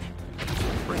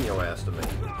 Bring your ass to me.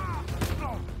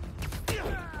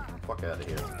 Fuck out of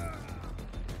here.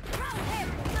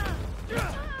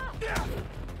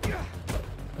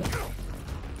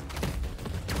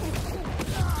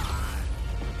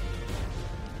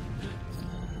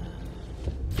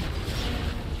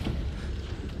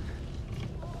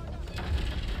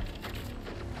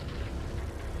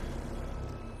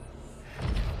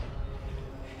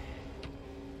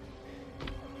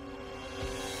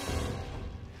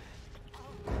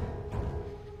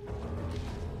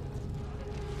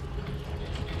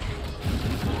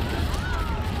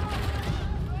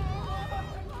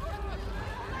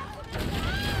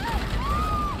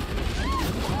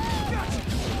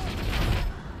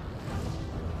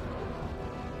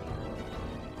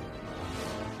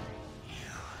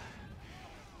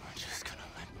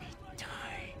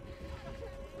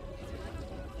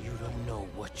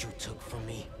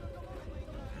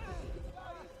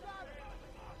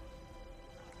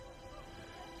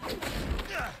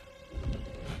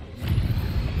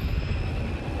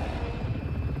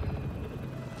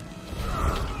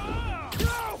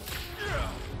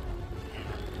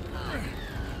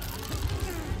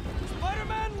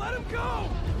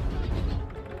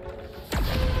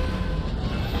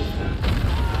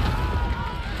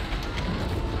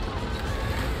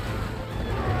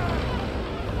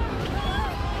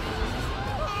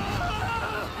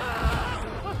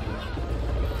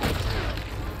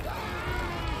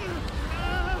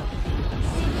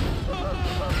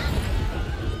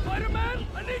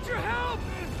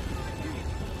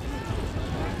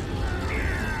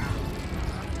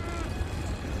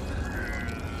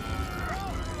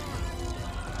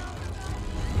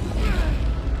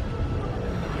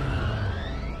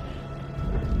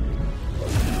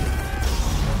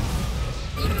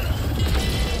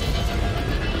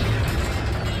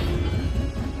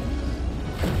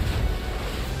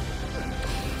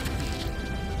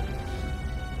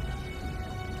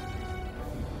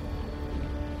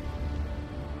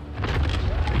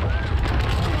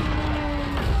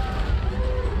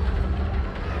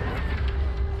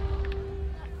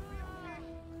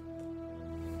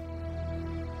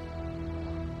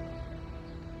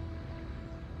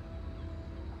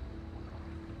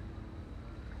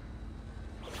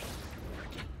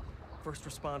 First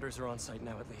responders are on site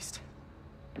now, at least.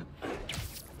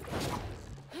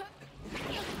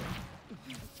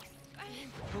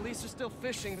 Police are still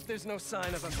fishing, but there's no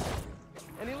sign of them.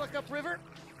 Any luck upriver?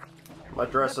 Am I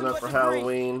dressing up for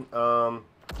Halloween?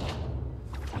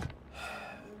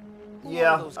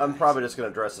 Yeah, I'm probably just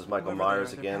gonna dress as Michael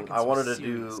Myers again. I wanted to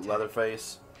do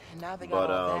Leatherface, Now they got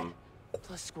all but that,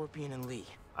 plus Scorpion and Lee.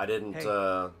 I didn't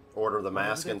order the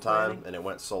mask in time, and it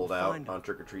went sold out on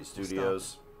Trick or Treat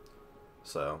Studios.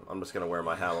 So I'm just gonna wear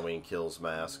my Halloween Kills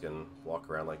mask and walk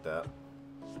around like that.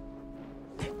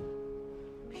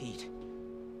 Pete,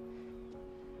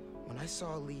 when I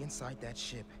saw Lee inside that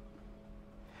ship,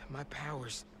 my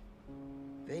powers,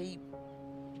 they...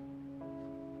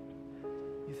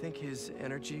 You think his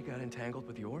energy got entangled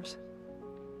with yours?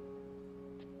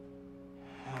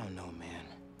 I don't know, man.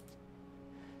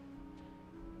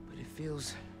 But it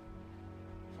feels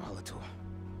volatile.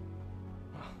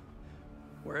 Well,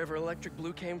 wherever Electric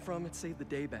Blue came from, it saved the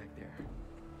day back there.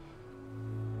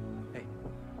 Hey.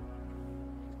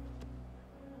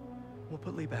 We'll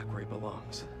put Lee back where he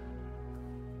belongs.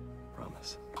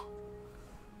 Promise.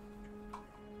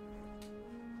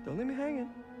 Don't leave me hanging.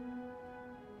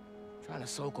 Trying to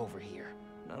soak over here.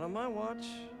 Not on my watch.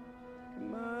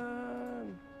 Come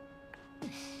on.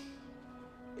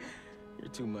 You're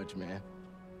too much, man.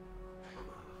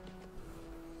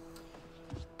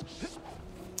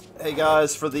 Hey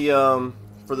guys, for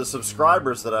the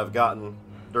subscribers that I've gotten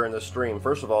during this stream,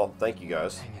 first of all, thank you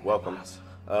guys. Welcome.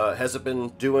 Has it been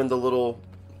doing the little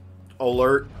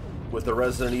alert with the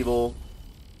Resident Evil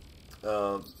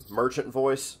merchant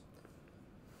voice?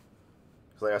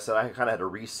 Like I said, I kind of had to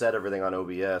reset everything on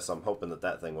OBS. I'm hoping that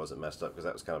that thing wasn't messed up, because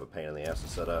that was kind of a pain in the ass to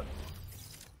set up.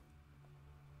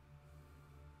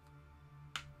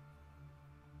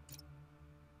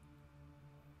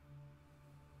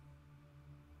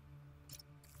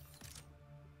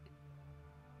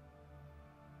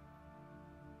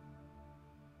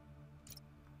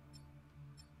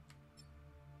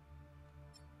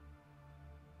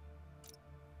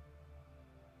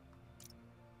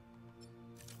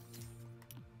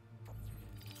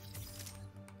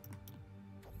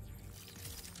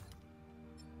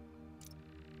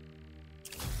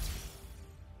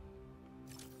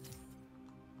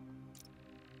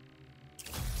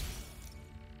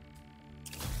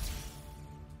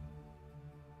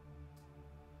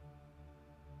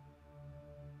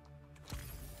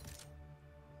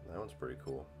 That one's pretty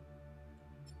cool.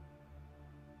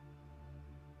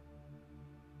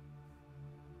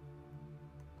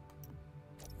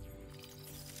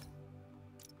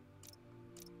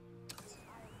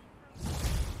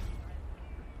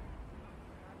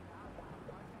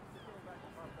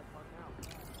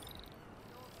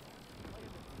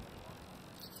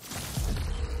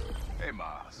 Hey,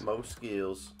 Miles. Mo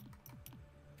skills.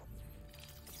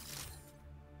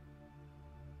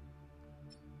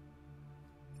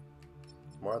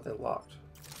 Why aren't they locked?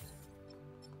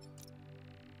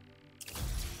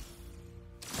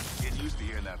 Getting used to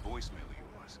hearing that voicemail of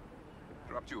yours.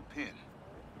 Dropped you a pin.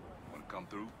 Wanna come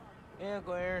through? Yeah,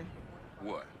 go ahead.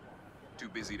 What? Too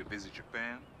busy to visit your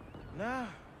fam? Nah, I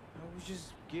was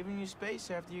just giving you space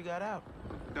after you got out.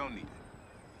 Don't need it.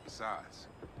 Besides,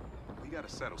 we gotta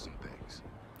settle some things.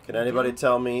 Can anybody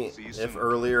tell me if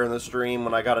earlier in the stream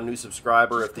when I got a new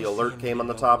subscriber, if the alert came on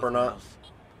the top or not?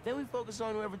 Then we focus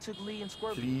on whoever took Lee and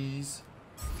Scorpion. Please.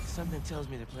 Something tells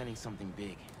me they're planning something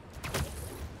big.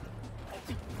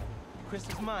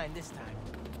 Crystal's mine this time.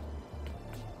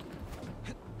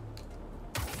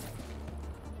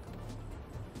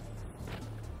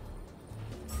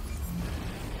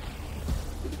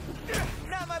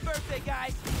 Not my birthday,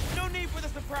 guys. No need for the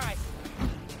surprise.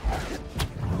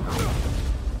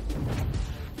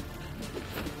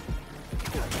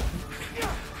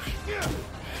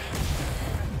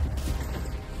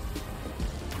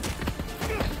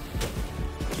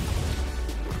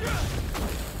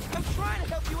 I'm trying to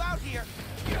help you out here.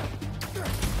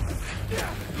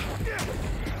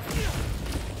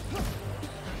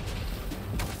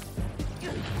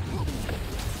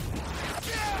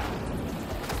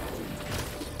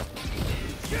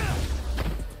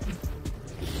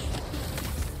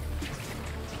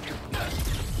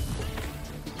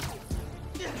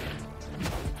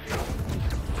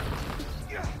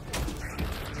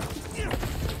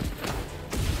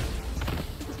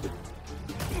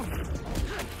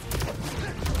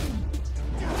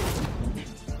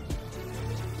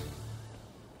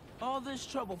 All this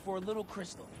trouble for a little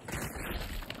crystal.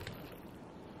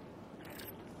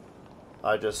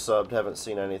 I just subbed, haven't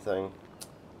seen anything.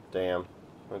 Damn.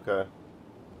 Okay.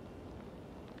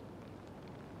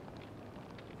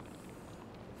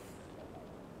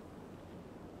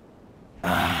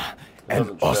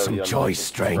 An awesome choice,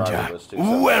 stranger.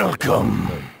 Welcome!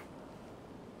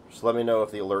 Just let me know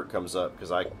if the alert comes up,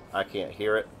 because I can't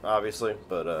hear it, obviously,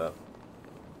 but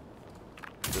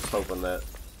just hoping that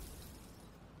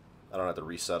I don't have to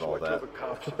reset all So I tell that. the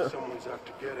cops that someone's out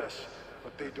to get us,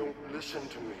 but they don't listen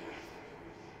to me.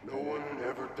 No one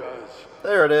ever does.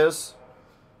 There it is.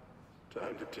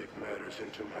 Time to take matters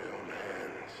into my own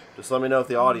hands. Just let me know if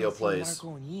the audio haven't seen plays,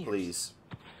 Marco in years. please.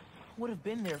 Would have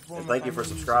been there for And him. thank if you I for knew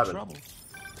he was in subscribing. trouble.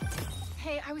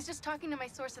 Hey, I was just talking to my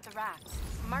source at the raft.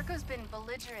 Marco's been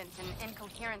belligerent and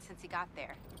incoherent since he got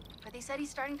there. But they said he's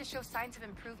starting to show signs of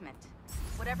improvement.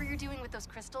 Whatever you're doing with those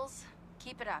crystals,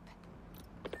 keep it up.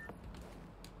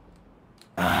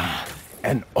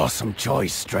 An awesome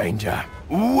choice, stranger.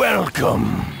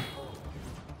 Welcome!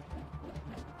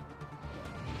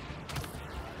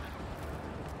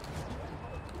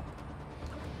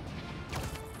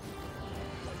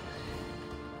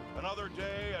 Another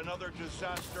day, another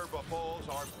disaster befalls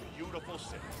our beautiful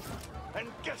city. And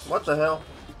guess What the hell?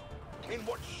 in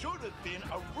what should have been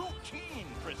a routine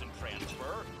prison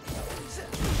transfer.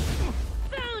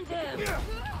 Found him!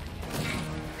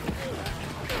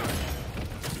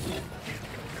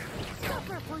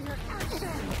 Suffer for your actions!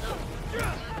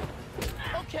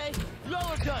 Okay,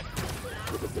 y'all are done.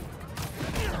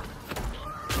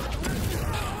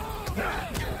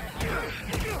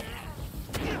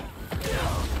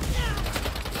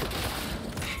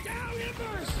 Down,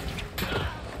 Embers!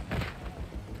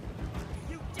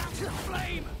 You down to the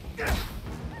flame!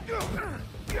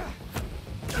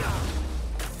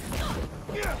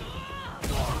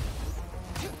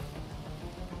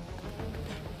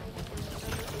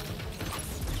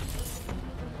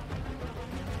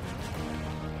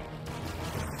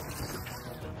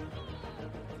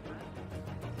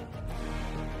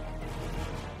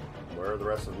 Where are the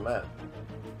rest of them at?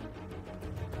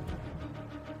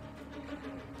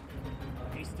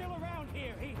 He's still around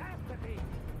here. He has to be.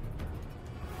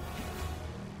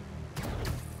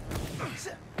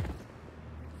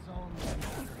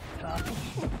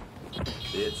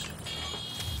 Bitch.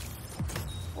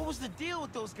 What was the deal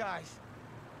with those guys?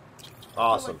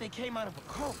 Awesome. Felt like they came out of a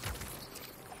cult.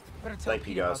 Better tell Thank you,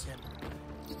 Pete about guys. them.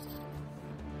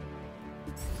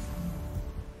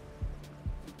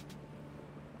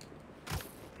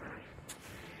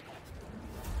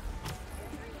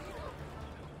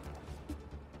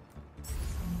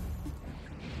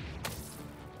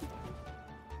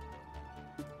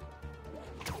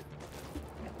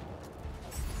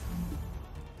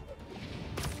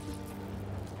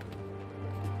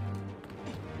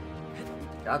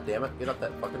 God damn it, get up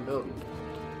that fucking building.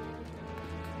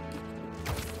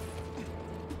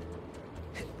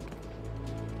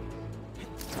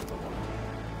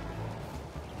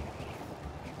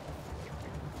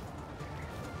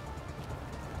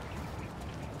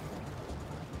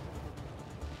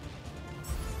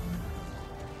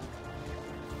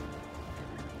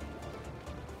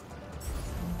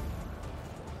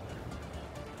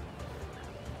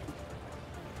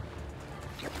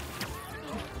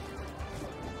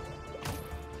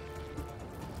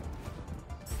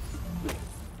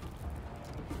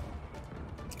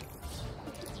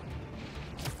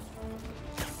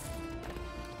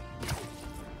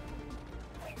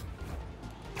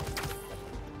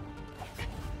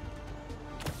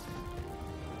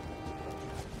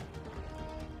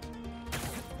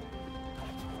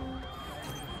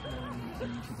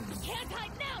 Can't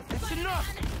hide now! That's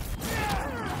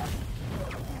enough!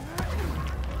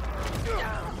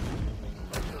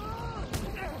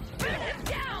 Pin him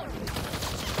down!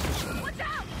 Watch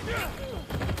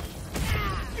out!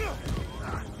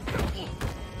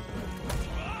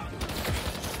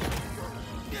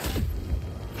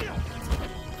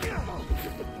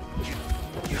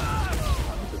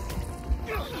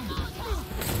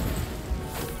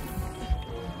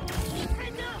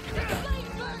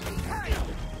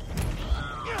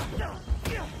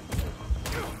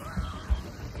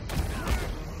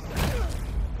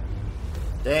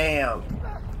 Damn!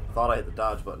 Thought I hit the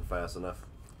dodge button fast enough.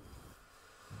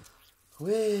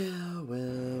 Well,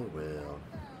 well, well.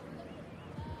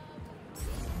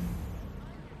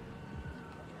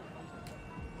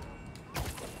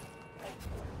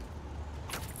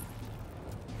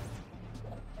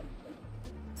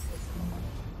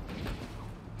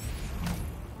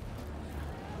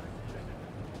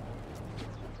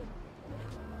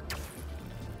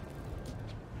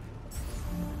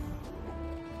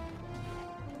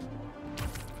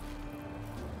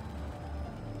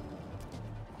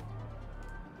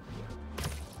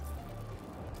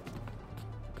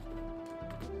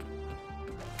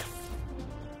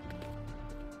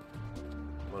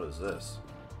 What is this?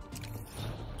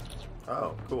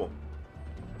 Oh, cool.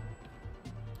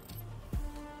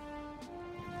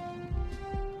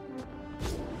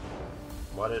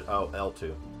 What did... Oh,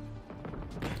 L2.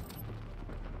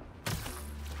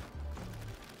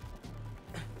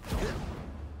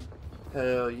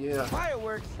 Hell yeah.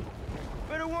 Fireworks?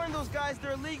 Better warn those guys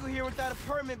they're illegal here without a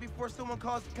permit before someone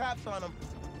calls the cops on them.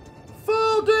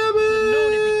 Full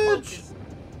damage!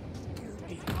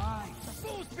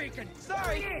 Fool speaking!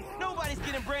 Sorry, nobody's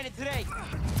getting branded today.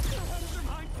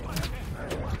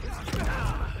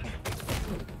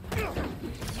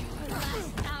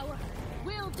 Last hour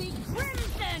will be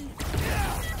crimson!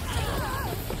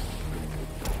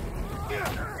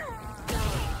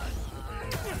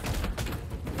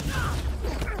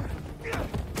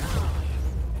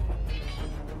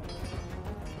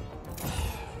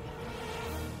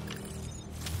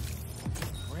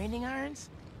 Branding irons?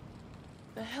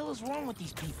 The hell is wrong with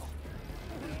these people?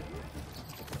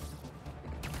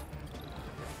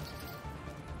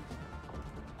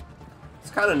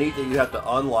 It's kind of neat that you have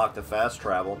to unlock the fast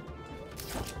travel.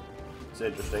 It's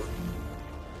interesting.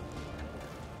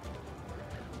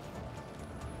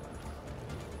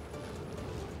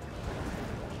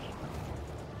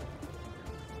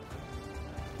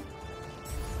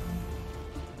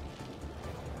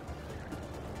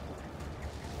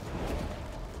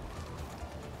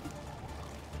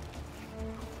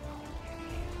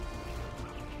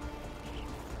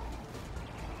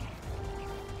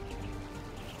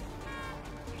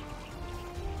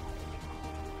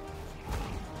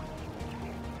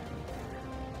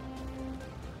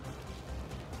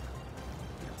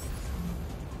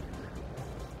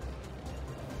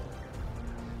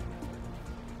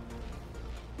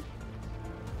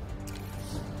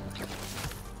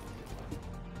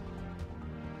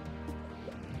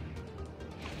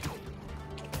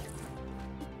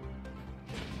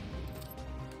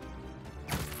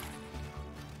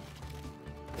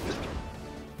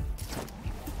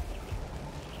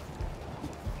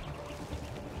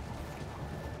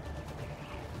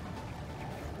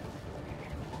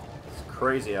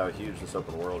 Crazy how huge this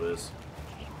open world is.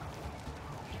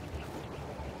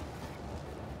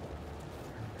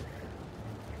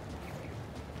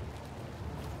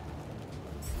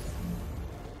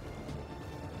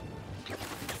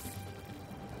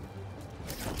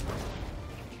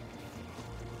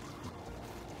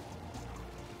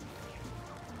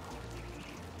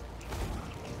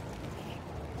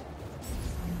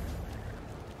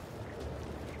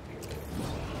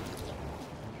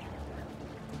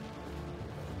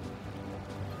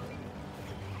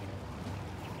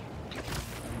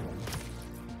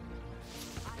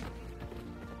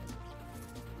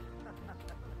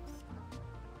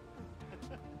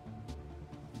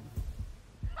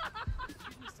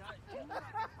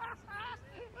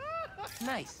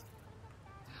 Nice.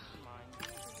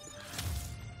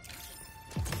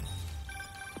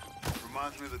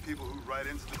 Reminds me of the people who write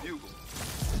into the Bugle,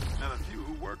 and a few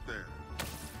who work there.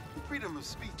 Freedom of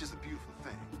speech is a beautiful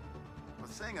thing,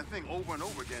 but saying a thing over and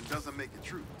over again doesn't make it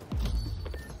true.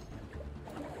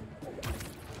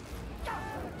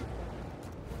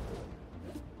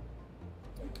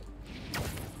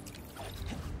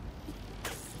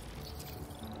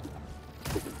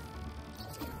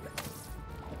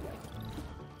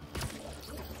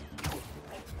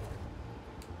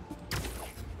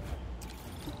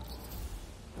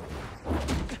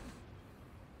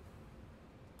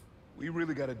 We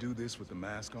really gotta do this with the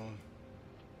mask on?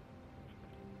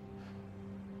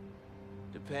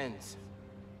 Depends.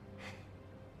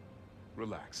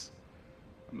 Relax.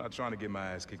 I'm not trying to get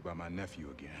my ass kicked by my nephew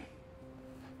again.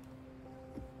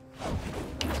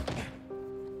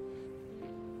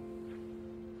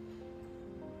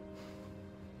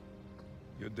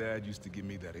 Your dad used to give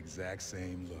me that exact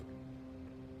same look.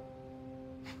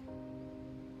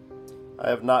 I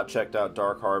have not checked out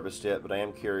Dark Harvest yet, but I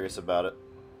am curious about it.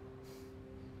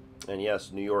 And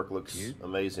yes, New York looks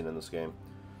amazing in this game.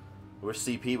 I wish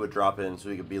CP would drop in so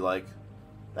we could be like,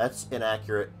 that's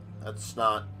inaccurate. It's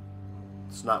not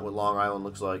what Long Island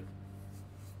looks like.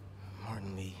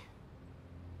 Martin Lee.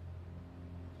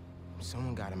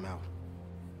 Someone got him out.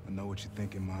 I know what you're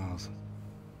thinking, Miles.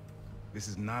 This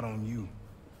is not on you.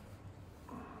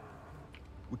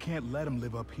 We can't let him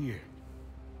live up here.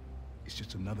 It's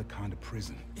just another kind of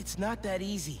prison. It's not that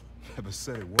easy. Never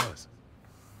said it was.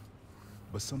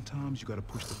 But sometimes you gotta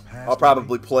push the past. I'll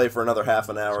probably play for another half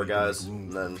an hour, guys,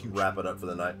 and then wrap it up for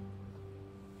the night.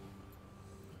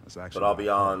 But I'll be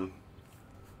on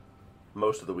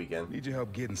most of the weekend. Need your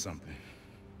help getting something.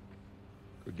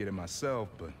 Could get it myself,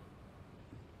 but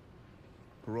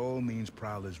parole means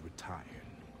Prowler's retired.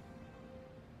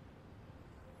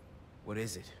 What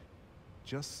is it?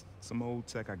 Just some old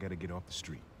tech I gotta get off the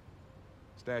street.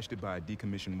 Stashed it by a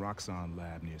decommissioned Roxxon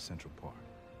lab near Central Park.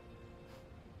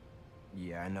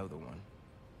 Yeah, I know the one.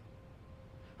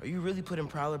 Are you really putting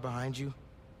Prowler behind you?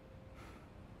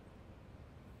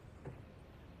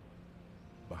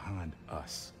 Behind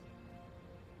us.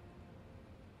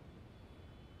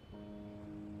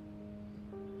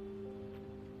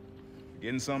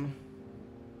 Getting something?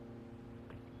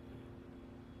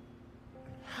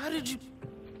 How did you...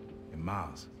 And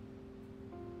Miles,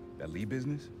 that Lee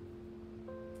business?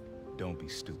 Don't be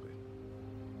stupid.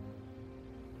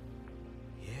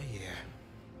 Yeah.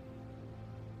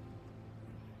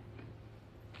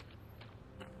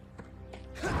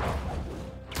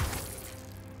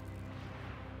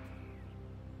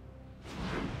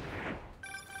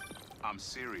 I'm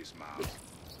serious, Miles.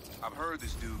 I've heard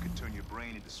this dude can turn your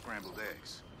brain into scrambled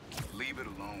eggs. Leave it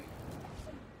alone.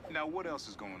 Now, what else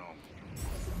is going on with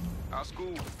you? Our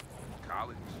school?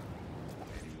 College?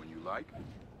 Anyone you like?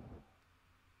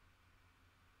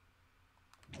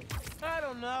 I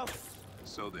don't know.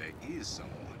 So there is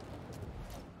someone.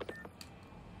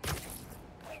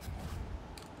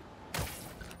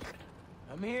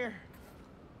 I'm here.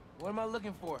 What am I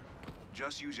looking for?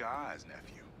 Just use your eyes,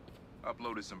 nephew.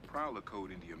 Uploaded some Prowler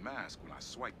code into your mask when I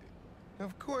swiped it.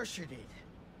 Of course you did.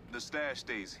 The stash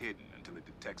stays hidden until it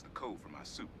detects the code from my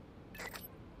suit.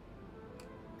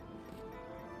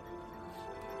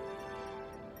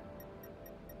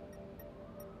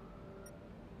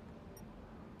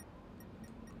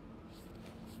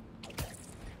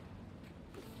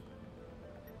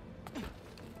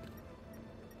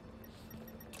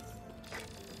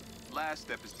 Last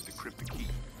step is to decrypt the key.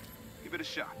 Give it a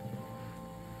shot.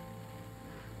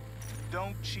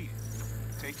 Don't cheat.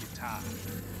 Take your time.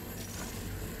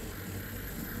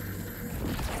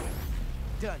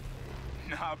 Done.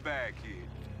 Not bad, kid.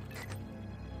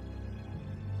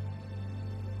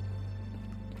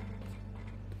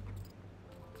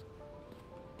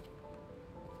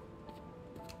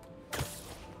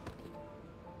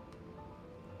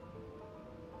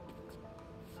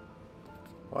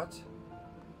 What?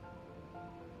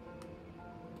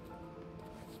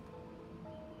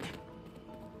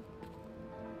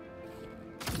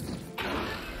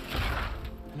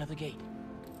 Another gate.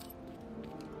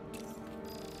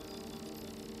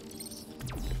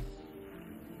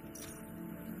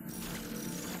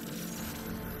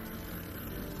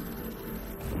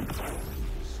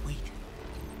 Sweet.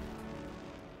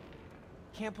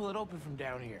 Can't pull it open from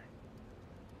down here.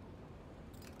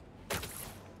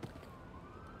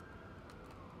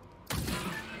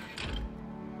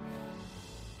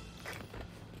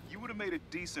 You would have made a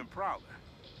decent Prowler.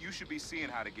 You should be seeing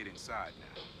how to get inside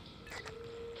now.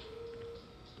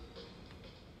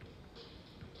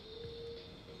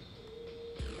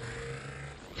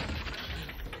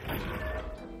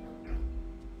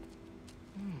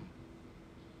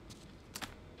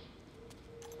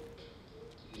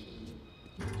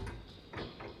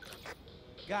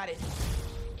 Got it.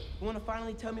 You want to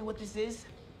finally tell me what this is?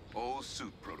 Old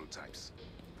suit prototypes.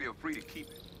 Feel free to keep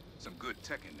it. Some good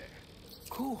tech in there.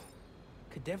 Cool.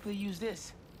 Could definitely use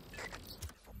this.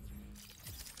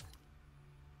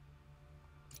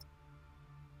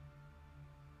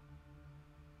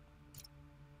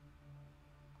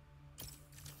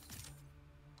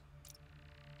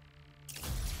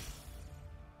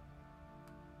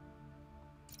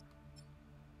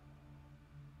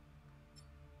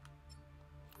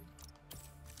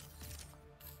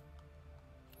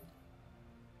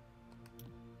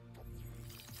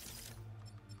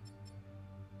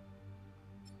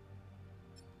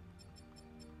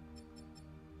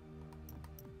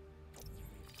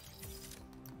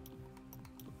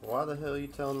 Why the hell are you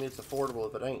telling me it's affordable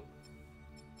if it ain't?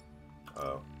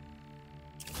 Oh.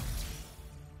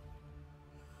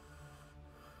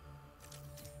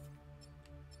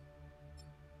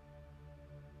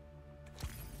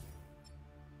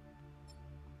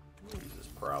 Use this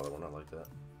Prowler one, I like that.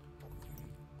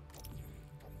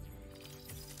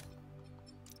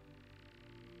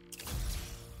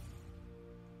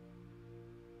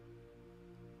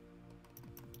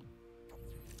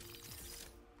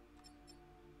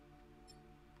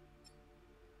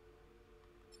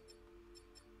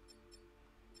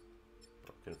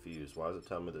 Confused. Why does it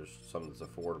tell me there's something that's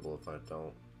affordable if I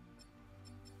don't?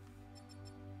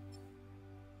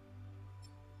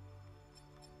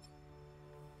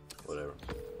 Whatever.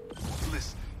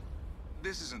 Listen,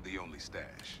 this isn't the only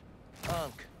stash.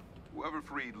 Unk. Whoever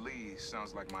freed Lee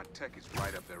sounds like my tech is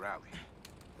right up their alley.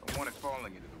 Don't want it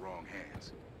falling into the wrong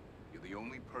hands. You're the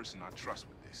only person I trust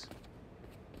with this.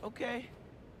 Okay,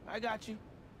 I got you.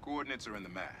 Coordinates are in the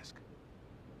mask.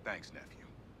 Thanks, nephew.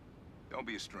 Don't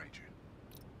be a stranger.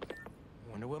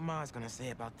 Wonder what Ma's gonna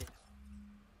say about this.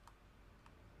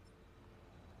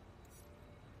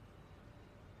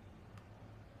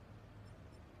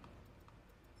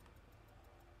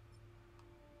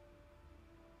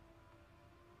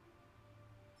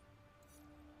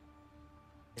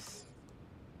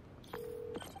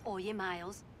 Oye,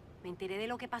 Miles, me enteré de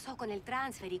lo que pasó con el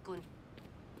transfer y con...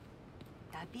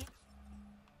 ¿Estás bien?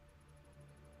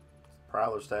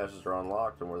 Prowler stashes are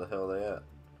unlocked, and where the hell are they at?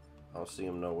 I don't see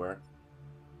them nowhere.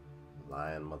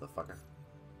 Lying motherfucker.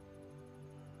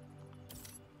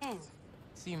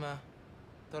 Sí, ma.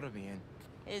 Todo bien.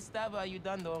 Estaba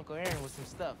ayudando a Uncle Aaron with some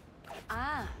stuff.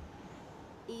 Ah.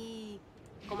 ¿Y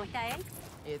cómo está él?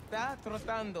 Está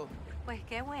trotando. Pues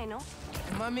qué bueno.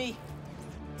 Mami,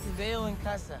 te veo en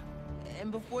casa.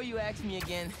 And before you ask me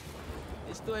again,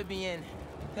 estoy bien.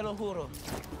 Te lo juro.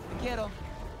 Te quiero.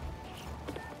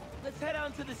 Let's head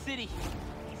out to the city.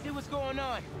 See what's going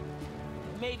on.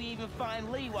 Maybe even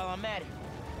find Lee while I'm at it.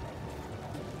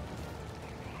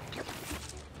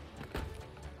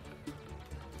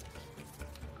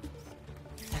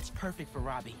 That's perfect for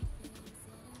Robbie.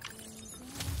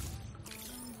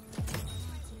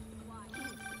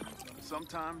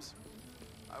 Sometimes,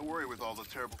 I worry with all the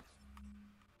terrible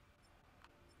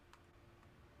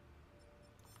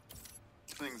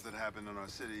things that happen in our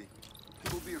city.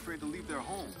 People be afraid to leave their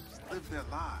homes, live their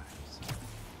lives.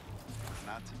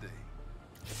 Not today.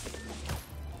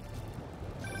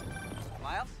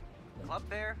 Miles? Club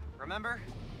fair, remember?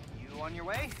 You on your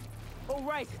way? Oh,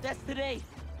 right, that's today.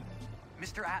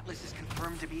 Mr. Atlas is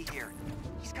confirmed to be here.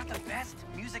 He's got the best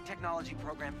music technology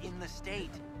program in the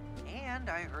state. And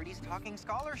I heard he's talking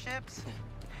scholarships.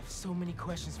 I have so many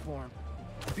questions for him.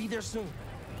 Be there soon.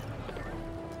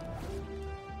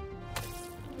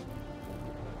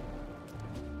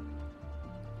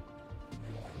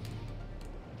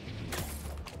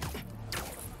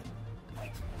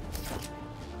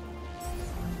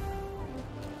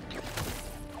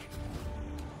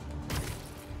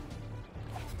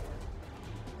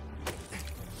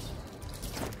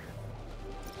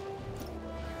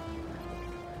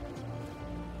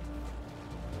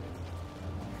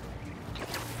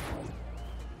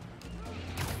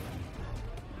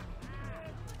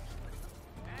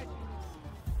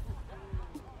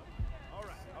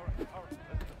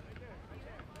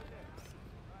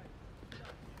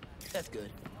 That's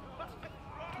good.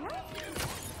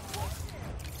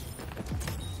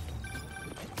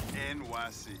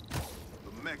 NYC,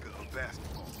 the mecca of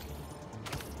basketball.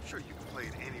 Sure, you can play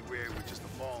it anywhere with just a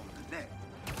ball in the net.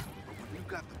 But when you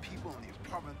got the people in the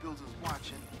apartment buildings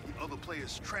watching, the other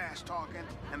players trash talking,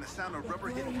 and the sound of rubber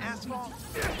hitting asphalt...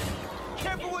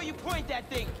 Careful where you point that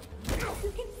thing!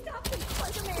 You can stop him,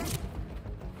 Spider-Man!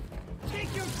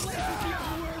 Take your place if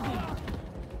you're worthy!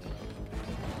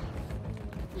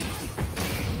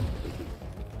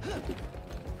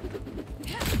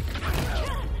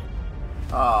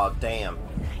 Oh, damn.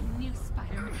 I knew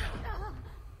Spider-Man. I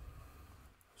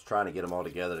was trying to get them all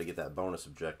together to get that bonus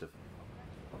objective.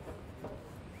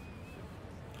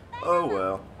 Oh,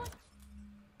 well.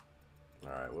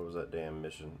 Alright, what was that damn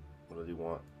mission? What did he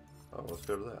want? Oh, let's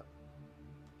go to that.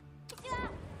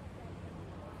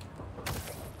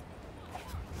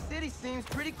 City seems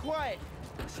pretty quiet.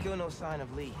 Still no sign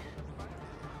of Lee.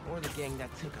 Or the gang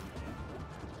that took him.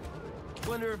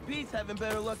 Wonder if Pete's having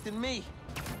better luck than me.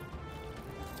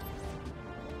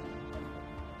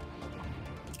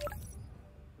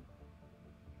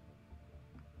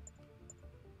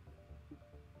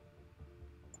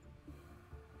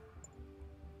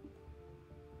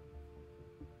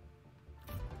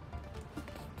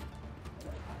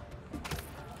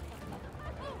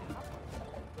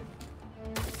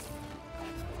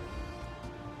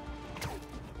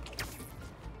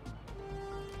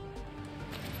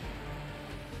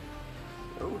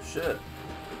 Oh shit.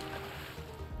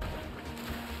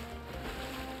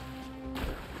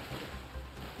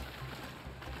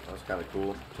 That was kind of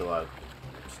cool until I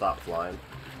stopped flying.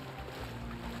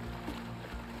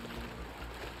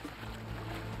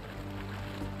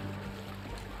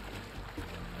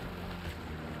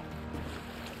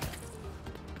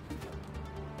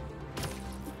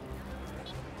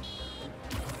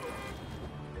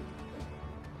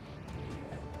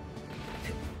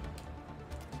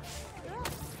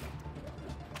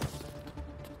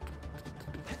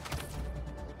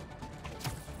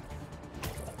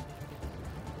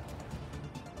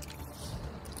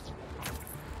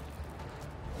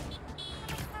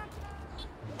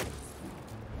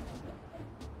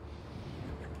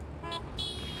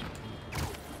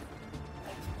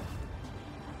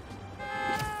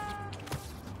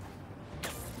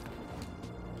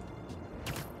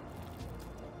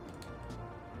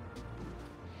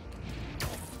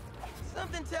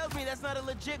 Something tells me that's not a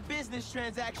legit business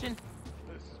transaction.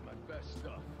 This is my best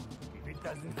stuff. If it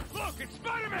doesn't... Look, it's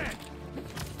Spider-Man!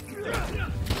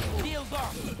 Deal's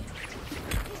off.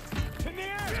 In the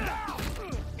air, now!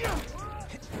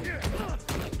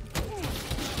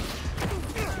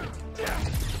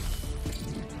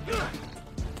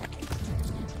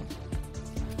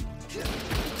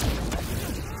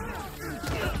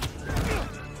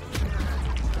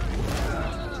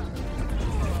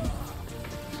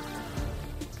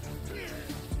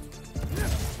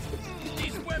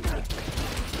 These weapons!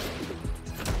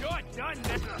 You're done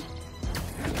now!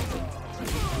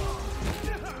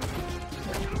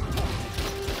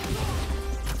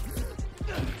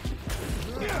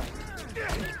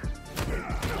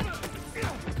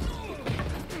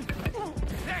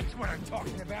 That's what I'm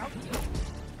talking about!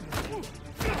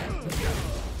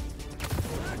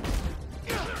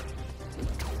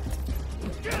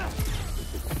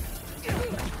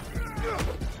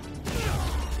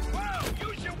 Whoa!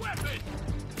 Use your weapon!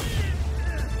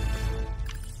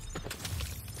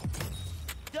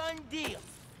 Done deal.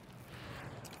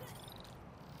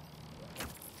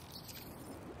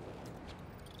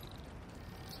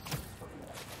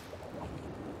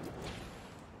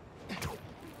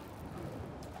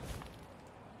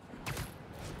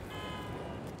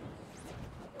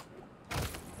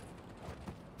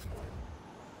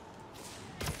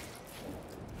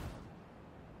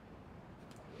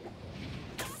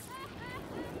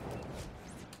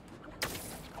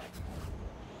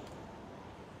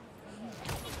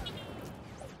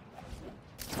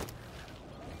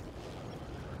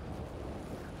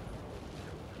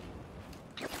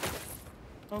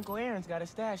 Uncle Aaron's got a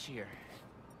stash here.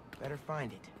 Better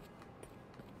find it.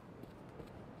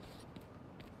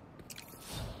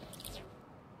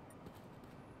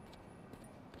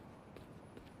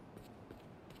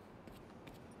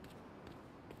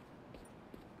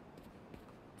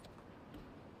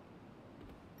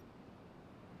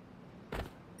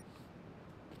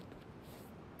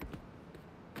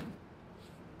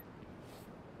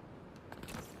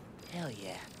 Hell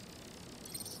yeah.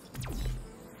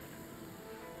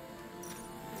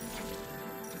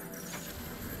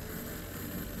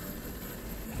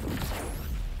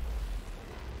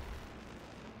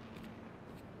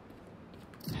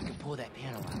 Pull that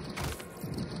panel out.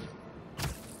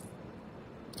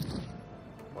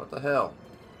 What the hell?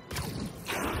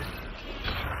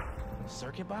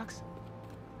 Circuit box?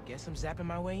 Guess I'm zapping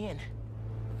my way in.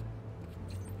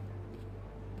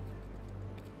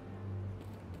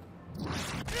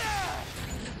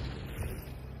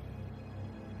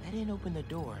 That didn't open the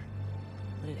door,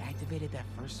 but it activated that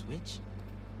first switch?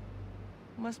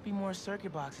 Must be more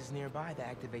circuit boxes nearby that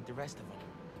activate the rest of them.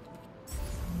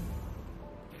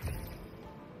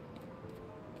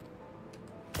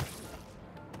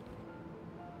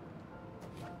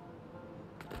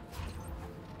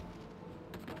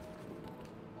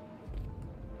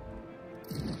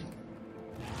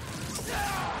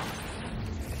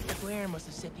 Claire must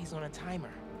have set these on a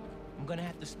timer. I'm gonna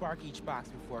have to spark each box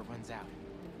before it runs out.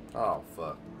 Oh,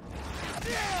 fuck.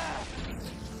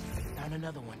 Found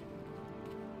another one.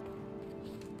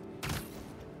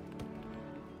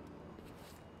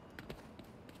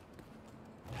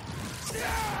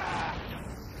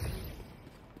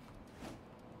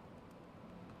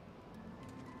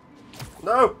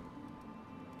 No!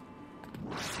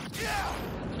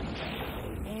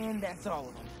 And that's all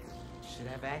of them. Should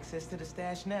have access to the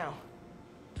stash now.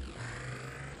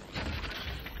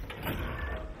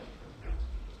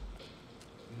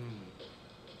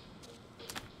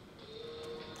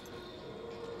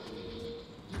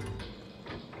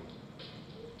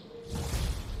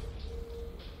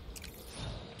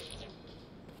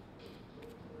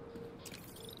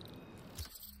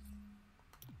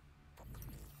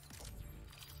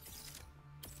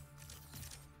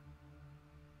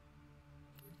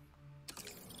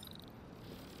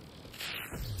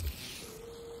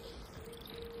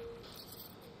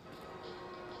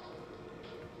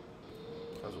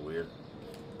 That was weird.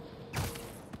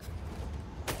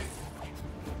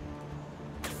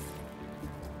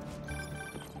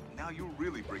 Now you're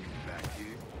really bringing me back,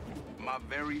 kid. My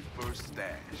very first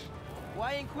stash.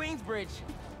 Why in Queensbridge?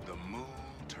 The Moon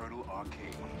Turtle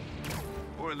Arcade.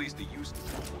 Or at least it used to be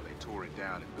before they tore it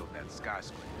down and built that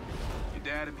skyscraper. Your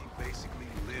dad and me basically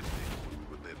lived it when we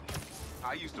were living.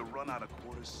 I used to run out of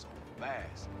quarters so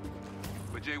fast.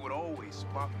 But Jay would always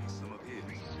spot me some of his.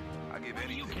 I'd give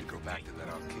anything to go back to that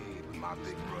arcade with my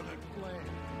big brother.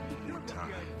 One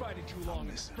time. Fighting too long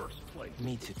in the first place.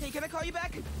 Me too. Hey, can I call you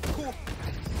back? Cool.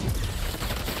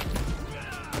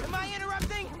 Am I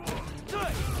interrupting?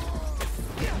 Good.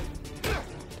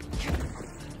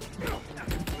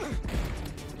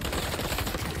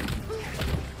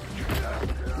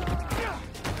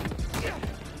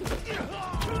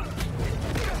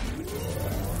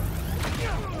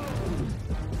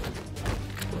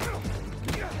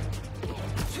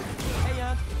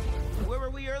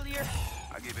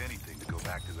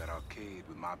 back to that arcade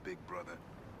with my big brother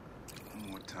one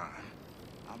more time.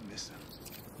 I miss him.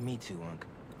 Me too, Unc.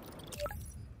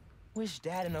 Wish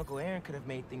Dad and Uncle Aaron could have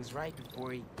made things right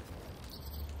before he...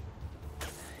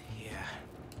 Yeah.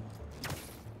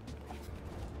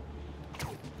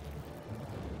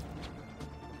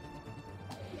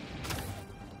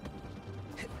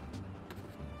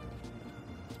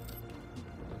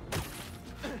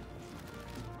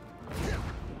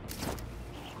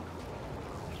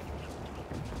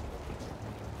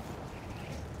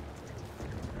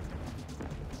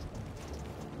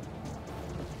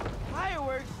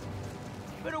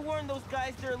 Better warn those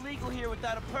guys they're illegal here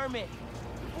without a permit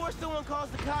before someone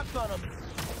calls the cops on them.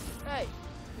 Hey,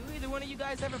 do either one of you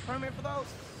guys have a permit for those?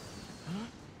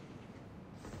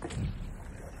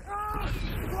 Ah!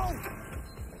 Whoa!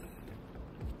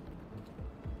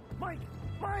 Mike!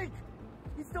 Mike!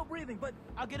 He's still breathing, but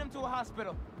I'll get him to a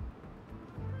hospital.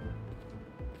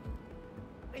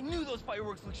 I knew those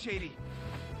fireworks looked shady.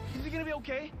 Is he gonna be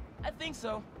okay? I think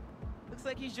so. Looks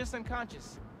like he's just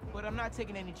unconscious, but I'm not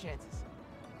taking any chances.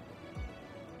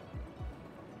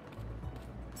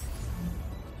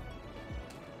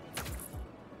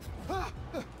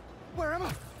 Where am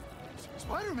I?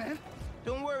 Spider-Man?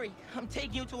 Don't worry, I'm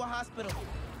taking you to a hospital.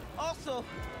 Also,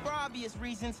 for obvious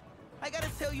reasons, I gotta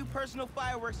tell you personal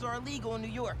fireworks are illegal in New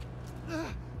York.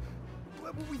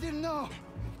 We didn't know.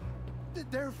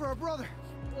 They're for our brother,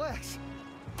 Lex.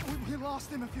 We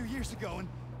lost him a few years ago, and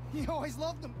he always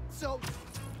loved them, so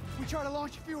we tried to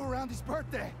launch a few around his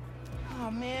birthday.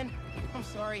 Oh, man. I'm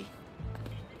sorry.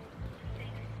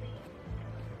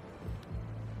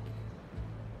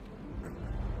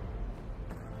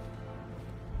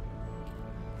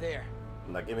 There.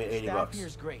 Now give me 80 Staff bucks.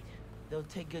 here's great. They'll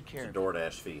take good care It's a of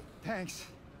DoorDash fee. Thanks.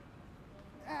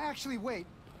 Actually, wait.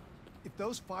 If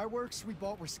those fireworks we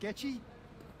bought were sketchy,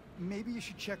 maybe you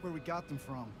should check where we got them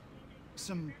from.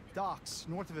 Some docks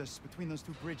north of us between those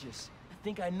two bridges. I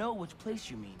think I know which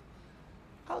place you mean.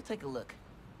 I'll take a look.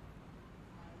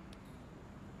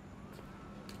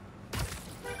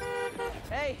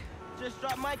 Hey, just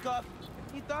dropped Mike off.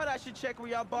 He thought I should check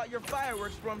where y'all bought your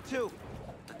fireworks from, too.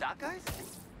 The dock guys?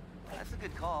 That's a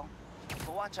good call.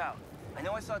 But watch out. I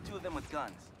know I saw two of them with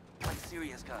guns. Like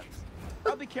serious guns.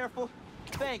 I'll be careful.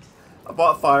 Thanks. I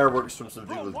bought fireworks from some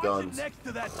dude Bro, with watch guns. it next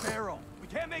to that barrel. We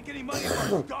can't make any money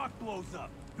if our dock blows up.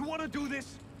 You want to do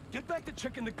this? Get back to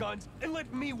checking the guns and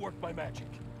let me work my magic.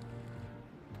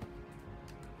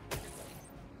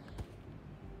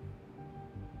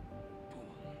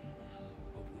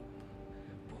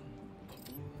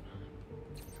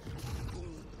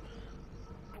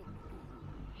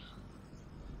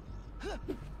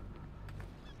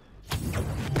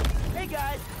 Hey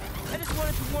guys, I just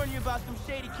wanted to warn you about some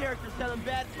shady characters selling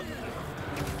bad food.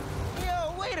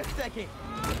 Yo, wait a second.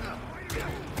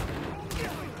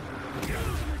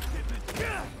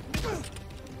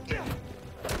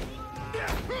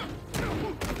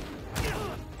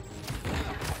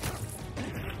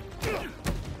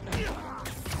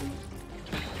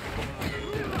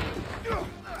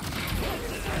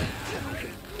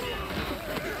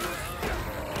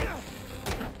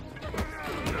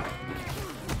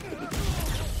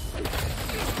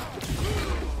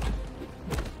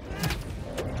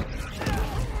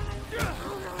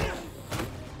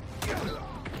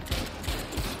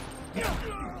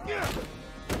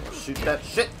 Shoot that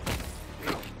shit.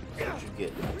 What'd you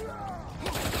get?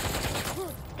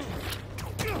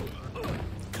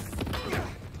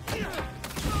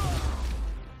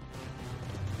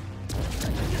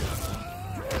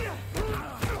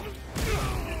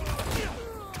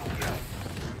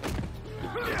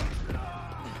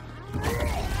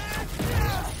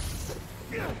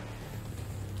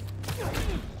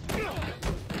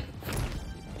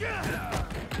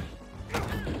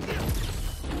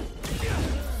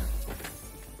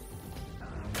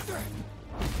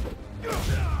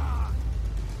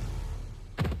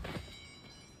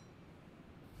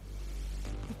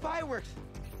 Fireworks!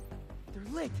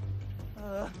 They're lit!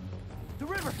 The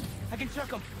river! I can chuck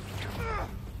them!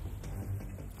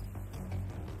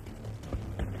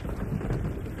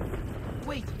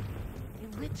 Wait!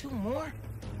 You lit two more?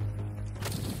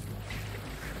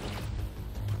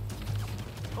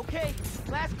 Okay,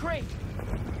 last crate!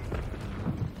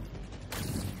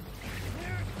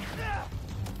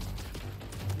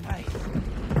 Nice.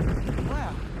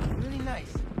 Wow, really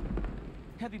nice.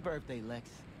 Happy birthday, Lex.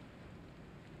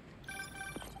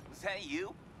 Was that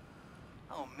you?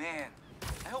 Oh, man.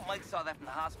 I hope Mike saw that from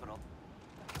the hospital.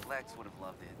 Lex would have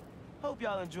loved it. Hope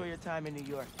y'all enjoy your time in New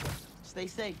York. Stay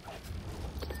safe.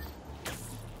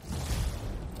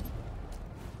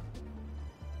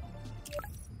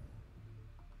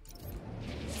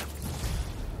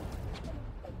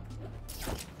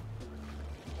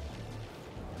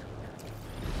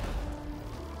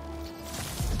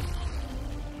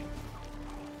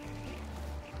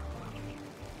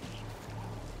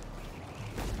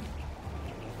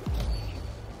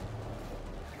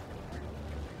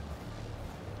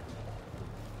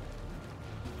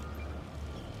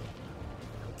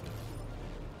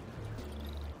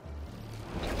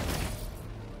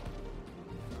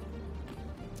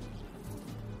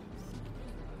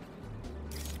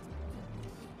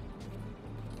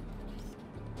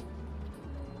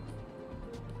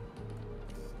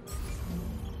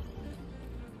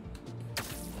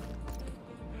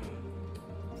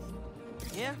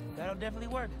 Yeah, that'll definitely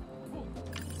work.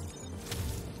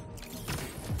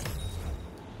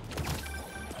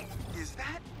 Is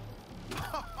that?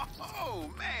 Oh,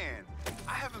 man.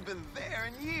 I haven't been there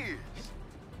in years.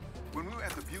 When we were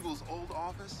at the Bugle's old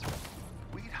office,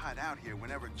 we'd hide out here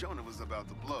whenever Jonah was about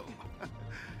to blow.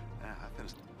 I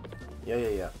finished.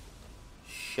 Yeah.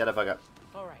 Shut up, I got.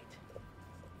 All right.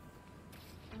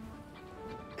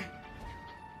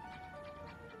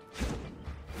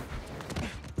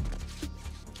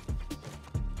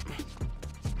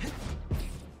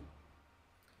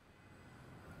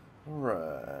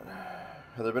 Right.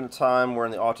 Has there been a time where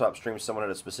in the Autop stream someone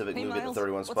had a specific movie at the Miles,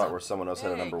 31 spot up? where someone else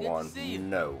had a Hey, number good to one? see you.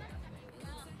 No.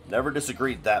 Never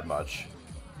disagreed that much.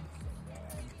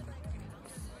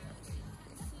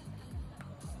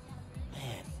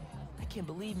 Man, I can't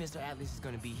believe Mr. Atlas is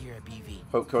gonna be here at BV.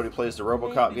 Hope Cody plays the Maybe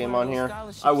RoboCop one game of on those here.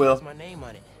 scholarships I will. has my name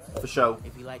on it. For sure.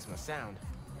 If he likes my sound.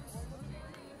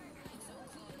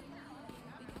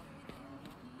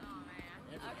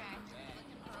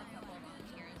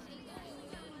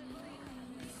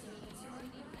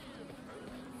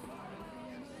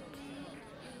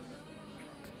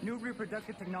 New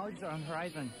reproductive technologies are on the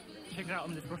horizon. Check it out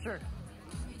in this brochure.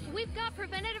 We've got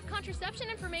preventative contraception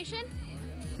information.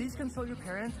 Please consult your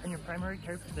parents and your primary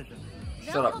care physician.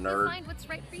 They'll help you find what's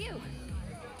right for you.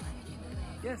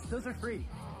 Yes, those are free.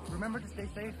 Remember to stay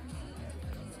safe.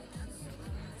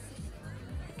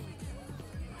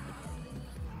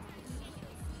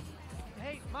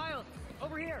 Hey, Miles,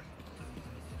 over here.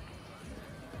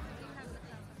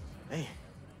 Hey.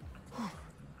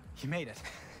 You made it.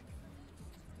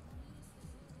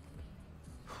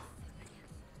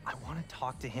 I want to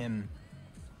talk to him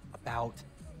about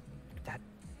that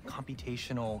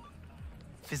computational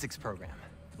physics program.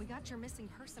 We got your missing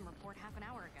person report half an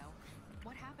hour ago.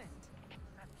 What happened?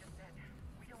 That's just it.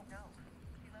 We don't know.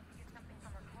 She left to get something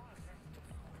from her car and then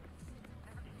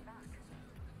never came back.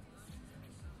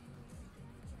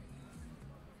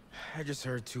 I just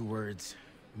heard two words.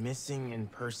 Missing in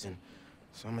person.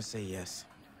 So I'm gonna say yes.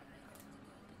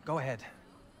 Go ahead.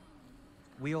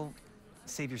 We'll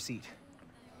save your seat.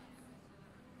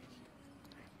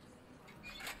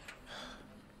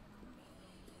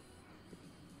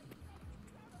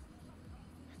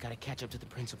 Gotta catch up to the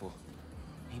principal.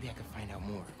 Maybe I can find out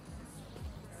more.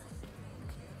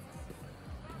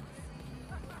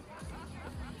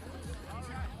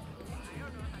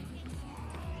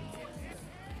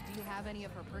 Do you have any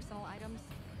of her personal items?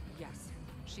 Yes.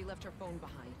 She left her phone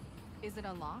behind. Is it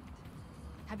unlocked?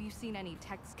 Have you seen any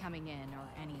texts coming in or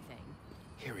anything?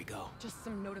 Here we go. Just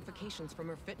some notifications from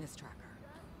her fitness tracker.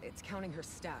 It's counting her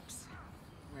steps,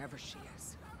 wherever she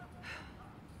is.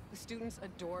 The students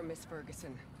adore Miss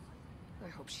Ferguson. I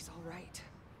hope she's all right.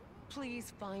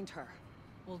 Please find her.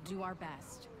 We'll do our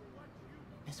best.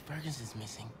 Miss Ferguson's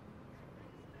missing.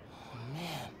 Oh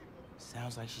man.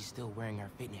 Sounds like she's still wearing her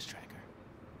fitness tracker.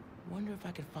 Wonder if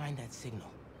I could find that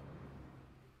signal.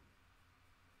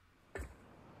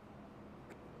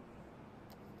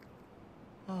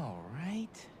 All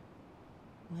right.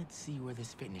 Let's see where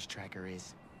this fitness tracker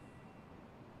is.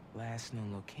 Last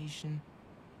known location,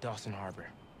 Dawson Harbor.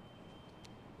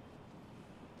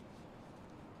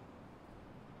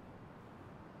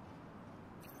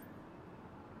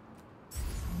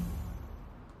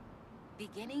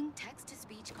 Beginning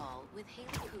text-to-speech call with Haley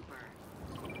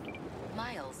Cooper.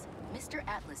 Miles, Mr.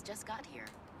 Atlas just got here.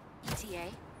 ETA?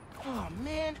 Oh,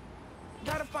 man.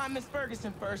 Gotta find Miss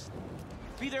Ferguson first.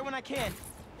 Be there when I can.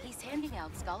 He's handing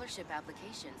out scholarship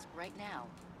applications right now.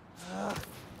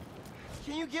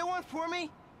 Can you get one for me?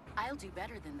 I'll do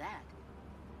better than that.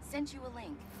 Send you a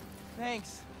link.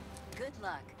 Thanks. Good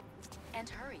luck. And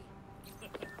hurry.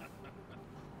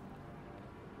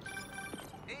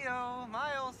 Heyo,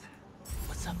 Miles.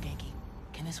 What's up, Genki?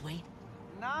 Can this wait?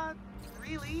 Not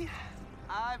really.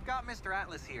 I've got Mr.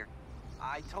 Atlas here.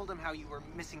 I told him how you were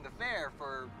missing the fair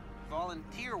for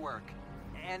volunteer work,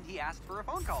 and he asked for a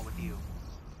phone call with you.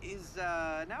 Is,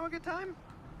 now a good time?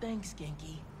 Thanks,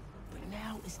 Genki. But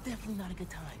now is definitely not a good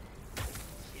time.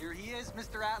 Here he is,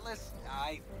 Mr. Atlas.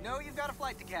 I know you've got a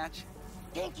flight to catch.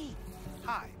 Genki!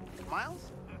 Hi,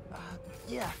 Miles?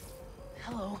 Yeah.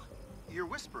 Hello. You're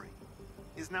whispering.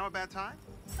 Is now a bad time?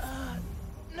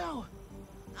 No.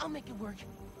 I'll make it work.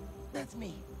 That's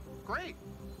me. Great.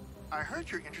 I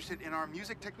heard you're interested in our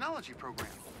music technology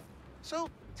program. So,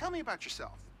 tell me about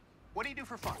yourself. What do you do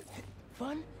for fun?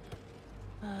 Fun?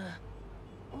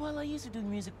 Well, I used to do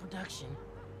music production,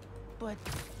 but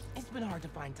it's been hard to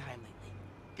find time lately.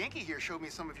 Genki here showed me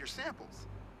some of your samples.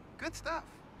 Good stuff.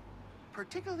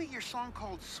 Particularly your song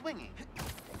called Swinging.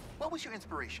 What was your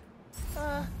inspiration?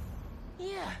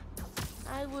 Yeah.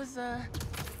 I was,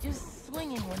 just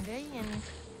swinging one day and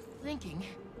thinking.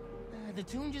 The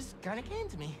tune just kind of came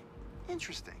to me.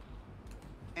 Interesting.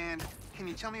 And can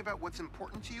you tell me about what's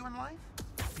important to you in life?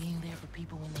 Being there for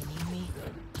people when they need me.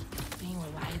 Being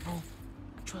reliable,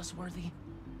 trustworthy.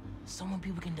 Someone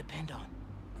people can depend on.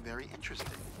 Very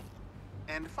interesting.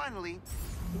 And finally,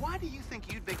 why do you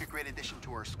think you'd make a great addition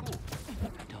to our school?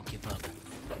 Don't give up.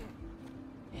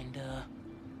 And,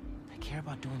 I care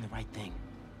about doing the right thing.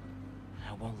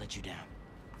 I won't let you down.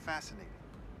 Fascinating.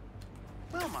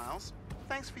 Well, Miles,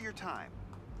 thanks for your time.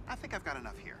 I think I've got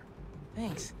enough here.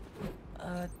 Thanks.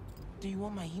 Do you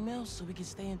want my email so we can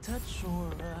stay in touch,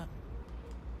 or,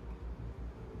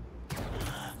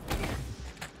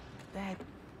 that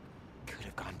could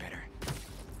have gone better.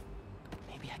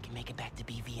 Maybe I can make it back to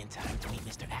BV in time to meet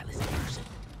Mr. Atlas in person.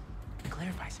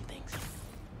 Clarify some things.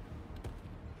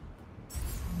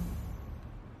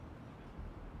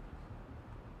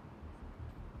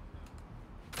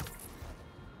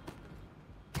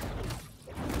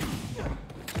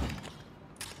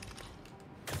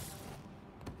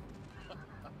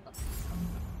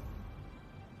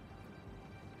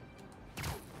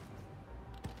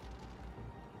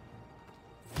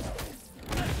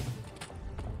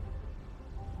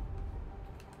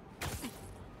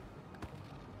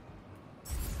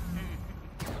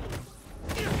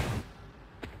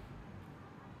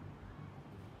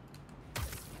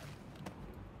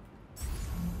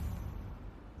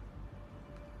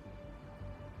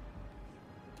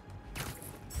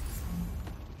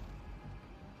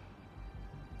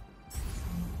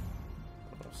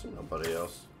 See nobody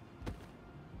else.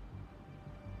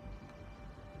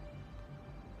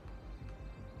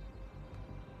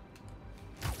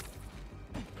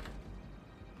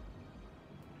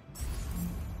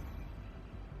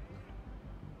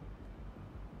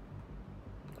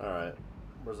 Alright,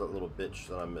 where's that little bitch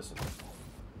that I'm missing?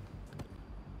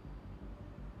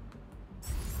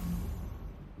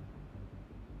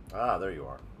 Ah, there you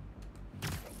are.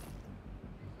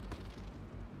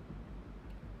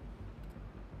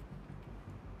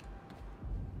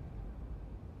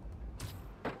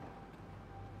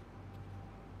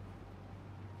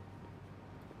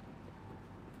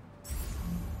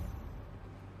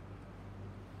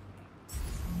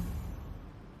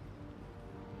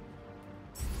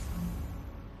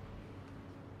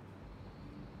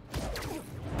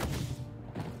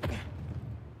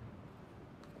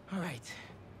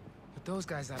 With those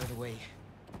guys out of the way,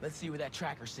 let's see where that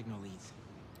tracker signal leads.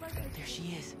 There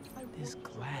she is. This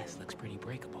glass looks pretty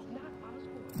breakable.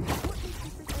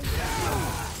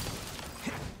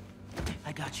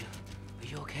 I got you. Are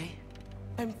you okay?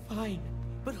 I'm fine.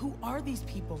 But who are these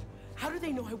people? How do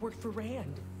they know I work for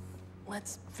Rand?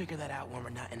 Let's figure that out when we're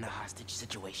not in the hostage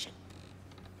situation.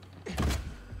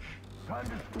 Time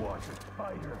to squash a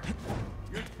spider.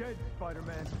 You're dead,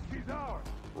 Spider-Man. She's ours.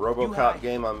 RoboCop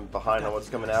game, I'm behind on what's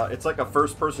coming out. It's like a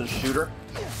first-person shooter.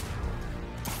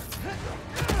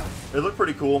 It looked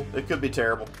pretty cool. It could be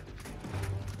terrible.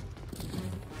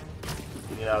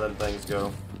 You know how them things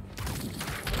go.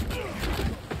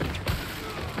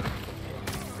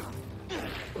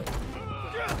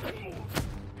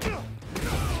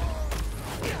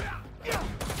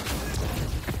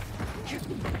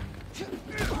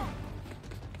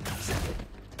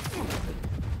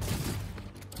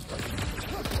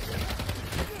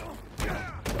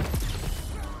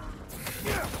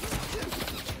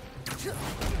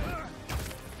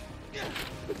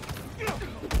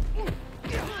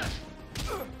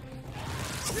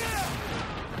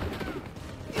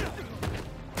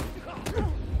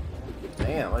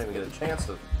 Damn, I didn't even get a chance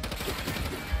to...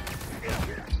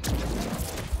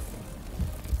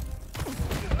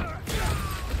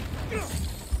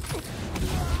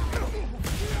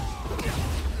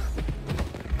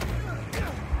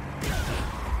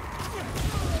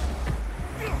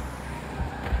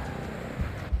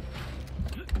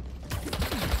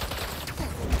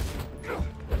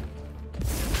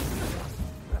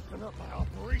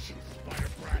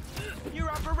 Your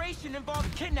operation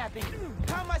involved kidnapping.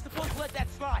 How am I supposed to let that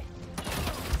slide?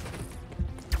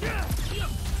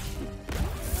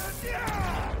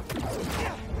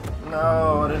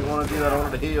 No, I didn't want to do that. I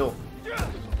wanted to heal.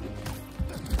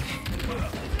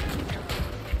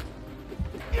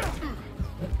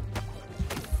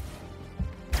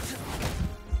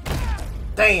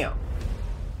 Damn!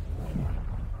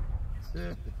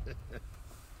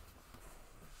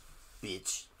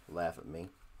 Bitch. Laugh at me.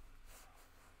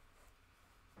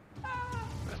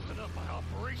 Messing up my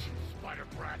operation, Spider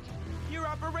Brat. Your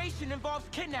operation involves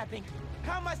kidnapping.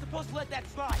 How am I supposed to let that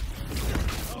slide?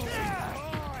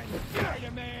 Oh,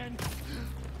 Spider-Man!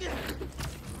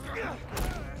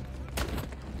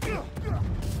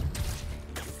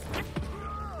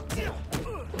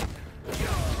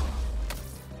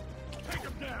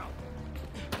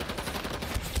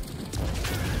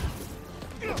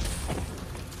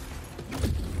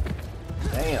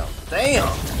 Damn!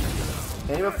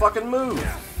 Can't even fucking move.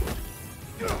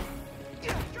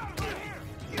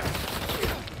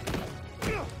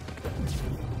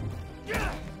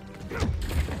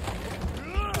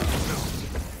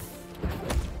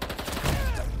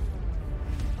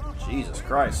 Jesus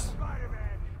Christ.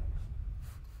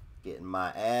 Getting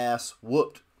my ass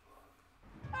whooped.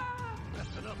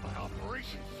 That's enough of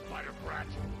Operation Spider Brat.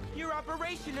 Your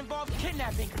operation involved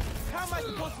kidnapping. How am I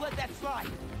supposed to let that slide?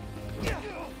 I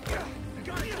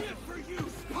got a gift for you,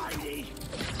 Spidey!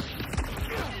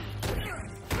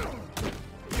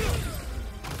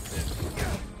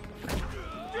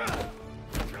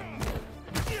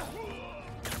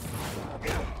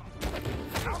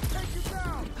 I'll take you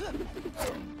down!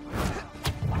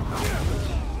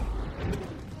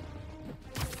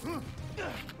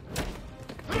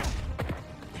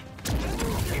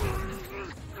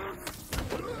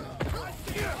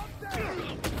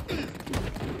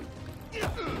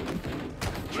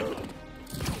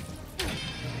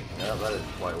 Yeah, that didn't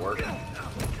quite work.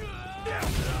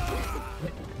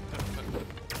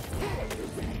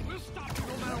 We'll stop you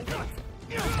no matter what!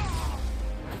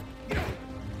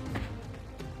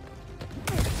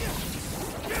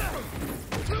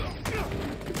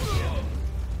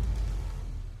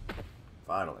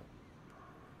 Finally.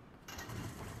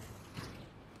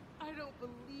 I don't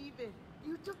believe it.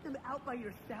 You took them out by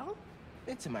yourself?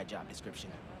 It's in my job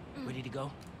description. Ready to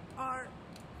go? Are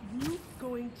you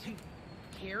going to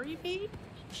carry me?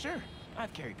 Sure.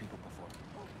 I've carried people before.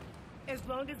 As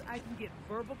long as I can get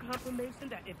verbal confirmation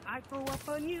that if I throw up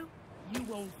on you, you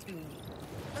won't sue me.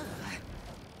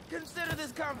 Consider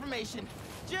this confirmation.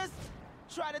 Just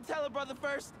try to tell a brother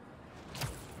first.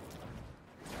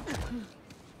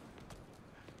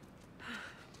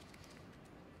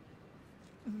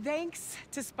 Thanks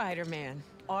to Spider-Man,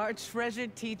 our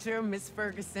treasured teacher, Miss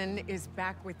Ferguson, is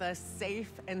back with us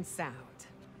safe and sound.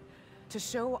 To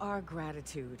show our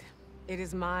gratitude, it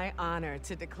is my honor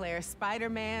to declare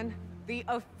Spider-Man the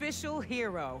official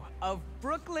hero of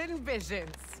Brooklyn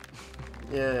Visions.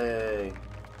 Yay.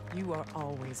 You are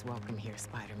always welcome here,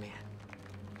 Spider-Man.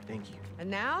 Thank you. And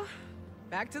now,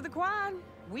 back to the quad.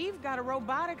 We've got a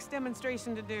robotics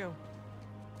demonstration to do.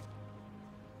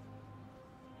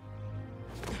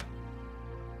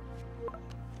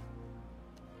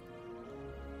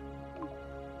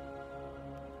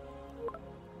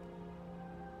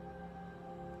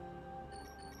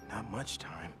 Not much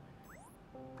time.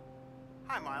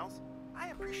 Hi, Miles. I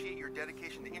appreciate your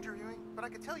dedication to interviewing, but I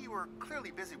could tell you were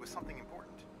clearly busy with something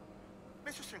important.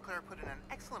 Mr. Sinclair put in an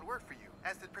excellent word for you,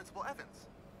 as did Principal Evans.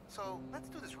 So let's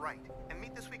do this right and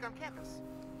meet this week on campus,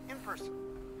 in person.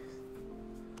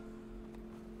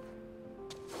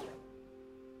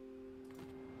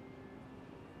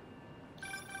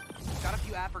 Got a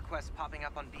few app requests popping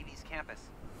up on BB's campus.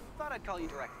 Thought I'd call you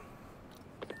directly.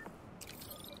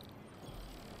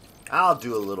 I'll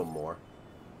do a little more.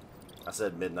 I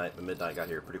said midnight, but midnight got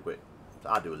here pretty quick. So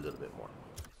I'll do a little bit more.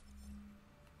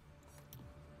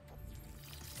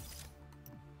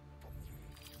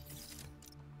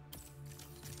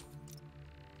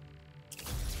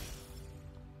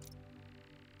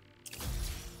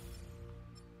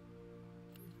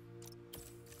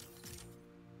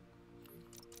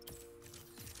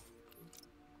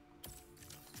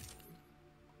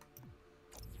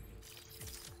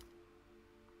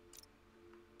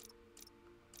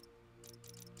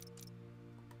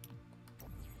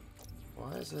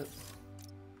 Why is it?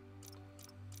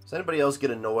 Does anybody else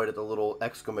get annoyed at the little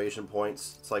exclamation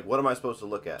points? It's like, what am I supposed to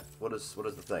look at? What is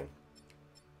the thing?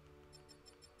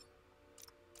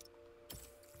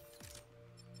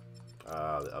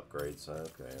 Ah, the upgrades.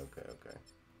 Okay.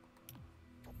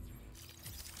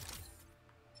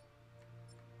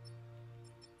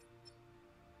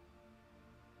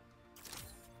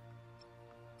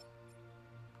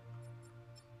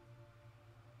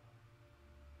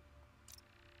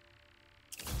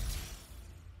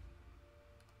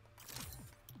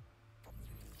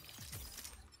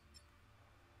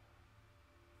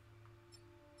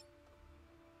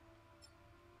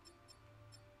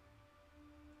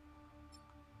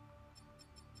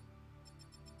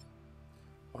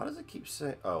 Why does it keep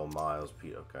saying... Oh, Miles,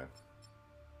 Pete, okay.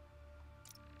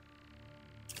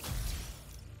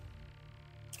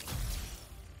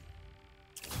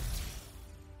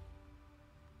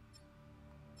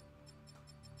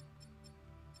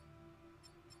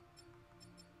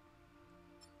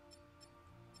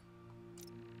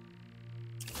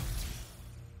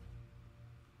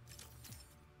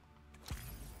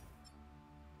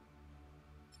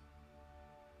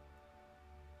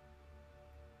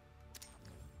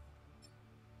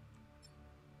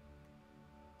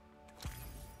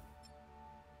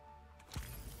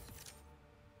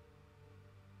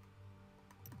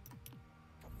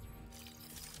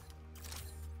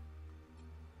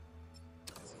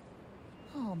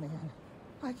 Oh man,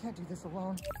 I can't do this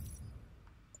alone.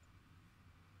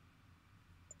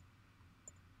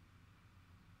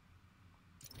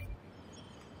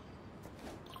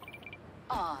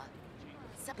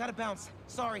 Gotta bounce.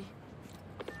 Sorry.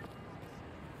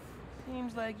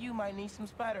 Seems like you might need some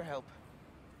spider help.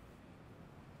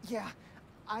 Yeah,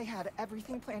 I had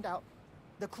everything planned out.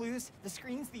 The clues, the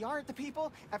screens, the art, the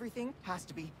people, everything has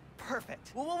to be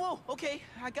perfect. Whoa, whoa, whoa. Okay,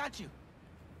 I got you.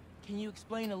 Can you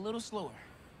explain a little slower?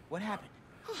 What happened?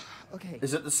 Okay.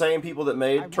 Is it the same people that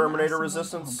made Terminator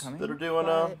Resistance that are doing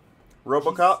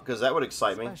RoboCop? Because that would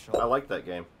excite me. I like that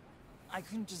game. I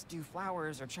couldn't just do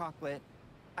flowers or chocolate.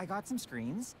 I got some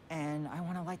screens, and I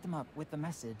want to light them up with the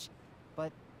message.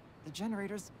 But the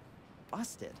generator's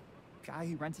busted. Guy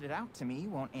who rented it out to me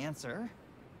won't answer.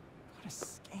 What a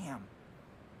scam.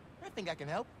 I think I can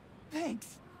help.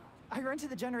 Thanks. I rented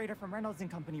the generator from Reynolds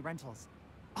and Company Rentals.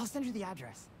 I'll send you the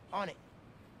address. On it.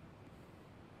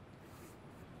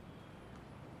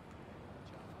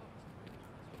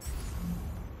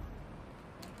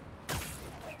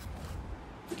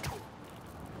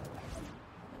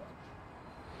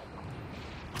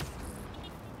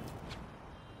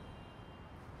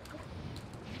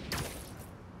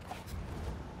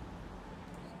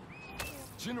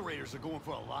 Generators are going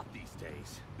for a lot these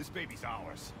days. This baby's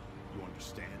ours. You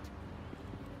understand?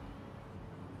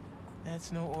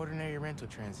 That's no ordinary rental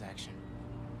transaction.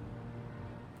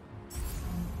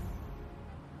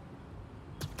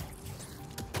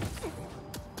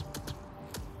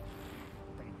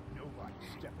 Ain't nobody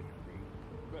stepping on me.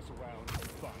 Mess around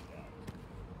and find out.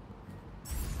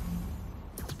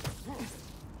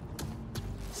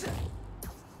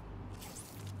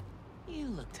 You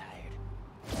look tired.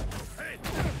 Hey!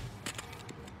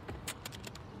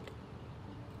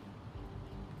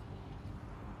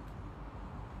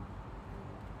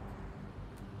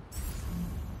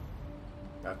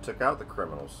 I took out the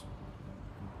criminals.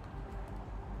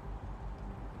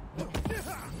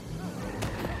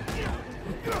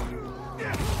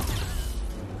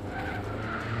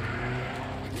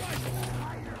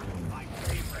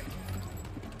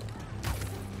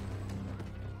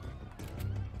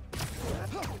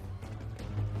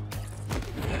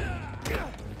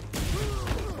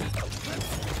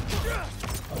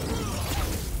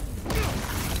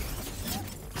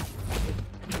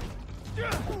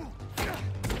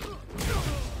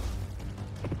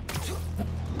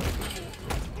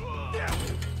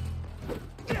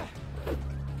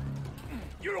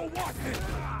 You don't want this!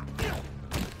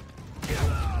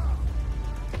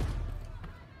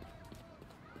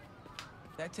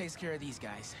 That takes care of these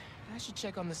guys. I should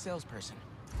check on the salesperson.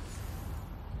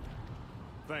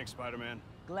 Thanks, Spider-Man.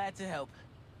 Glad to help.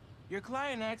 Your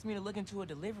client asked me to look into a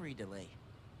delivery delay.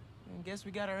 I guess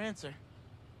we got our answer.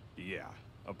 Yeah,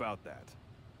 about that.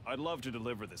 I'd love to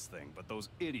deliver this thing, but those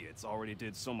idiots already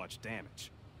did so much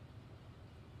damage.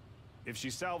 If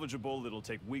she's salvageable, it'll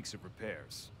take weeks of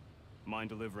repairs. Mind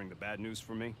delivering the bad news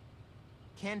for me?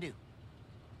 Can do.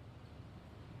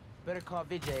 Better call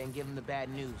Vijay and give him the bad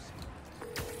news.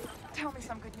 Tell me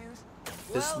some good news.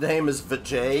 His name is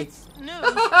Vijay. It's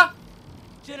news.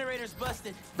 Generator's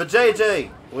busted.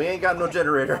 Vijay! We ain't got no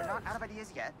generator. I'm not out of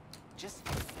ideas yet. Just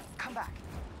come back.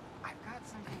 I've got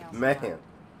something else. Man.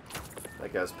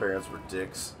 That guy's parents were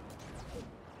dicks.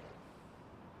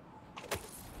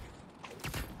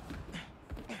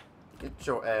 Get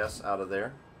your ass out of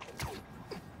there.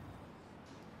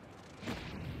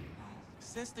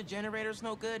 Since the generator's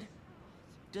no good,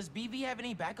 does BV have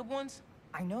any backup ones?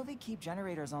 I know they keep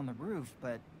generators on the roof,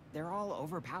 but they're all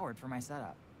overpowered for my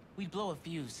setup. We'd blow a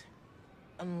fuse.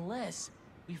 Unless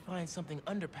we find something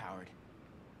underpowered.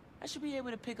 I should be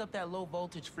able to pick up that low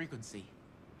voltage frequency.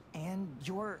 And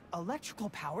your electrical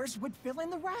powers would fill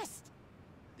in the rest.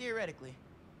 Theoretically.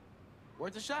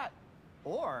 Worth a shot.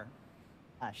 Or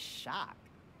a shock.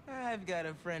 I've got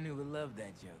a friend who would love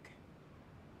that joke.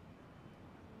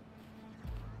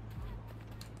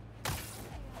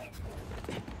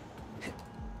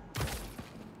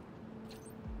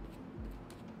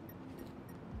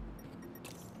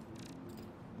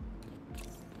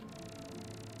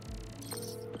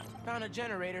 Found a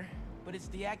generator, but it's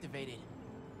deactivated.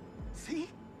 See?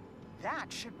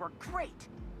 That should work great.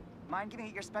 Mind giving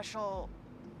it your special...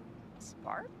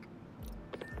 spark?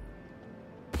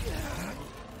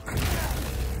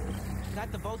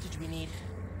 Got the voltage we need.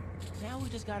 Now we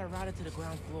just gotta route it to the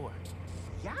ground floor.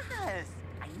 Yes!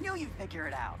 I knew you'd figure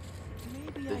it out.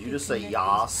 Maybe Did you just say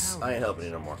yas? I ain't helping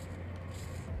you no more.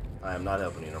 I am not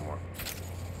helping you no more.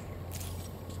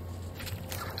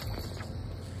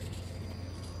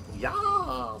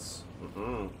 Yas!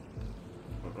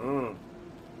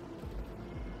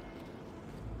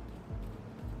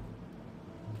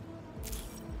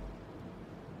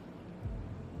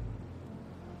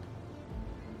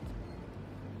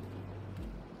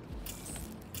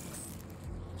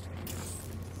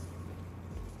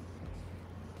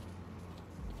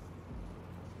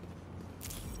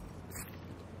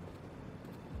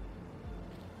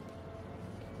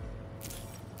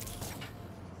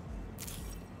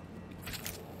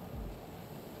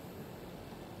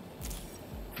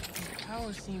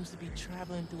 power seems to be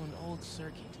traveling through an old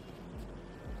circuit.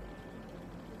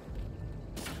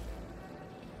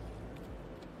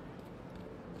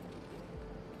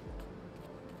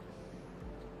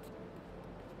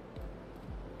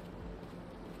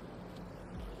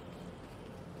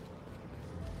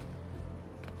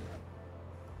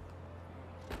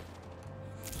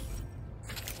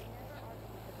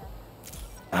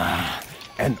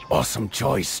 An awesome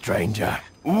choice, stranger.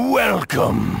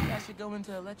 Welcome! I should go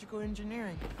into electrical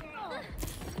engineering.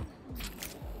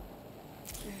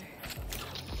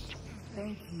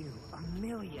 Thank you a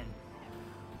million.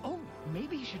 Oh,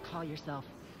 maybe you should call yourself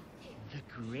the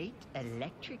Great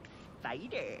Electric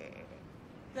Spider.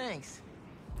 Thanks.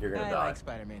 You're gonna I die. like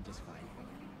Spider-Man just fine.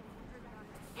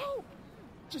 Oh!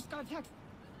 Just got a text.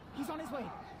 He's on his way.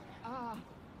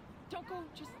 Don't go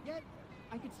just yet.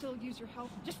 I could still use your help.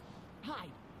 Just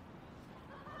hide.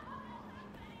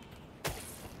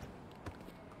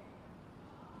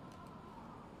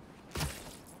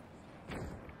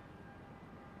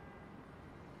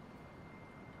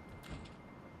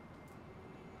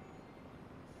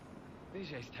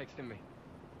 Vijay's texting me.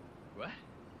 What?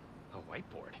 A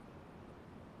whiteboard?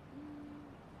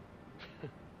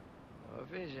 Oh,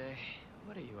 Vijay,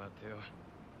 what are you up to?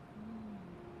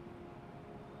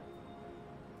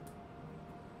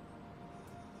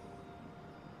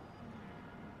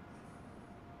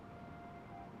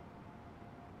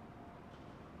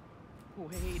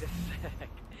 Wait a sec.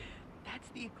 That's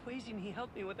the equation he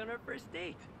helped me with on our first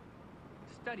date.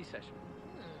 Study session.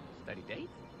 Study date?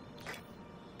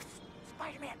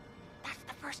 Spider-Man, that's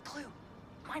the first clue.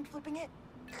 Mind flipping it?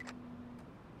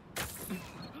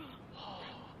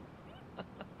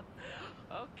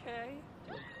 Okay,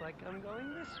 looks like I'm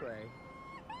going this way.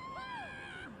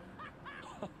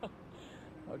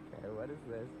 Okay, what is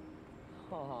this?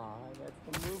 Aw,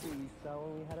 that's the movie we saw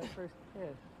when we had our first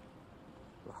kiss.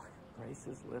 Look,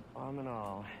 braces, lip balm and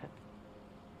all.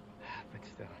 But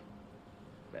still,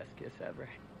 best kiss ever.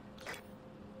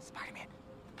 Spider-Man,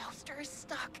 the poster is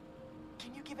stuck.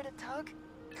 Can you give it a tug?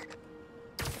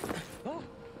 Oh!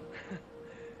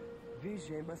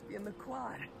 Vijay must be in the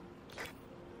quad.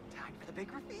 Time for the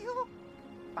big reveal.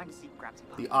 Find a seat, grab some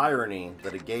The irony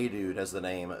that a gay dude has the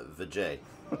name Vijay.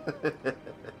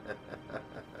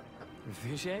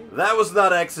 Vijay? That was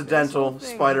not accidental,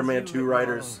 Spider-Man 2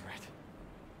 writers.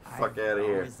 Fuck out of I've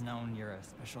here. always known you're a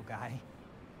special guy.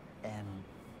 And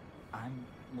I'm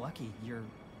lucky you're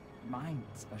my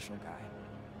special guy.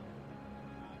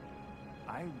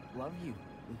 I love you,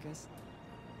 Lucas.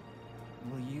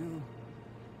 Will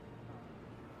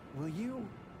you...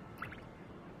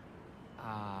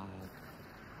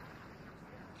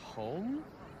 Home?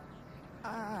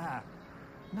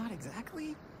 Not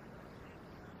exactly.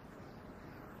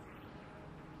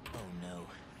 Oh no.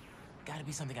 Gotta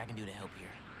be something I can do to help here.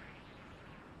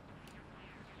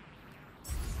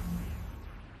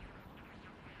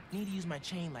 Need to use my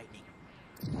chain lightning.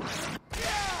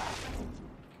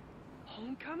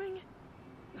 Homecoming?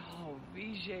 Oh,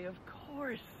 Vijay, of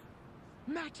course.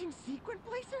 Matching sequin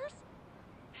placers?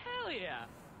 Hell yeah.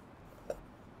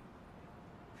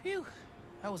 Phew,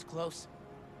 that was close.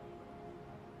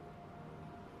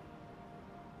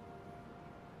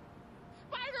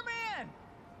 Spider-Man!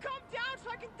 Come down so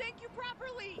I can thank you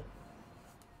properly!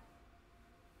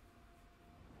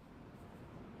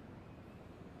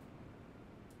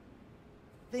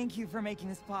 Thank you for making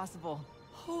this possible.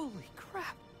 Holy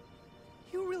crap!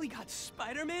 You really got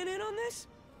Spider-Man in on this?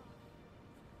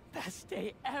 Best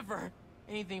day ever!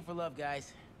 Anything for love,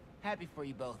 guys. Happy for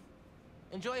you both.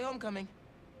 Enjoy homecoming.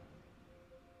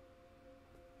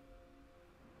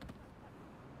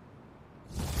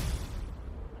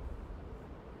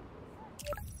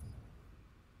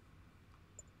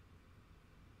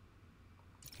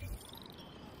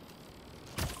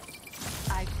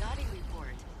 I've got a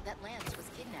report that Lance was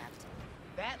kidnapped.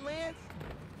 That Lance?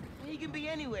 He can be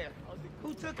anywhere.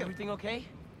 Who took him? Everything okay?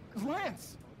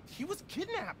 Lance! He was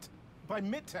kidnapped by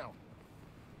Midtown.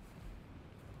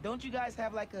 Don't you guys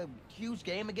have like a huge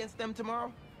game against them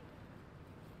tomorrow?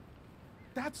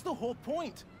 That's the whole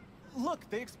point. Look,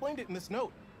 they explained it in this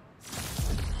note.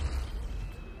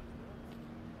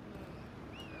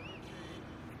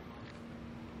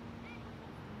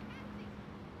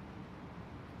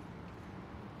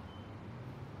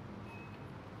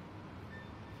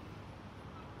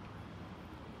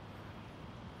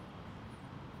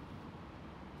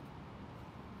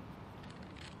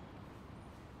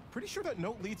 Pretty sure that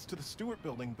note leads to the Stewart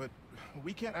building, but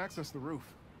we can't access the roof.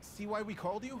 See why we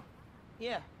called you?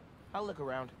 Yeah, I'll look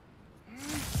around. I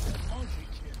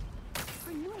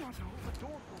knew not to hold the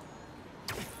door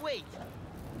for him. Wait,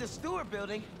 the Stewart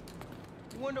building?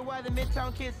 Wonder why the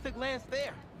Midtown kids took Lance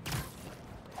there.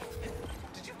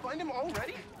 Did you find him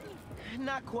already?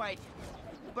 Not quite.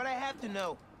 But I have to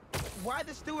know. Why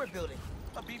the Stewart building?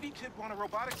 A BB kid won a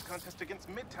robotics contest against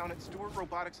Midtown at Stewart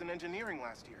Robotics and Engineering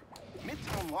last year.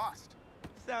 Midtown lost.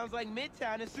 Sounds like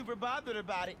Midtown is super bothered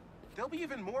about it. They'll be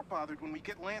even more bothered when we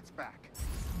get Lance back.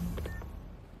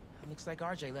 Looks like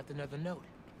RJ left another note.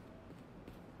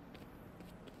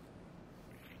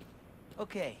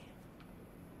 Okay.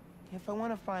 If I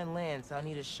want to find Lance, I'll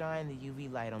need to shine the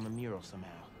UV light on the mural somehow.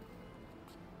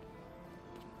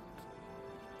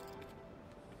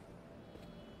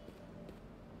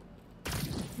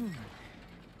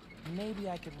 Maybe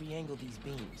I could re-angle these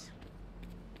beams.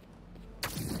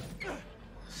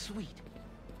 Sweet.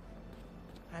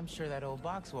 I'm sure that old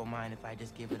box won't mind if I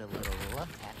just give it a little love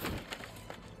tap.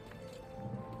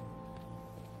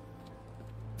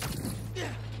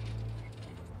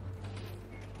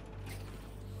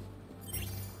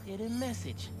 Hidden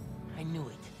message. I knew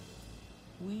it.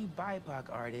 We BIPOC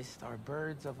artists are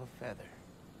birds of a feather.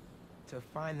 To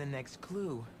find the next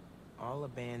clue, all a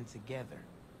band together.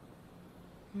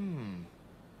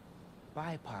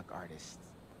 BIPOC artists.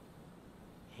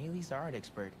 Haley's the art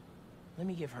expert. Let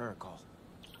me give her a call.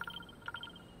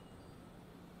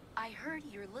 I heard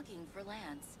you're looking for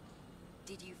Lance.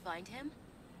 Did you find him?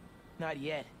 Not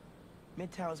yet.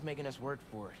 Midtown's making us work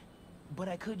for it. But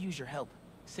I could use your help.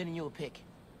 Sending you a pic.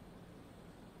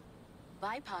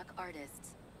 BIPOC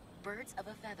artists. Birds of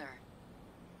a feather.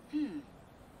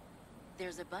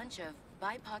 There's a bunch of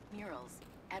BIPOC murals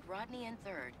at Rodney and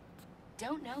 3rd.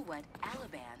 Don't know what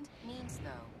Alaband means,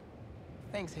 though.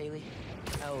 Thanks, Haley.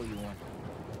 I owe you one.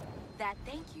 That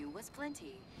thank you was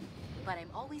plenty. But I'm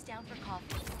always down for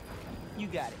coffee. You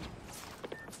got it.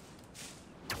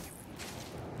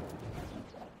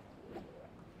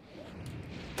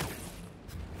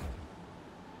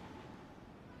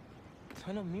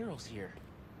 Ton of murals here.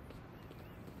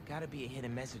 Gotta be a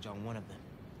hidden message on one of them.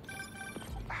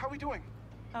 How are we doing?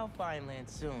 I'll find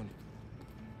Lance soon.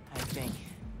 I think.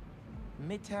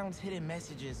 Midtown's hidden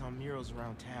messages on murals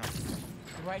around town.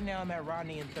 Right now I'm at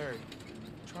Rodney and 3rd,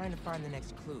 trying to find the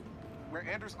next clue. Where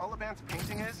Anders Ullaband's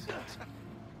painting is?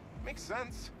 Makes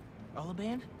sense.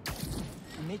 Ullaband?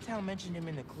 Midtown mentioned him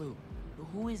in the clue. But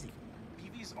who is he?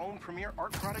 BV's own premier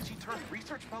art prodigy turned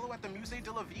research fellow at the Musée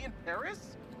de la Vie in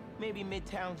Paris? Maybe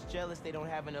Midtown's jealous they don't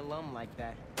have an alum like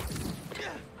that.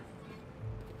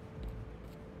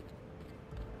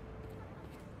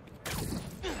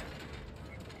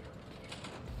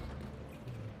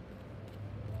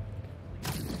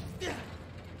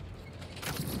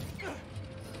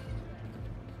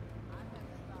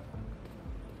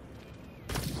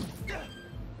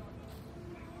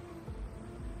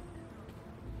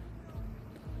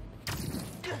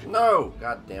 No!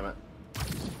 God damn it.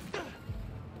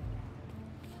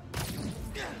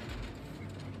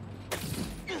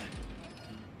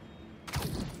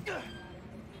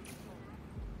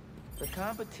 The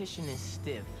competition is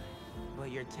stiff,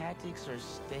 but your tactics are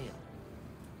stale.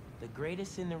 The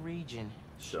greatest in the region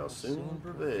shall soon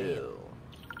prevail.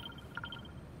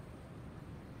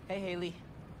 Hey, Haley.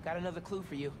 Got another clue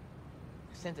for you.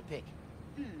 Sent a pic.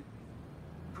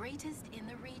 Greatest in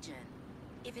the region.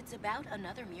 If it's about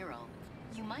another mural,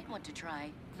 you might want to try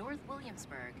North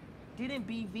Williamsburg. Didn't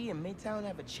BV and Midtown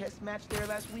have a chess match there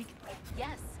last week?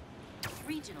 Yes.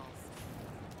 Regionals.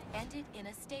 Ended in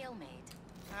a stalemate.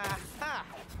 Aha!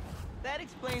 That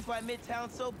explains why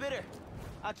Midtown's so bitter.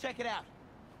 I'll check it out.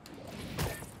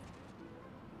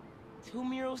 2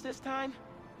 murals this time?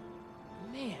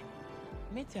 Man,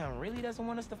 Midtown really doesn't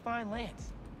want us to find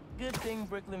Lance. Good thing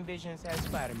Brooklyn Visions has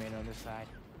Spider-Man on their side.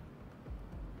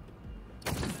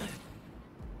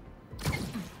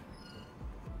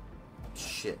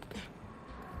 Shit.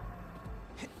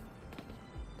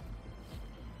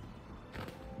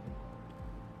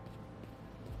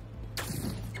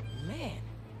 Man,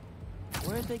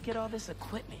 where'd they get all this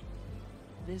equipment?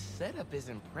 This setup is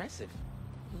impressive.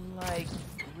 Like,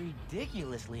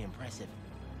 ridiculously impressive.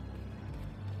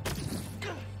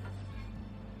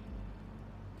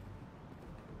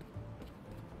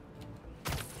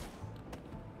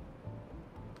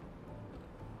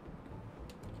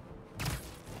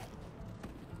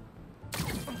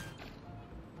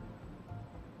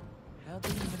 How'd they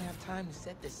even have time to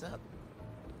set this up?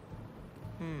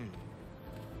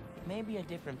 Maybe a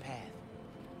different path.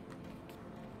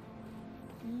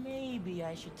 Maybe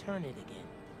I should turn it again.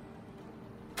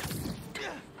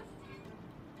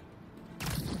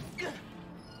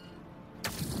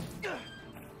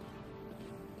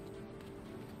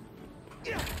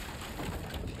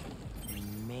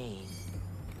 Main.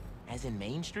 As in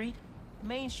Main Street?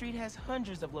 Main Street has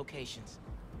hundreds of locations.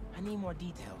 I need more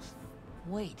details.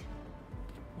 Wait,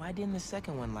 why didn't the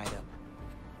second one light up?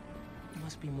 There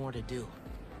must be more to do.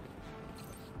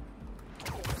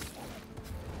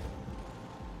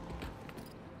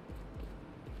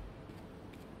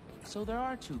 So there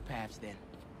are two paths then.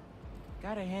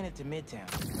 Gotta hand it to Midtown.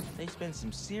 They spent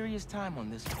some serious time on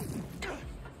this one.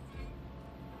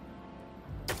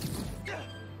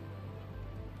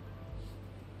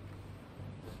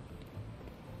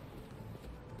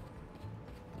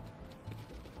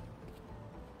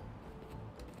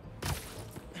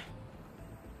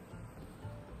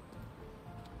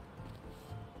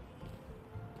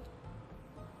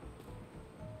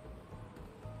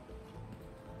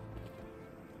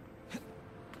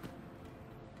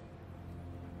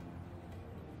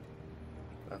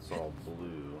 That's all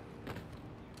blue.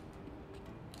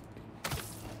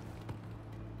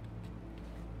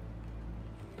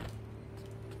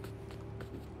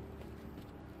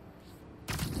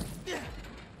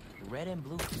 Red and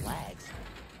blue flags.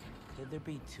 Could there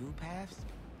be two paths?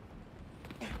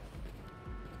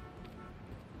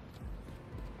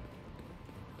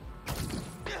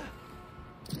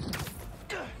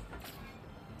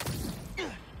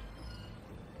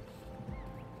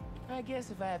 I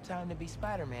guess if I have time to be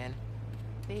Spider-Man,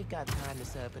 they've got time to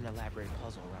set up an elaborate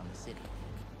puzzle around the city.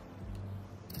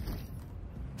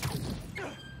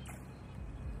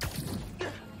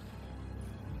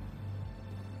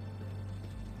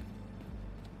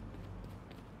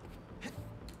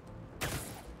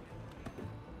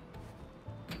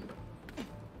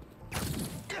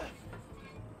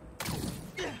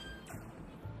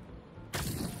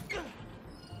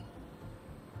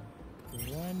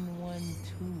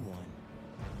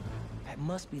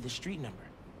 Must be the street number.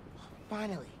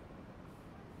 Finally.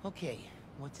 Okay,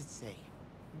 what's it say?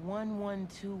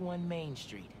 1121 Main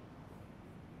Street.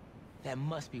 That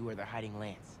must be where they're hiding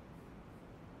Lance.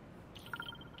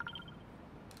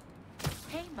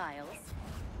 Hey, Miles.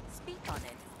 Speak on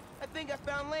it. I think I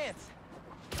found Lance.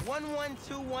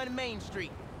 1121 Main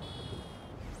Street.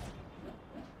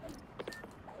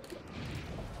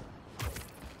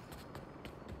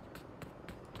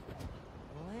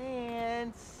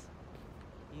 Lance.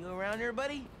 You around here,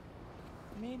 buddy?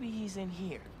 Maybe he's in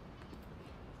here.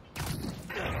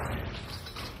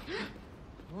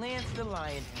 Lance the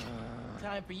Lion.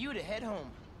 Time for you to head home.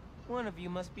 One of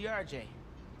you must be RJ.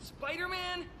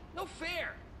 Spider-Man? No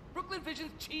fair! Brooklyn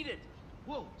Vision's cheated!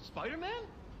 Whoa, Spider-Man?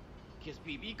 Kiss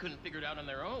PB couldn't figure it out on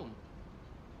their own.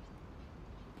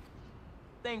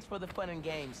 Thanks for the fun and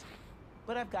games,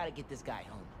 but I've got to get this guy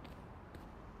home.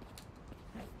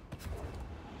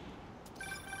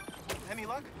 Any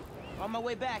luck? On my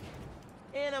way back.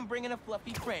 And I'm bringing a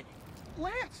fluffy friend.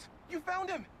 Lance! You found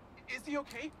him! Is he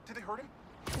okay? Did they hurt him?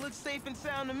 Looks safe and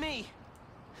sound to me.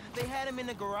 They had him in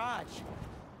the garage.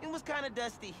 It was kind of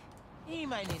dusty. He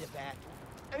might need a bath.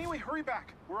 Anyway, hurry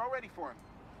back. We're all ready for him.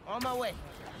 On my way.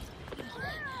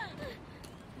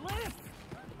 Lance!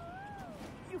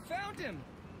 You found him!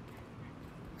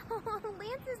 Oh,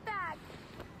 Lance is back!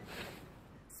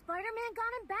 Spider-Man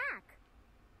got him back!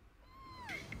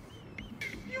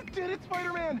 You did it,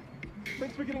 Spider-Man!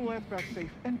 Thanks for getting Lance back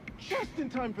safe, and just in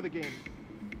time for the game.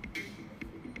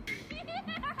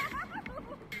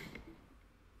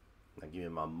 Now give me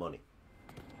my money.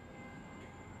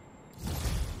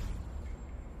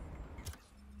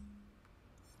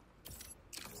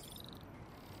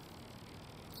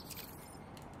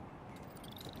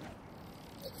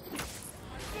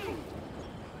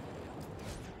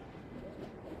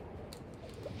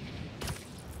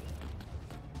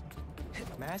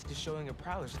 Mask is showing a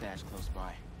Prowler stash close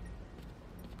by.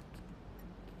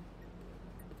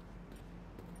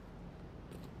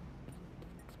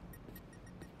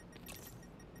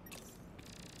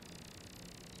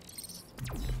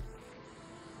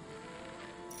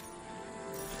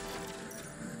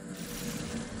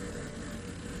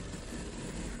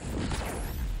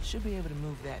 Should be able to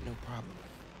move that no problem.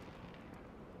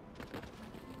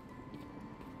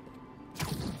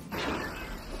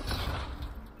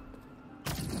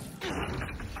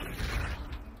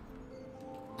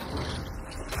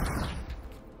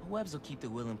 Webs will keep the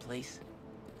wheel in place.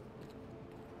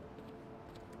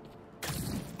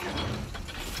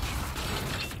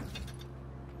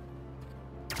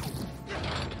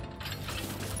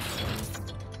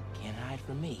 Can't hide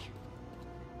from me.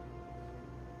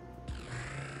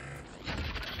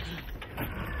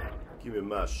 Give me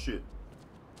my shit.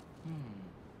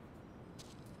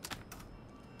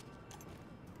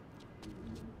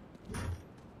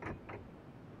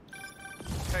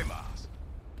 Hey, Miles.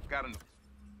 Got an...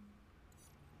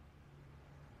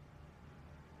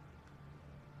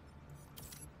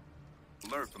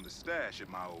 alert from the stash at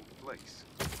my old place.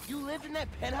 You lived in that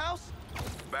penthouse?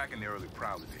 Back in the early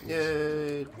Prowler days.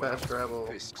 Yay, fast travel.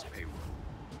 Fisk's payroll.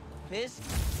 Fisk?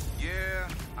 Yeah,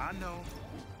 I know.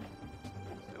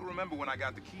 Still remember when I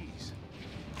got the keys.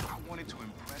 I wanted to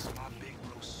impress my big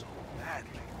bro so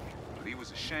badly. But he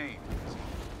was ashamed.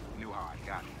 He knew how I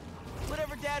got it.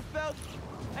 Whatever Dad felt,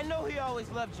 I know he always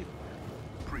loved you.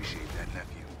 Appreciate that,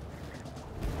 nephew.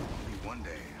 Maybe one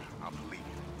day I'll believe you.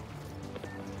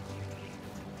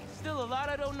 Still a lot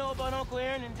I don't know about Uncle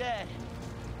Aaron and Dad.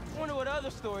 Wonder what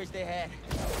other stories they had.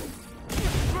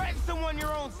 Threaten someone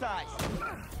your own size.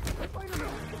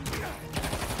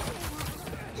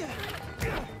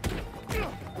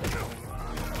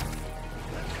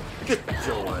 Get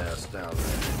your ass down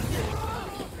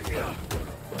there.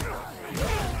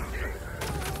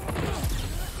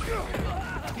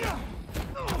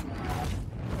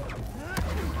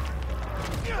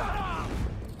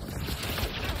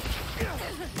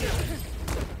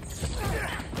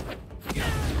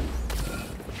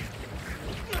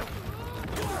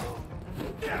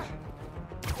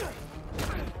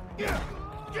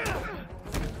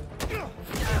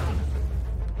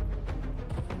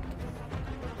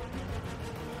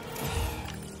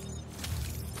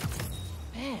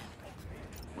 Man,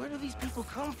 where do these people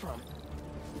come from?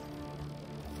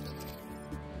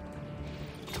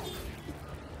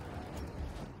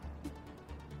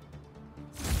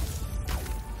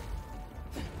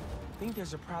 I think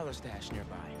there's a Prowler stash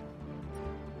nearby.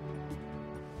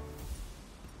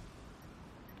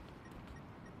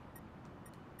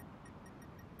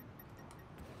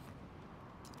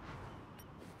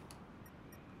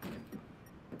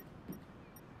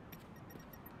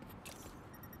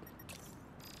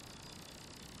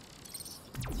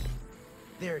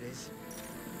 There it is.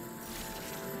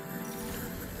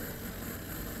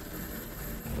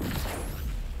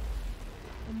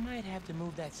 I might have to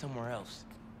move that somewhere else.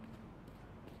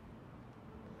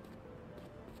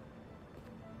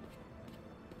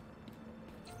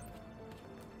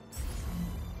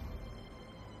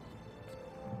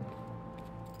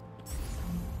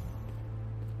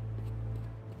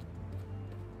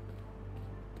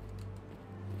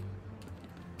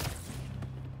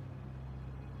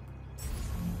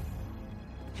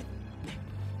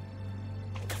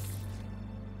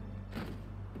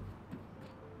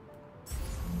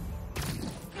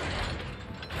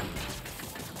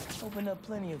 Opened up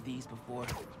plenty of these before.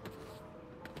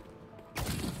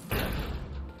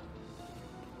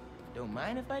 Don't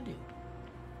mind if I do.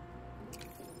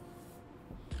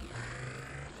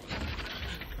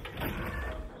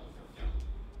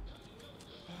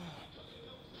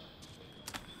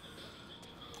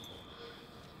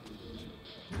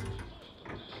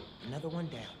 Another one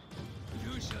down.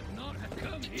 You should not have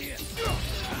come here.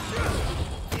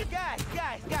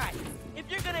 Guys! If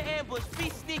you're gonna ambush, be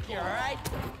sneakier, all right?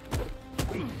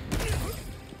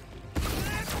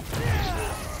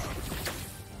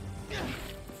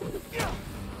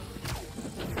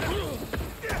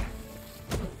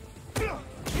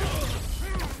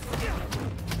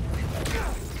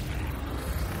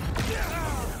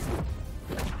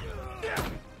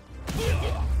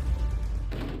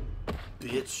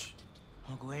 Bitch.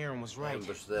 Uncle Aaron was right.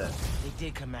 Ambush that. They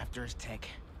did come after his tech.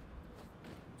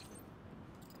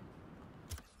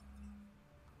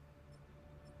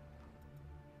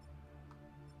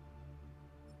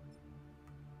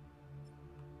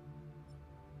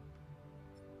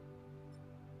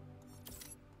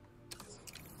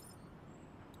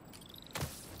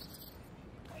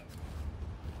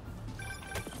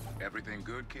 Everything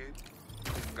good, kid?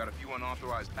 Got a few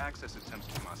unauthorized access attempts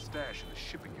to my stash in the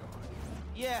shipping yard.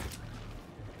 Yeah.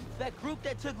 That group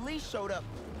that took Lee showed up.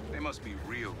 They must be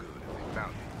real good if they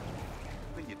found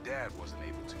it. Even your dad wasn't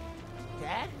able to.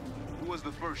 Dad? It was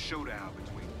the first showdown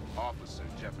between Officer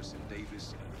Jefferson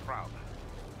Davis and Prowler.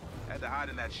 Had to hide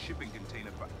in that shipping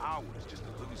container for hours just to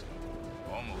lose him.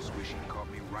 Almost wish he'd caught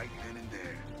me right then and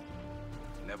there.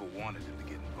 Never wanted him to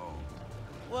get involved.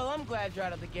 Well, I'm glad you're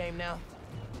out of the game now.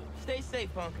 Stay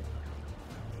safe, Punk.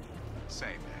 Same,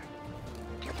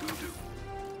 man. Will do.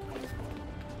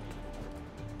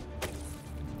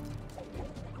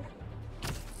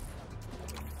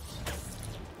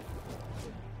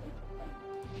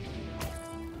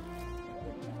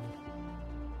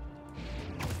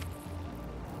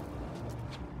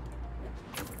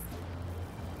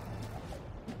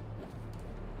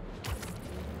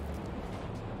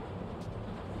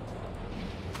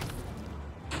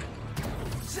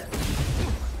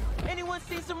 Anyone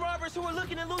seen some robbers who are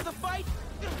looking to lose a fight?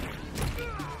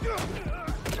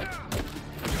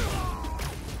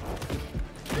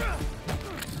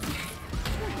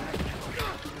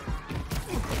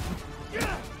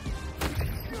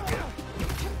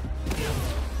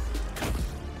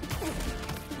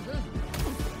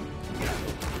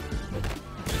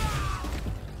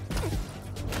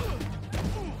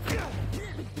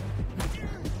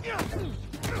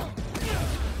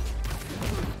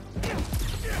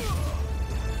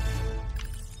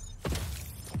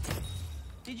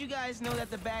 guys know that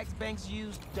the bags banks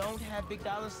use don't have big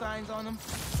dollar signs on them?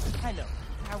 I know.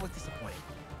 I was disappointed.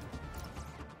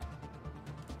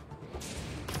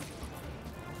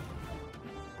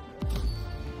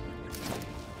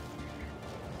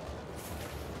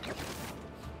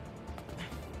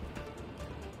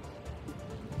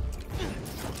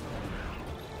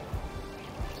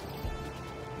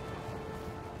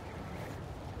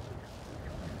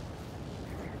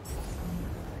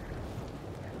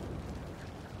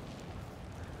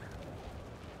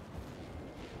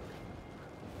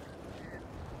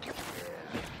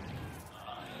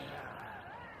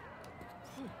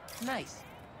 Nice.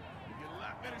 You get a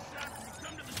lot better shots when you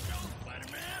come to the show,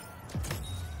 Spider-Man.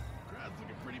 Crowd's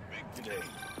looking pretty big today.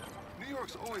 New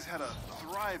York's always had a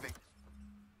thriving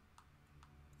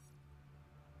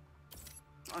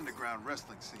underground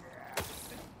wrestling scene.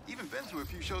 Even been to a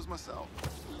few shows myself.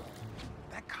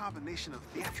 That combination of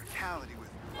theatricality with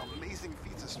amazing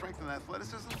feats of strength and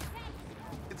athleticism,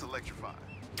 it's electrifying.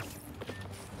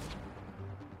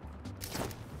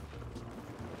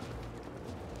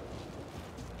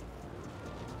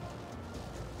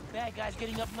 Bad guys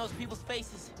getting up in those people's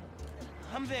faces.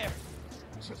 I'm there.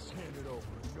 Just hand it over.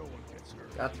 No one gets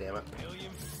hurt. God damn it.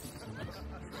 William.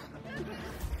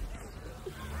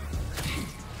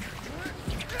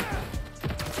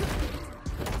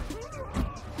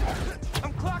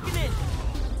 I'm clocking in.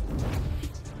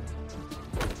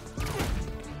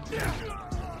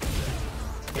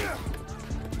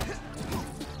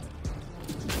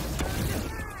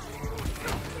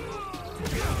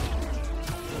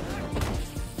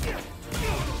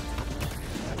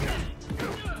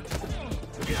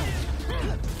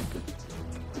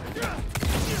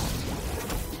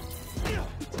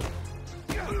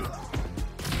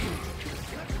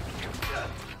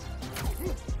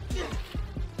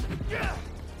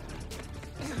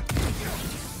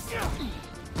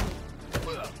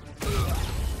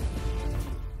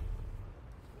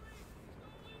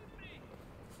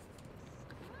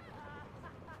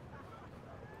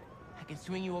 I can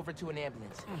swing you over to an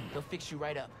ambulance. They'll fix you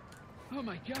right up. Oh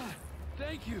my god,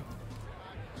 thank you.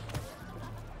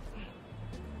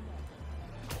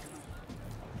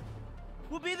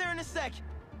 We'll be there in a sec.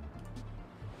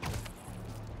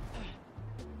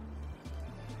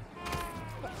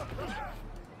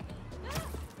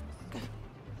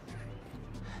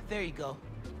 There you go.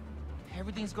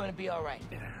 Everything's going to be all right.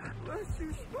 Bless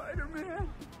you, Spider-Man.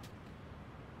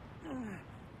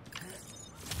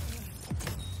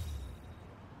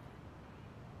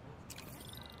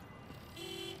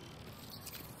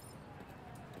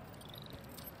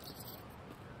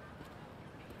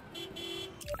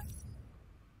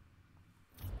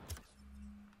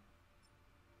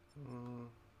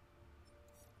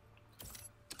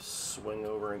 Swing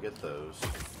over and get those.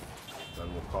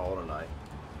 Then we'll call it a night.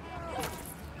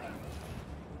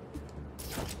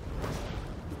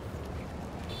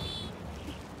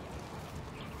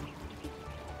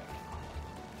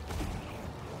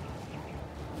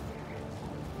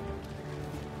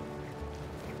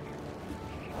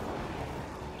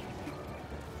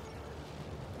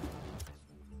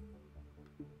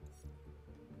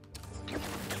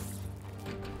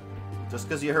 Just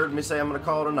because you heard me say I'm going to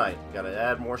call it a night, gotta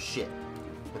add more shit.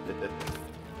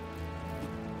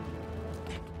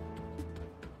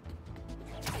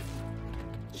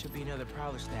 Should be another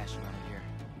Prowler stash around here.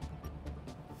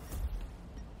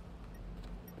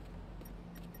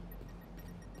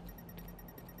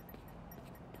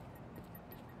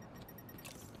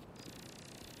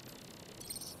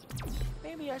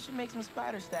 Maybe I should make some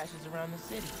spider stashes around the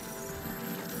city.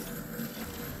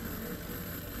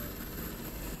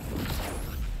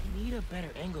 Need a better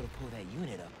angle to pull that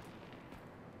unit up.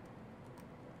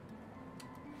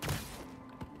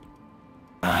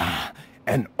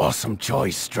 An awesome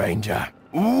choice, stranger.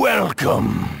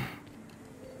 Welcome!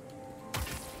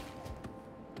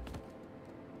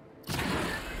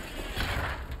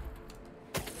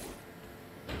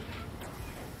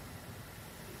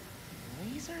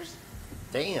 Lasers?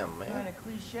 Damn, man. Kinda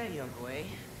cliche, Uncle A.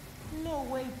 No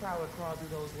way Prowler crawled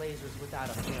through those lasers without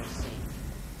a fail safe.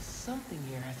 Something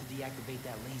here has to deactivate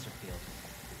that laser field.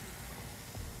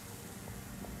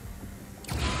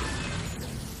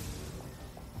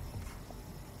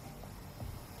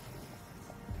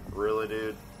 Really,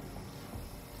 dude?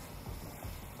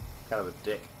 Kind of a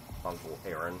dick, Uncle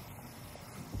Aaron.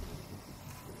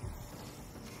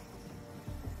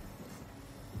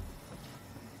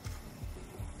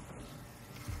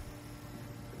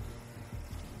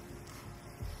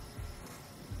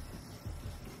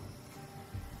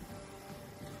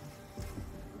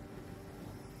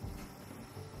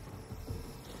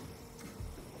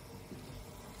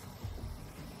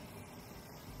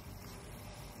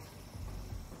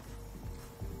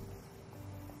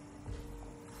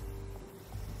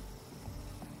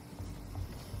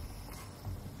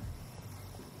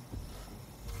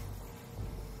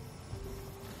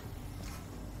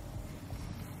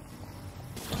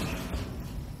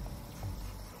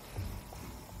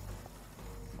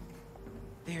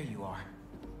 There you are.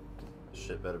 This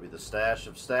shit better be the stash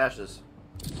of stashes.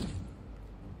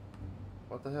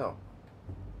 What the hell?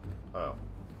 Oh.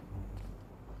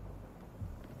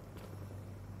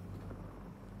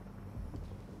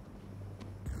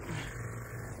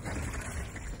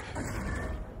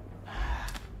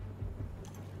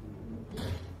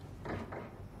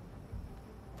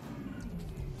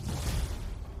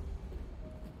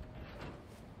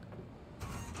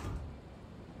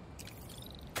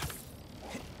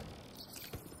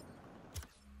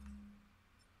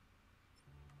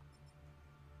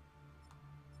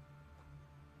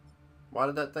 Why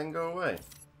did that thing go away?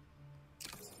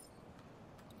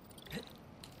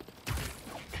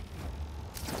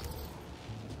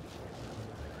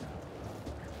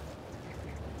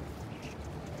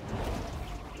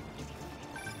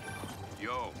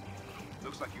 Yo,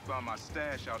 looks like you found my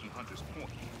stash out in Hunter's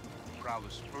Point,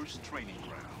 Prowler's first training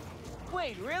ground.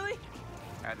 Wait, really?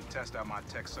 Had to test out my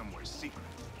tech somewhere secret.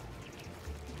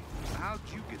 How'd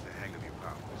you get the hang of your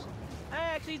powers? I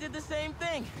actually did the same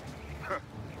thing.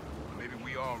 Maybe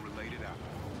we all related out.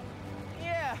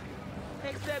 Yeah,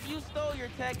 except you stole your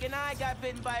tech and I got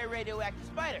bitten by a radioactive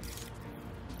spider.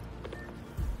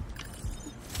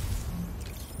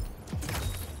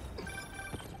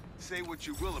 Say what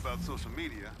you will about social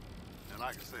media, and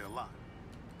I can say a lot.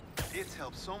 It's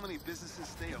helped so many businesses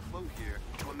stay afloat here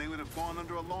when they would have gone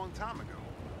under a long time ago.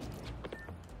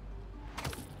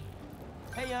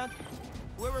 Hey, Young,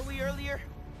 where were we earlier?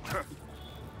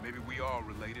 Maybe we all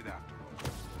related after all.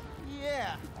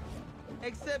 Yeah,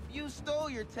 except you stole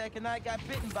your tech and I got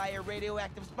bitten by a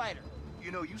radioactive spider.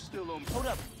 You know, you still owe me. Hold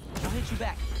up, I'll hit you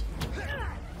back.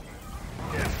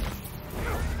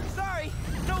 Sorry,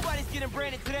 nobody's getting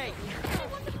branded today.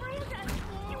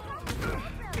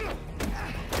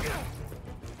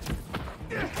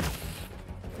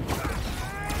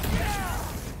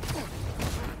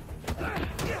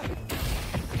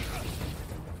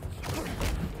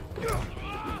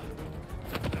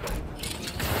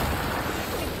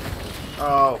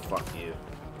 Oh, fuck you.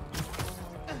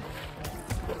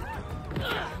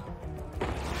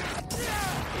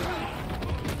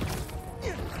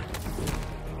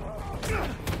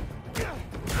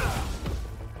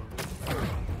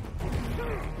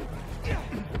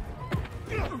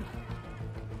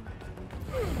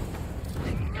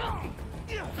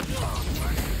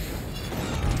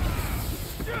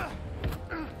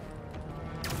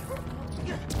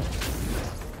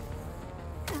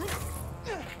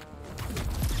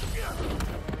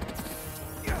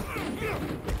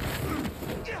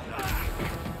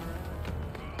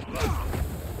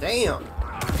 Damn!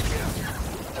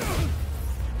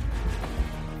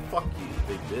 Fuck you,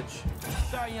 big bitch.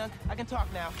 Sorry, Young, I can talk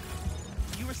now.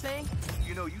 You were saying?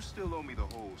 You know, you still owe me the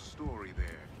whole story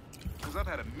there. Because I've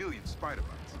had a million spider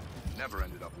bites. Never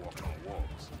ended up walking on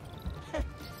walls.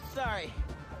 Sorry.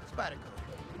 Spider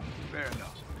code. Fair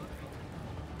enough.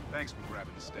 Thanks for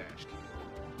grabbing the stash key.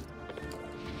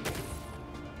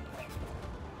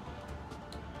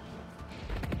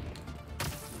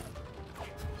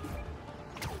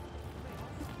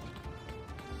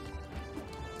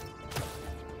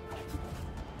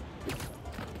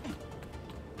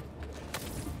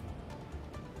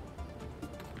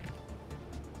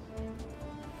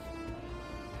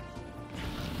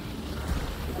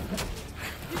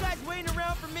 You guys waiting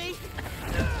around for me?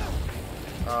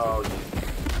 Oh,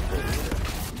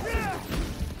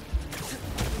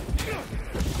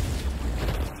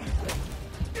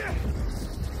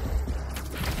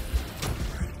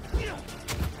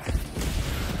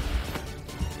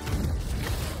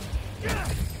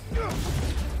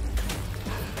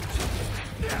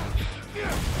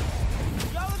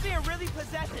 Y'all are being really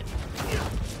possessive.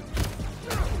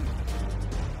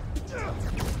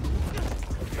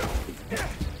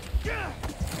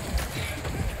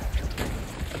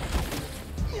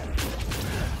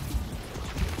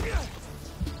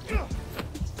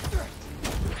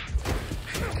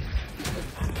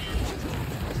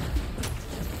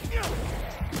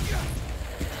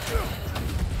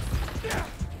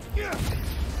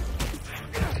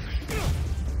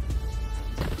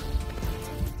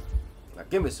 now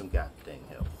give me some goddamn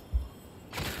help.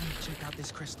 Check out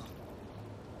this crystal.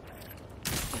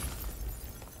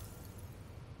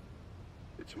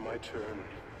 It's my turn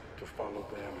to follow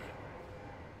them.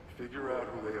 Figure out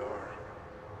who they are.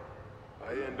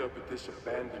 I end up at this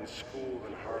abandoned school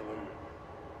in Harlem.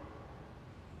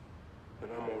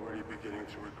 And I'm already beginning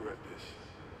to regret this.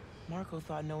 Marco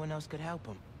thought no one else could help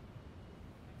him.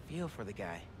 Feel for the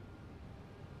guy.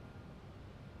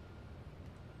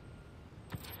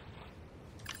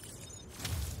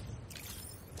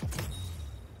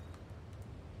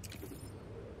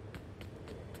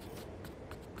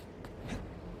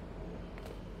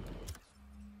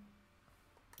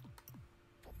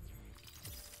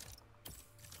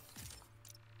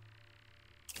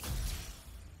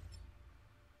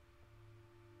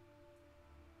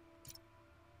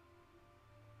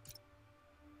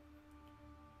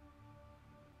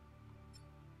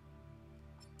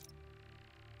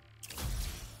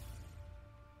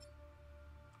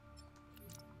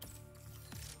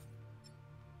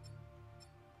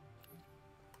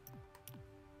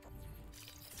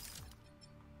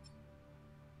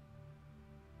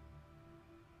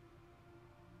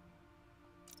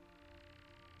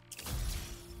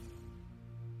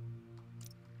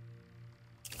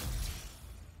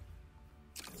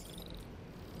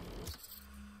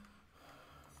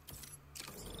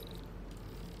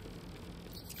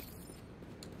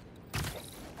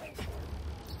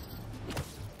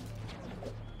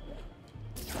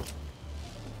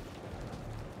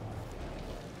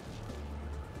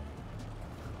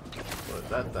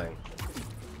 that thing?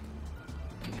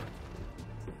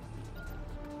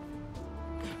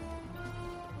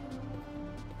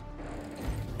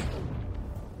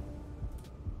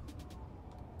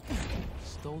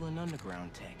 Stolen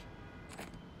underground tech.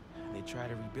 They try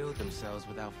to rebuild themselves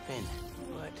without Finn,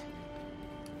 but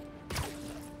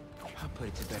I'll put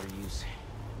it to better use.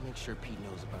 Make sure Pete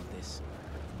knows about this.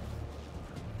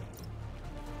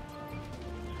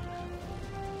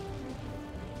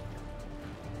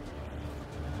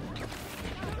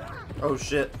 Oh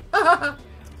shit.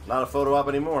 Not a photo op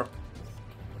anymore.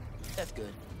 That's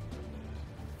good.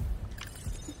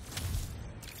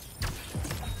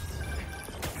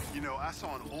 You know, I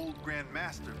saw an old Grand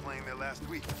Master playing there last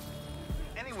week.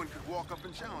 Anyone could walk up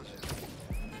and challenge him.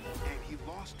 And he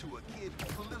lost to a kid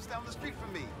who lives down the street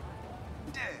from me.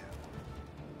 Damn.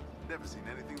 Never seen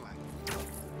anything like it.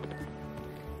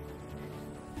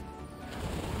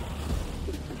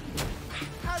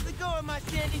 How's it going, my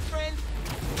sandy friend?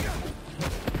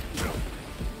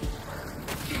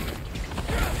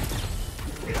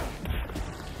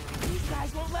 These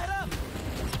guys won't let up.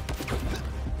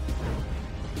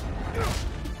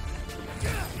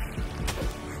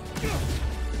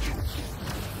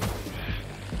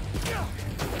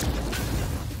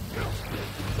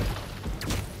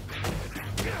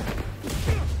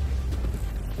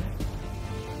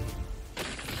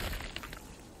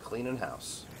 Cleaning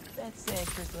house. That sand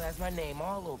crystal has my name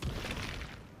all over it.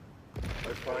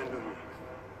 I find them,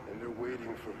 and they're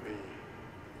waiting for me,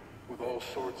 with all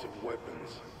sorts of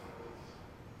weapons.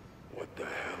 What the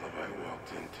hell have I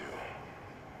walked into?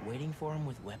 Waiting for him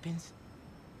with weapons?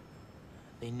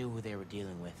 They knew who they were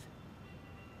dealing with.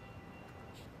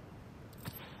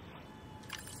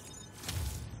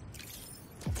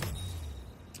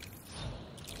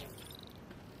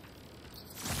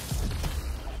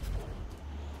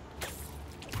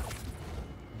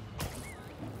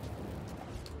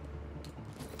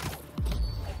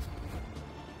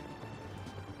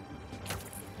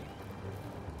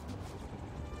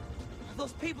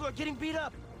 Those people are getting beat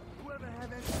up. Whoever had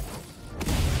that.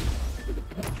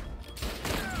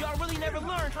 Y'all really never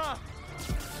learned, huh?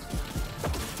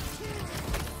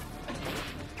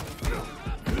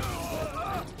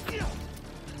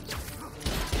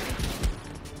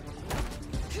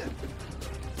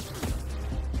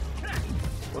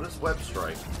 What is web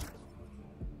strike?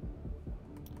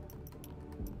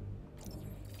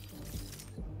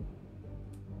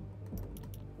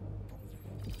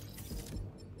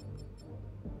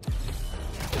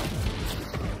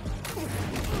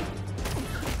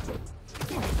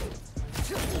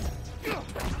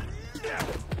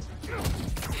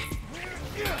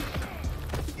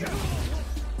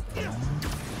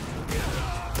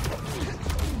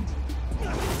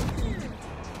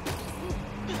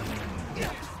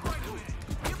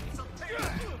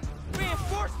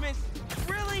 Reinforcements?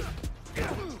 Really?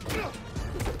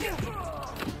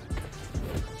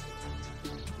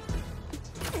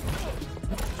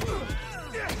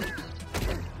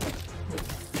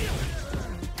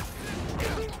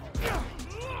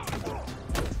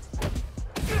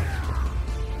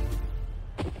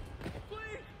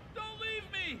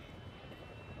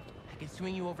 I can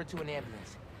swing you over to an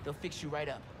ambulance. They'll fix you right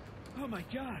up. Oh my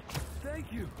god,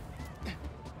 thank you.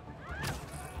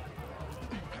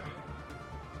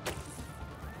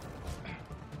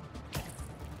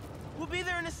 We'll be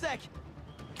there in a sec.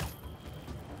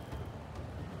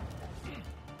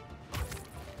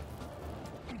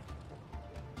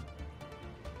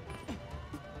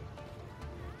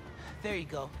 There you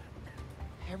go.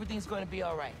 Everything's going to be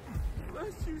all right.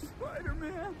 Bless you,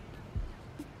 Spider-Man.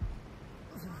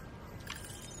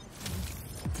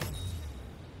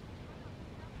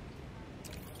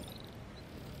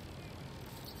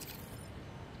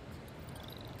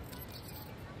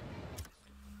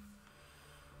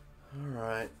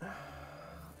 Alright.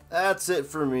 That's it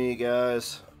for me,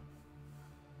 guys.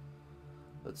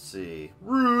 Let's see.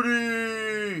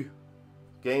 Rudy!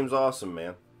 Game's awesome,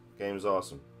 man. Game's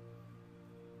awesome.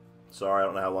 Sorry, I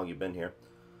don't know how long you've been here.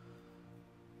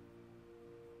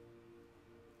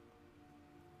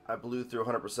 I blew through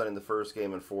 100% in the first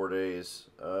game in 4 days.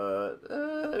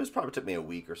 It was probably took me a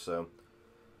week or so.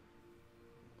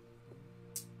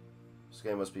 This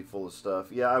game must be full of stuff.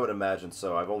 Yeah, I would imagine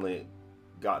so. I've only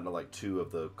gotten to like 2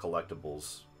 of the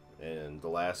collectibles. In the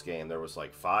last game, there was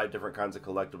like 5 different kinds of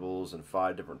collectibles and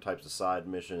 5 different types of side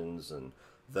missions, and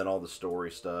then all the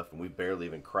story stuff, and we barely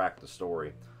even cracked the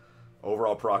story.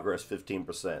 Overall progress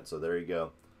 15%, so there you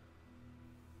go.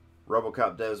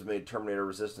 RoboCop devs made Terminator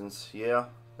Resistance. Yeah,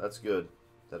 that's good.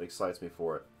 That excites me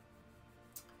for it.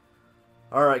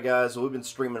 Alright guys, well, we've been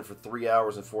streaming for 3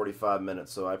 hours and 45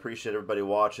 minutes, so I appreciate everybody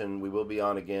watching. We will be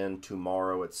on again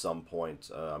tomorrow at some point.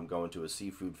 I'm going to a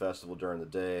seafood festival during the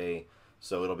day,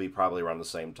 so it'll be probably around the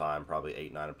same time, probably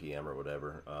 8, 9 p.m. or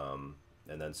whatever,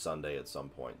 and then Sunday at some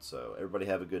point. So everybody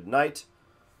have a good night.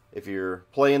 If you're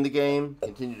playing the game,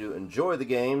 continue to enjoy the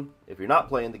game. If you're not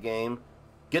playing the game,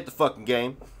 get the fucking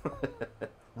game.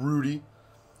 Rudy.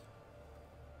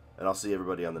 And I'll see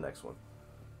everybody on the next one.